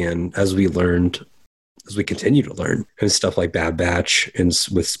rebellion, as we continue to learn, and stuff like Bad Batch and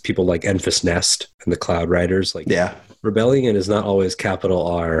with people like Enfys Nest and the Cloud Riders, rebellion is not always capital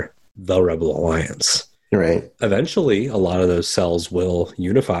R, the Rebel Alliance. Right. Eventually, a lot of those cells will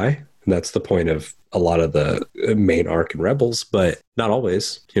unify. And that's the point of a lot of the main arc in Rebels, but not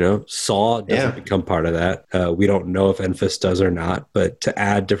always. Saw doesn't become part of that. We don't know if Enfys does or not, but to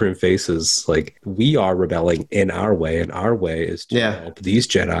add different faces, like we are rebelling in our way, and our way is to help these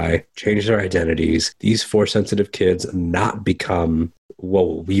Jedi change their identities, these Force-sensitive kids not become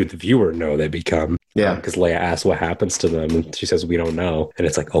what we, the viewer, know they become. Yeah. Because Leia asks what happens to them, and she says, we don't know. And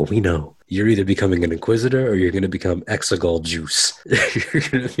it's like, oh, we know. You're either becoming an Inquisitor or you're going to become Exegol juice. You're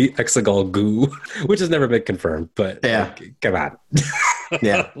going to be Exegol goo, which has never been confirmed, but come on.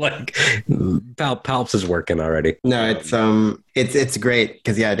 Yeah. Like Palps is working already. No, it's great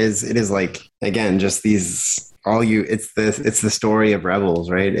because it is like, again, just these it's the story of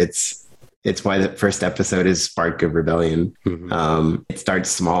rebels, right? It's why the first episode is Spark of Rebellion. Mhm. It starts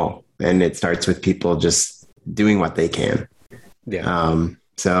small and it starts with people just doing what they can. Yeah.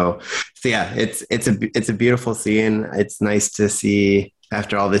 So yeah, it's a beautiful scene. It's nice to see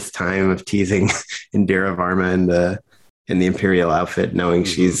after all this time of teasing Indira Varma in the Imperial outfit, knowing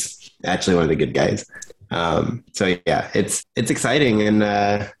she's actually one of the good guys. So yeah, it's exciting, and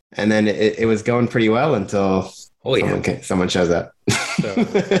then it was going pretty well until someone shows up.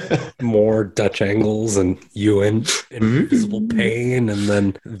 So, more Dutch angles and Ewan in Invisible Pain, and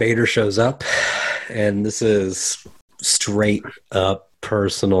then Vader shows up, and this is straight up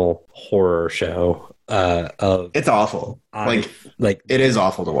personal horror show. It's awful. Like it is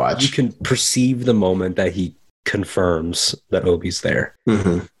awful to watch. You can perceive the moment that he confirms that Obi's there,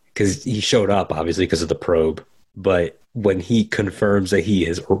 because he showed up obviously because of the probe, but when he confirms that he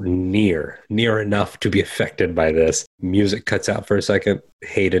is near enough to be affected by this, music cuts out for a second.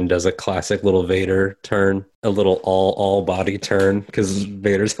 Hayden does a classic little Vader turn, a little all body turn, because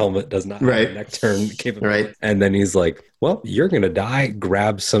Vader's helmet does not have a neck turn capability. Right. And then he's like, well, you're going to die,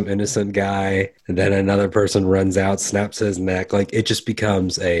 grabs some innocent guy, and then another person runs out, snaps his neck. Like, it just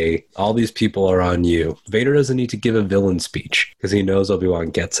becomes all these people are on you. Vader doesn't need to give a villain speech because he knows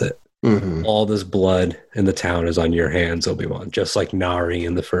Obi-Wan gets it. All this blood in the town is on your hands, Obi-Wan. Just like Nari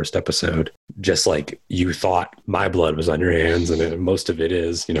in the first episode. Just like you thought my blood was on your hands, and most of it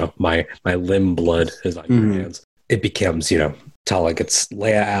is, my limb blood is on your hands. It becomes, Tala gets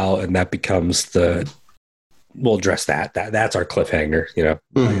Leia out, and that becomes we'll address that's our cliffhanger,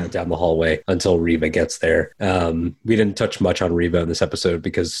 down the hallway until Reva gets there. We didn't touch much on Reva in this episode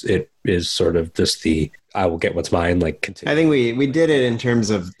because it is sort of just I will get what's mine, like continue. I think we did it in terms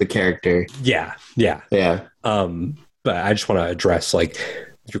of the character. Yeah. But I just want to address, like,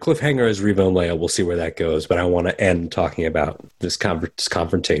 your cliffhanger is Reva and Leia. We'll see where that goes, but I want to end talking about this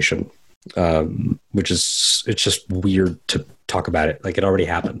confrontation, which is, it's just weird to talk about it. Like, it already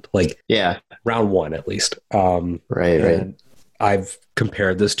happened. Like, round one at least. Right. I've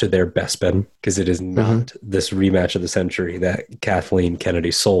compared this to their Bespin because it is not this rematch of the century that Kathleen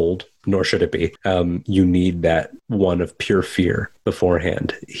Kennedy sold, nor should it be. You need that one of pure fear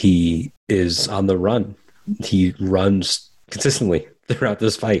beforehand. He is on the run. He runs consistently throughout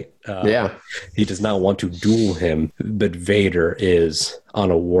this fight. He does not want to duel him, but Vader is on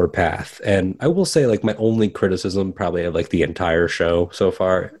a warpath. And I will say, like, my only criticism probably of, like, the entire show so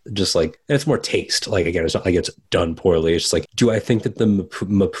far, just like, and it's more taste. Like, again, it's not like it's done poorly. It's just like, do I think that the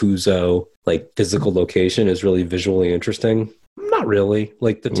Mapuzo, like, physical location is really visually interesting? Not really.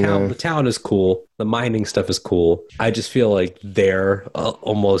 Like, the town is cool. The mining stuff is cool. I just feel like they're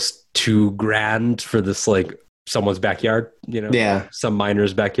almost too grand for this, like, someone's backyard, some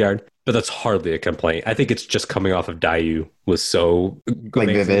miner's backyard, but that's hardly a complaint. I think it's just coming off of Dayu was so like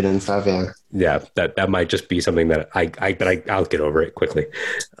amazing. Vivid and stuff. That might just be something that I'll get over it quickly.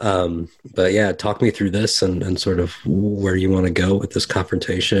 But yeah, talk me through this and sort of where you want to go with this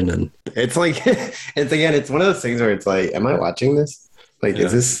confrontation. And it's like it's one of those things where it's like, am I watching this? Like,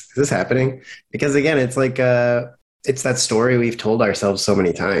 is this happening? Because again, it's like it's that story we've told ourselves so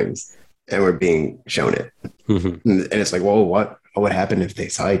many times, and we're being shown it. And it's like, whoa, what would happen if they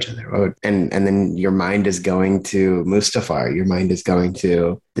saw each other? And then your mind is going to Mustafar. Your mind is going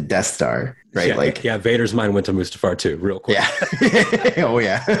to the Death Star, right? Vader's mind went to Mustafar too, real quick.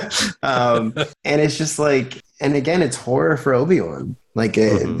 And it's just like, and again, it's horror for Obi-Wan. Like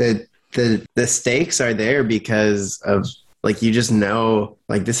the stakes are there because of, like, you just know,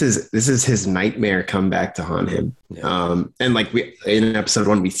 like, this is his nightmare come back to haunt him. And like, we in episode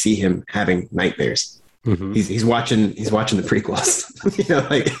 1 we see him having nightmares. He's watching the prequels.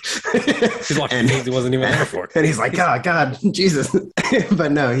 Like, he's watching things he wasn't even there for, and he's like, God, Jesus.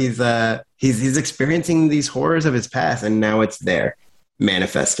 But no, he's experiencing these horrors of his past, and now it's there,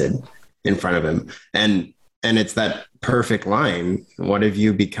 manifested in front of him, and it's that perfect line. What have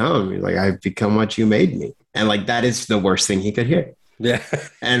you become? Like, I've become what you made me. And like, that is the worst thing he could hear. Yeah.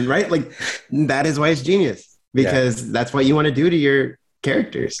 And right, like, that is why it's genius, because that's what you want to do to your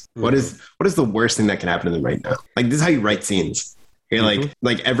characters. What is the worst thing that can happen to them right now? Like, this is how you write scenes. You're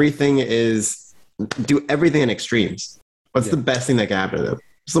like everything is, do everything in extremes. What's the best thing that can happen to them?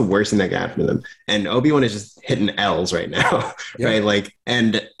 What's the worst thing that can happen to them? And Obi-Wan is just hitting L's right now. Right? Like,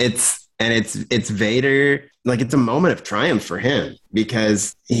 and it's Vader. Like, it's a moment of triumph for him,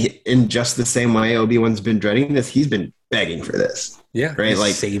 because in just the same way Obi-Wan's been dreading this, he's been begging for this. Yeah, right.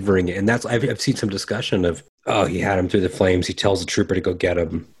 Like, savoring it, and that's I've seen some discussion of Oh, he had him through the flames. He tells the trooper to go get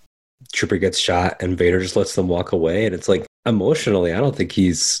him. Trooper gets shot, and Vader just lets them walk away. And it's like, emotionally, I don't think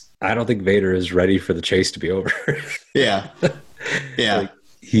Vader is ready for the chase to be over. Yeah. Yeah. Like,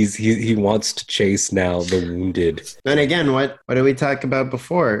 he wants to chase now the wounded. And again, what did we talk about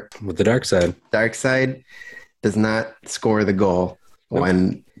before? With the dark side. Dark side does not score the goal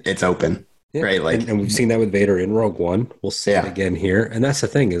when it's open. Yeah. Right. Like, and we've seen that with Vader in Rogue One. We'll see it again here. And that's the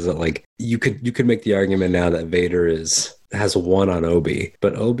thing, is that like you could make the argument now that Vader has won on Obi,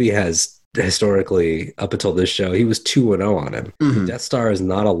 but Obi has historically, up until this show, he was 2-0 on him. Mhm. Death Star is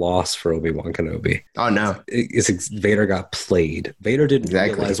not a loss for Obi-Wan Kenobi. oh no. Vader got played. Vader didn't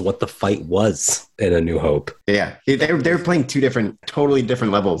realize what the fight was in A New Hope. Yeah. They were playing two totally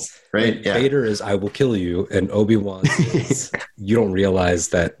different levels, right? Yeah. Vader is, I will kill you, and Obi-Wan is, you don't realize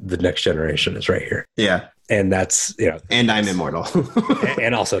that the next generation is right here. Yeah. And that's, And I'm immortal.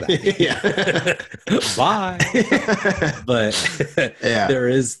 and also that. Yeah. Bye. But there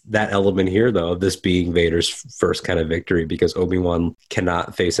is that element here, though, of this being Vader's first kind of victory, because Obi-Wan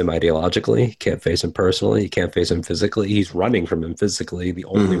cannot face him ideologically, can't face him personally, he can't face him physically. He's running from him physically. The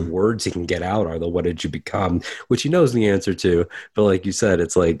only words he can get out are the "what did you become," which he knows the answer to. But like you said,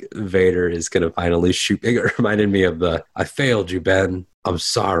 it's like Vader is going to finally shoot. It reminded me of the "I failed you, Ben. I'm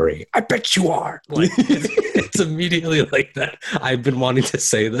sorry. I bet you are." Like it's immediately like that. I've been wanting to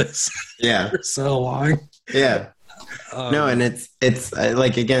say this for so long. Yeah. No, and it's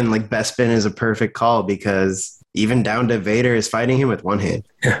like, again, like Bespin is a perfect call, because even down to Vader is fighting him with one hand.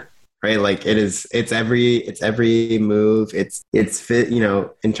 Yeah. Right. Like it's every move. It's fit,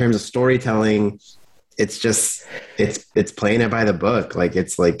 in terms of storytelling, it's just, it's playing it by the book.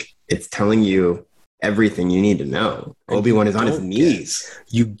 It's telling you everything you need to know. Obi-Wan is on his knees.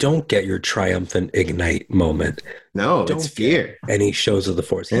 You don't get your triumphant ignite moment. No, it's fear. Any shows of the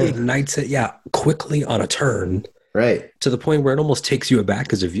Force. He ignites it, quickly on a turn. Right. To the point where it almost takes you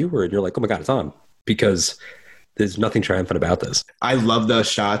aback as a viewer, and you're like, oh my God, it's on. Because there's nothing triumphant about this. I love those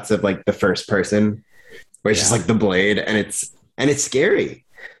shots of like the first person where it's just like the blade, and it's scary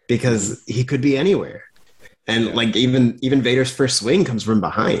because he could be anywhere. And like even Vader's first swing comes from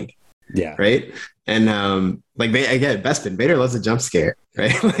behind. Yeah. Right. And again, Bespin, Vader loves a jump scare,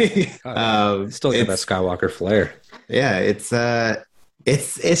 right? Still got that Skywalker flair. Yeah, it's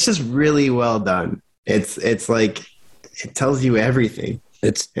just really well done. It's like, it tells you everything.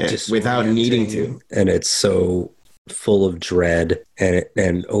 It's just without needing to. And it's so full of dread,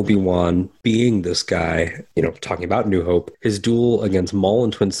 and Obi-Wan being this guy, talking about New Hope, his duel against Maul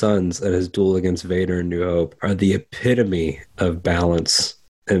and Twin Suns and his duel against Vader in New Hope are the epitome of balance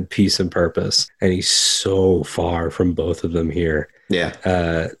and peace and purpose. And he's so far from both of them here. Yeah.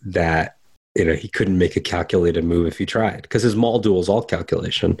 That he couldn't make a calculated move if he tried, because his Maul duel is all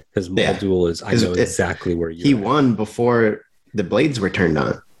calculation. His Maul duel is, I know exactly where you are. He won before the blades were turned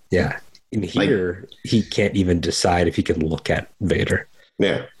on. Yeah. In here, he can't even decide if he can look at Vader.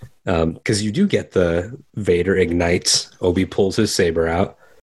 Yeah. Because you do get the Vader ignites, Obi pulls his saber out,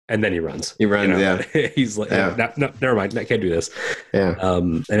 and then he runs. Yeah. He's like, no, never mind. I can't do this. Yeah.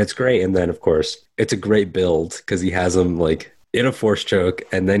 And it's great. And then, of course, it's a great build, because he has him like in a force choke,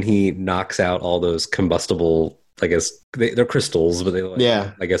 and then he knocks out all those combustible, I guess they're crystals, but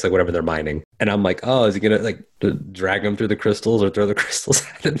I guess like whatever they're mining. And I'm like, oh, is he gonna like drag them through the crystals or throw the crystals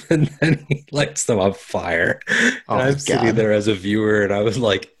at him? And then he lights them on fire. And I'm sitting there as a viewer, and I was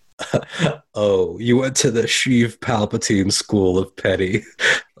like, oh, you went to the Sheev Palpatine school of petty.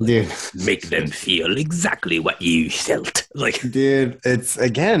 Dude, make them feel exactly what you felt. Like, dude,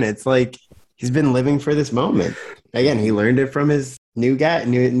 it's like he's been living for this moment. Again, he learned it from his new dad.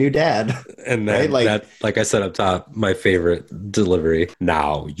 And then, right? like I said up top, my favorite delivery.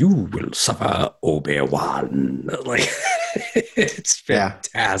 Now you will suffer, Obi-Wan. Like, it's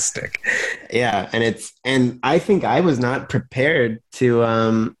fantastic. Yeah, and I think I was not prepared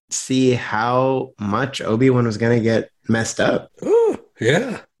to see how much Obi-Wan was going to get messed up. Ooh,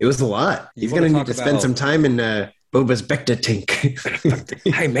 yeah, it was a lot. He's going to need to spend some time in Boba's Bacta tank.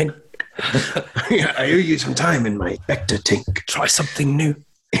 Hey, man. I owe you some time in my Bacta tank. Try something new.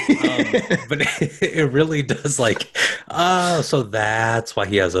 But it really does, like, so that's why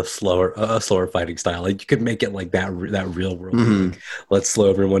he has a slower fighting style. Like, you could make it like that real world. Like, let's slow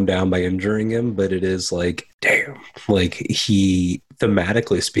everyone down by injuring him, but it is like, damn, like, he,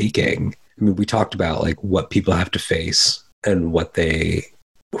 thematically speaking, I mean, we talked about like what people have to face and who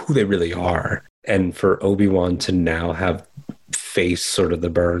they really are, and for Obi-Wan to now have face sort of the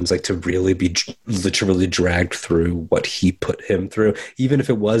burns, like to really be literally dragged through what he put him through, even if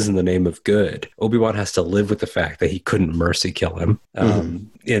it was in the name of good. Obi-Wan has to live with the fact that he couldn't mercy kill him,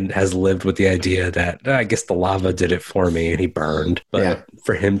 and has lived with the idea that I guess the lava did it for me and he burned. But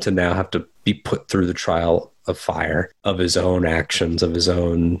for him to now have to be put through the trial of fire of his own actions, of his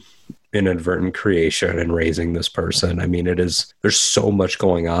own inadvertent creation and raising this person. I mean, there's so much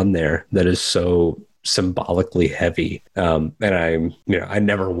going on there that is so symbolically heavy. And I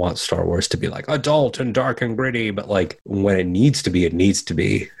never want Star Wars to be like adult and dark and gritty, but like when it needs to be, it needs to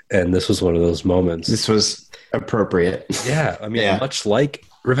be. And this was one of those moments. This was appropriate. Yeah. I mean, much like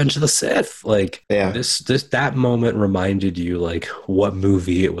Revenge of the Sith, like that moment reminded you like what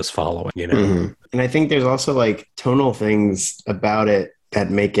movie it was following, you know? Mm-hmm. And I think there's also like tonal things about it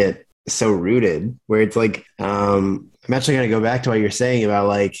that make it so rooted, where it's like, I'm actually going to go back to what you're saying about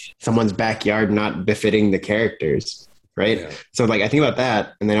like someone's backyard not befitting the characters, right? Yeah. So like I think about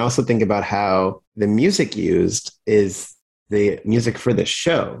that, and then I also think about how the music used is the music for the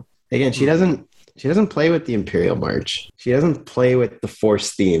show. Again, she doesn't play with the Imperial March. She doesn't play with the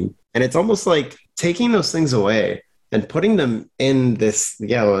Force theme, and it's almost like taking those things away and putting them in this,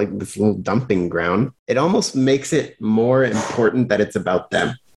 like this little dumping ground. It almost makes it more important that it's about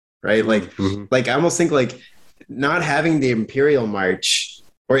them. Right? Like, like I almost think like not having the Imperial March,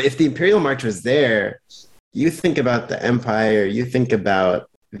 or if the Imperial March was there, you think about the Empire, you think about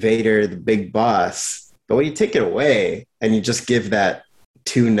Vader, the big boss. But when you take it away and you just give that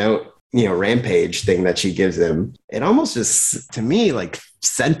 2-note, rampage thing that she gives him, it almost just, to me, like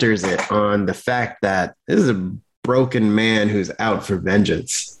centers it on the fact that this is a broken man who's out for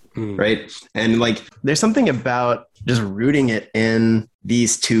vengeance. Right. And like, there's something about just rooting it in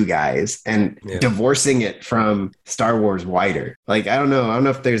these two guys and divorcing it from Star Wars wider. Like, I don't know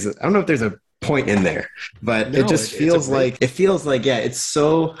if there's a point in there, but it just feels like, it's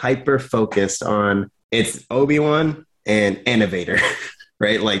so hyper focused on it's Obi-Wan and Vader,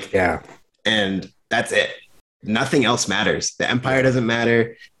 right? Like, and that's it. Nothing else matters. The Empire doesn't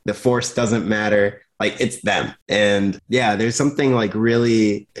matter. The Force doesn't matter. Like, it's them. And there's something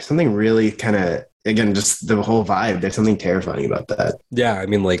really kind of, again, just the whole vibe. There's something terrifying about that. Yeah. I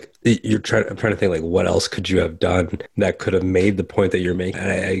mean, like I'm trying to think like what else could you have done that could have made the point that you're making?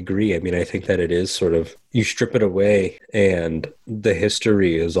 And I agree. I mean, I think that it is sort of, you strip it away and the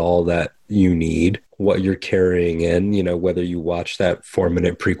history is all that you need, what you're carrying in, whether you watch that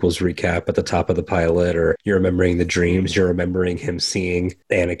 4-minute prequels recap at the top of the pilot, or you're remembering the dreams, you're remembering him seeing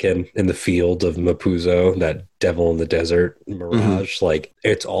Anakin in the field of Mapuzo, that devil in the desert mirage. Like,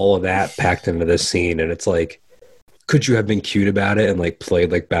 it's all of that packed into this scene. And it's like, could you have been cute about it and like played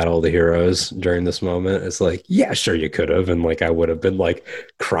like Battle of the Heroes during this moment? It's like, yeah, sure you could have. And like, I would have been like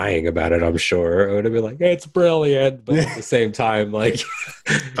crying about it, I'm sure. I would have been like, hey, it's brilliant. But at the same time, like,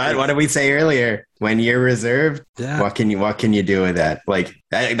 but what did we say earlier? When you're reserved, what can you do with that? Like,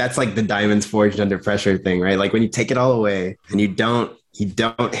 that's like the diamonds forged under pressure thing, right? Like when you take it all away and you don't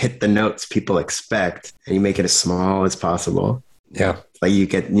hit the notes people expect, and you make it as small as possible. Yeah. Like you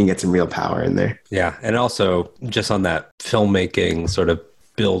get some real power in there. Yeah. And also just on that filmmaking sort of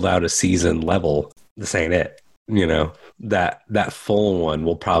build out a season level, this ain't it. That full one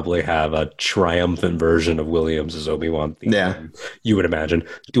will probably have a triumphant version of Williams' Obi-Wan theme. Yeah. You would imagine.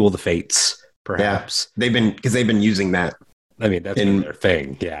 Duel of the Fates, perhaps. Yeah. They've been using that. I mean, that's been their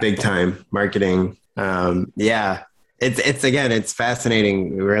thing. Yeah. Big time marketing. It's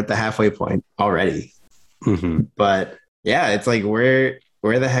fascinating. We're at the halfway point already. But it's like where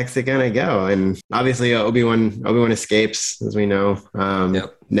the heck's it gonna go? And obviously Obi-Wan escapes, as we know.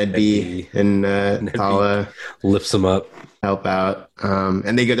 Ned B and Tala lifts him up, help out.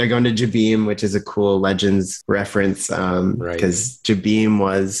 And they're going to Jabeam, which is a cool Legends reference. Because Jabeam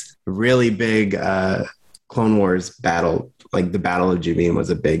was a really big Clone Wars battle. Like the Battle of Jabeam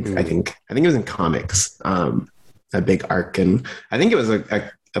was a big, I think it was in comics, a big arc. And I think it was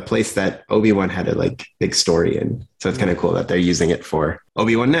a place that Obi-Wan had a like big story in. So it's kind of cool that they're using it for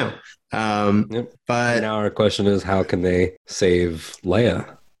Obi-Wan now. But now our question is, how can they save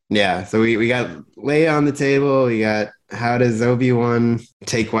Leia? Yeah. So we got Leia on the table. We got, how does Obi-Wan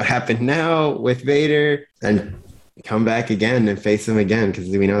take what happened now with Vader and come back again and face him again? Because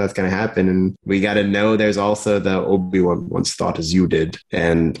we know that's going to happen. And we got to know there's also the Obi-Wan once thought as you did.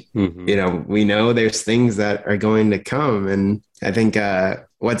 And, we know there's things that are going to come. And I think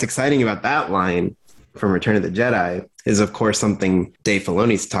what's exciting about that line from Return of the Jedi is, of course, something Dave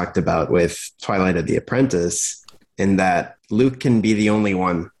Filoni's talked about with Twilight of the Apprentice, in that Luke can be the only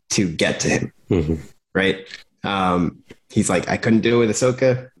one to get to him, right? he's like, I couldn't do it with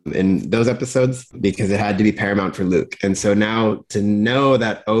Ahsoka in those episodes because it had to be paramount for Luke. And so now to know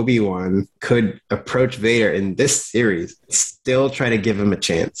that Obi-Wan could approach Vader in this series, still try to give him a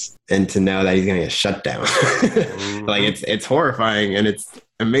chance, and to know that he's going to get shut down. Like it's horrifying and it's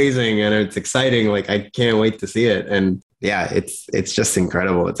amazing and it's exciting. Like I can't wait to see it. And yeah, it's just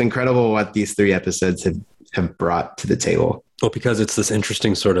incredible. It's incredible what these 3 episodes have brought to the table. Well, because it's this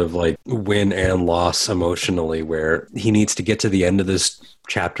interesting sort of like win and loss emotionally, where he needs to get to the end of this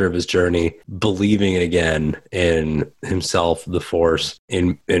chapter of his journey, believing again in himself, the Force,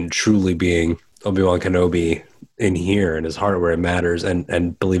 in truly being Obi-Wan Kenobi in here in his heart where it matters,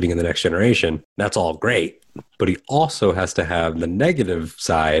 and believing in the next generation. That's all great. But he also has to have the negative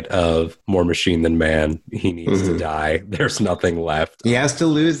side of more machine than man. He needs to die. There's nothing left. He has to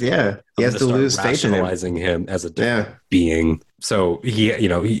lose. Yeah. He has to lose faith in him as a different being. So he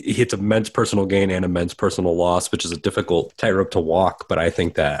hits immense personal gain and immense personal loss, which is a difficult tightrope to walk. But I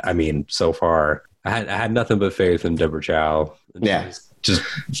think that, so far I had nothing but faith in Deborah Chow. Yeah. Just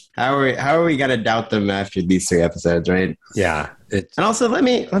how are we gonna doubt them after these 3 episodes, right? Yeah. And also let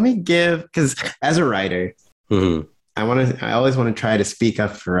me give, because as a writer, I always want to try to speak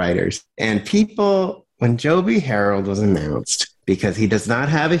up for writers. And people, when Joby Harold was announced, because he does not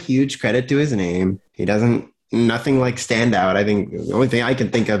have a huge credit to his name, nothing like stand out. I think the only thing I can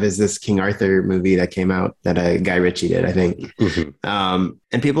think of is this King Arthur movie that came out that Guy Ritchie did, I think.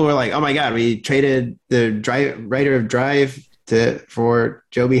 And people were like, oh my God, we traded the writer of Drive for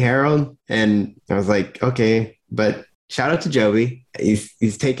Joby Harold. And I was like, okay, but shout out to Joby.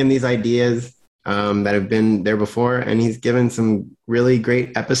 He's taken these ideas that have been there before, and he's given some really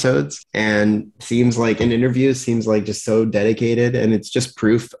great episodes, and seems like in interviews just so dedicated. And it's just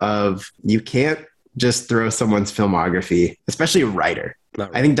proof of you can't just throw someone's filmography, especially a writer.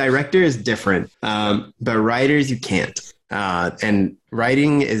 I think director is different, but writers you can't. And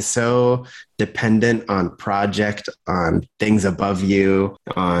writing is so dependent on project, on things above you,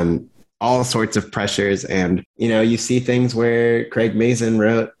 on all sorts of pressures. And, you see things where Craig Mazin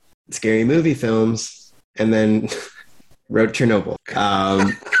wrote scary movie films and then wrote Chernobyl.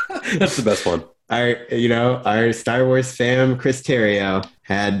 That's the best one. Our Star Wars fam, Chris Terrio,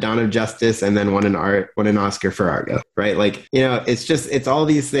 had Dawn of Justice and then won an Oscar for Argo, right? Like, it's all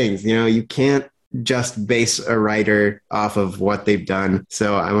these things, you can't just base a writer off of what they've done.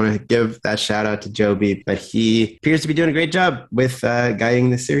 So I want to give that shout out to Joby, but he appears to be doing a great job with guiding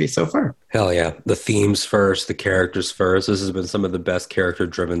the series so far. Hell yeah. The themes first, the characters first. This has been some of the best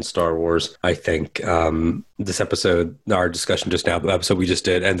character-driven Star Wars, I think. This episode, our discussion just now, the episode we just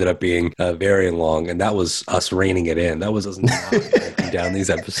did, ended up being very long, and that was us reining it in. That was us not breaking down these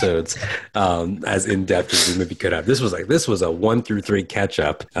episodes as in-depth as we maybe could have. This was a 1 through 3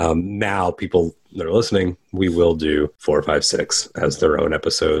 catch-up. Now, people that are listening, we will do 4, 5, 6 as their own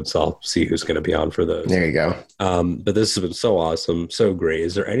episodes. I'll see who's going to be on for those. There you go. But this has been so awesome, so great.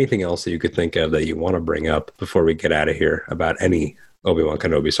 Is there anything else that you could think of that you want to bring up before we get out of here about any Obi-Wan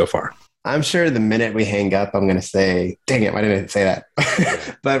Kenobi so far? I'm sure the minute we hang up, I'm going to say, dang it, why didn't I say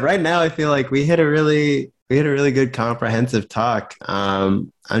that? But right now, I feel like we had a really good comprehensive talk.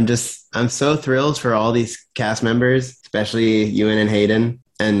 I'm so thrilled for all these cast members, especially Ewan and Hayden.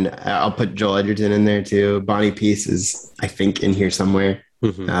 And I'll put Joel Edgerton in there too. Bonnie Peace is, I think, in here somewhere.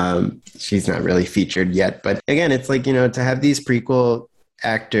 She's not really featured yet. But again, it's like, to have these prequel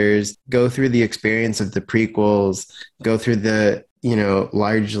actors go through the experience of the prequels, go through the,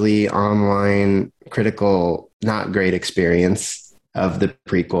 largely online critical, not great experience of the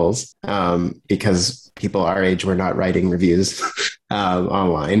prequels, because people our age were not writing reviews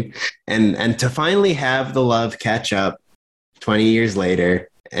online. And to finally have the love catch up 20 years later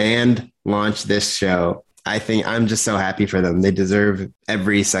and launch this show, I think I'm just so happy for them. They deserve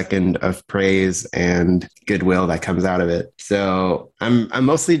every second of praise and goodwill that comes out of it. So I'm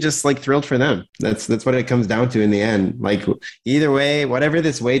mostly just thrilled for them. That's what it comes down to in the end. Like either way, whatever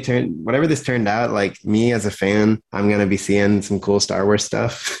this turned out, like me as a fan, I'm going to be seeing some cool Star Wars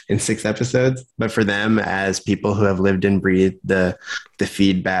stuff in 6 episodes. But for them as people who have lived and breathed the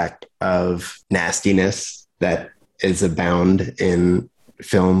feedback of nastiness that is abound in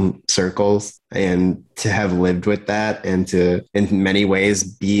film circles, and to have lived with that and to in many ways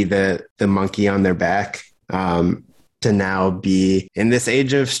be the monkey on their back, to now be in this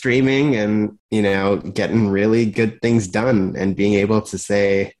age of streaming and getting really good things done and being able to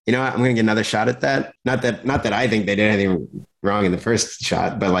say, I'm going to get another shot at that. Not that I think they did anything wrong in the first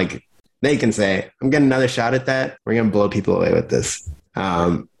shot, but they can say, I'm getting another shot at that. We're going to blow people away with this.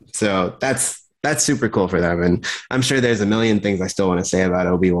 So that's that's super cool for them. And I'm sure there's a million things I still want to say about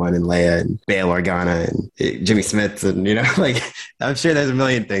Obi-Wan and Leia and Bail Organa and Jimmy Smith. And, like, I'm sure there's a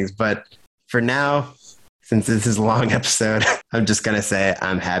million things. But for now, since this is a long episode, I'm just going to say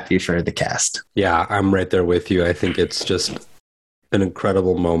I'm happy for the cast. Yeah, I'm right there with you. I think it's just an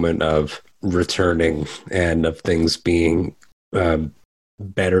incredible moment of returning and of things being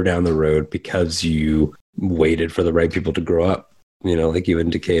better down the road because you waited for the right people to grow up, like you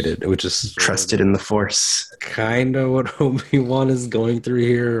indicated, which is trusted in the Force. Kind of what Obi-Wan is going through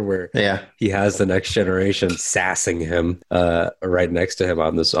here, where he has the next generation sassing him right next to him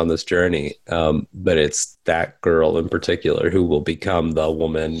on this journey. But it's that girl in particular who will become the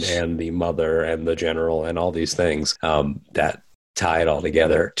woman and the mother and the general and all these things that tie it all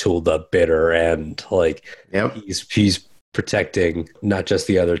together to the bitter end. Like, he's protecting not just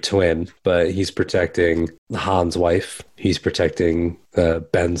the other twin, but he's protecting Han's wife. He's protecting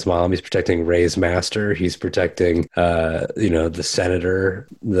Ben's mom. He's protecting Rey's master. He's protecting, the senator,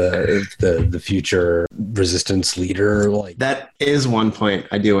 the future resistance leader. Like, that is one point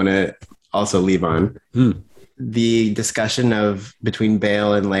I do want to also leave on. The discussion between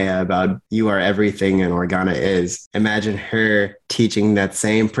Bail and Leia about you are everything and Organa is. Imagine her teaching that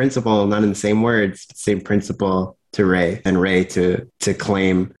same principle, not in the same words, but same principle to Rey, and Rey to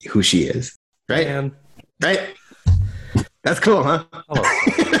claim who she is. Right? Man. Right? That's cool, huh?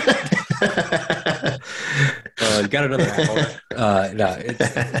 You got another hour.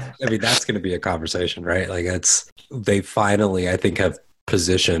 That's going to be a conversation, right? Like, they finally, I think, have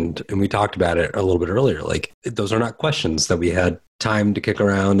positioned, and we talked about it a little bit earlier, like, those are not questions that we had time to kick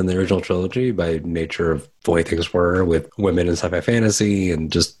around in the original trilogy by nature of the way things were with women in sci-fi fantasy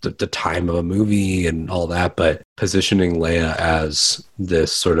and just the time of a movie and all that. But positioning Leia as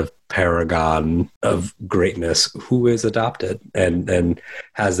this sort of paragon of greatness who is adopted and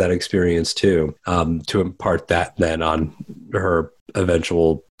has that experience too, to impart that then on her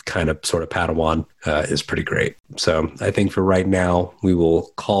eventual kind of sort of Padawan is pretty great. So I think for right now, we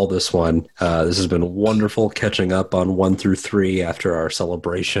will call this one. This has been wonderful catching up on 1 through 3 after our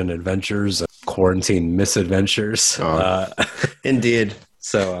celebration adventures, quarantine misadventures. Indeed.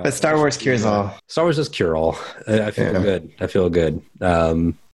 So, but Star Wars cures all. Star Wars does cure all. I feel good.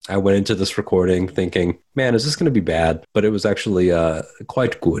 I went into this recording thinking, man, is this going to be bad? But it was actually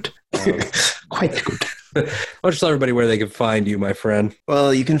quite good. Quite good. Why don't you tell everybody where they can find you, my friend?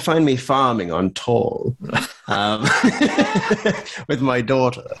 Well, you can find me farming on Tall with my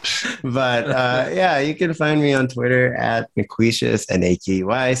daughter. But you can find me on Twitter at Naquicius,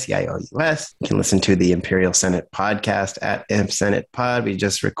 NAQYCIOUS. You can listen to the Imperial Senate podcast at Imp Senate Pod. We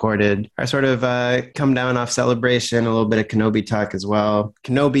just recorded our sort of come down off celebration, a little bit of Kenobi talk as well.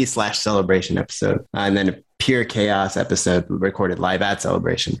 Kenobi/celebration episode. And then a Pure Chaos episode recorded live at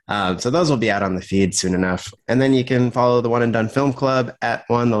Celebration. So those will be out on the feed soon enough. And then you can follow the One and Done Film Club at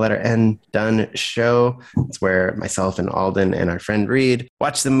the letter N Done Show. It's where myself and Alden and our friend Reed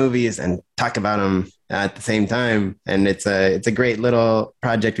watch the movies and talk about them at the same time. And it's a great little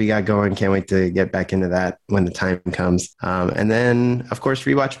project we got going. Can't wait to get back into that when the time comes. And then, of course,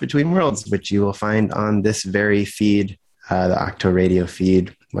 Rewatch Between Worlds, which you will find on this very feed, the Octo Radio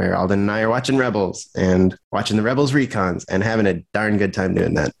feed, where Alden and I are watching Rebels and watching the Rebels recons and having a darn good time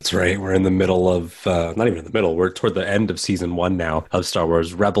doing that. That's right. We're in the middle of, not even in the middle, we're toward the end of season 1 now of Star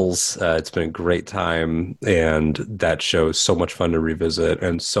Wars Rebels. It's been a great time, and that show is so much fun to revisit.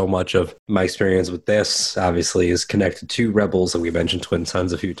 And so much of my experience with this, obviously, is connected to Rebels, and we mentioned Twin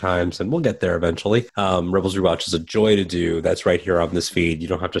Suns a few times, and we'll get there eventually. Rebels Rewatch is a joy to do. That's right here on this feed. You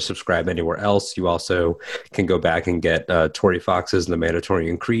don't have to subscribe anywhere else. You also can go back and get Tori Fox's The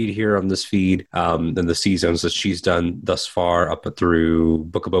Mandalorian Creed here on this feed, and the seasons that she's done thus far up through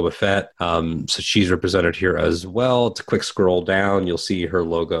Book of Boba Fett. So she's represented here as well. It's a quick scroll down. You'll see her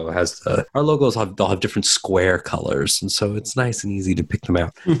logo has our logos they'll have different square colors, and so it's nice and easy to pick them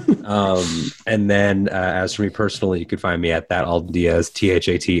out. And then as for me personally, you can find me at that Alden Diaz,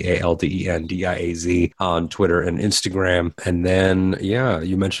 ThatAldenDiaz on Twitter and Instagram. And then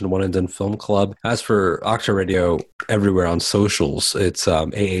you mentioned One and Done Film Club. As for Octo Radio, everywhere on socials, it's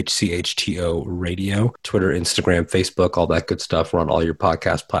AHCHTO Radio, Twitter, Instagram, Facebook, all that good stuff. We're on all your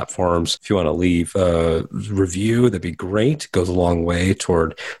podcast platforms. If you want to leave a review, that'd be great. It goes a long way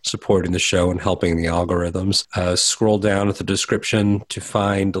toward supporting the show and helping the algorithms. Scroll down at the description to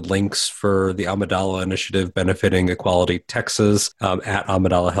find links for the Amidala Initiative benefiting Equality Texas, at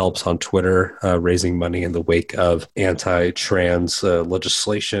Amidala Helps on Twitter, raising money in the wake of anti-trans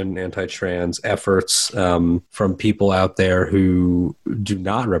legislation, anti-trans efforts from people out there who do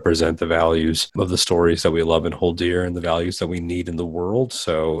not represent the values of the stories things that we love and hold dear and the values that we need in the world.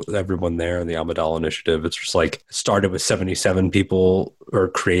 So everyone there in the Amidala Initiative, it's just like started with 77 people or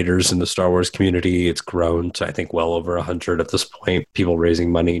creators in the Star Wars community. It's grown to, I think, well over 100 at this point. People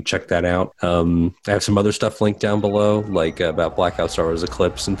raising money. Check that out. I have some other stuff linked down below, like about Blackout Star Wars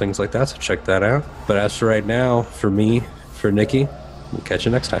Eclipse and things like that. So check that out. But as for right now, for me, for Nikki, we'll catch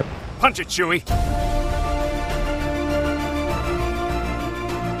you next time. Punch it, Chewie.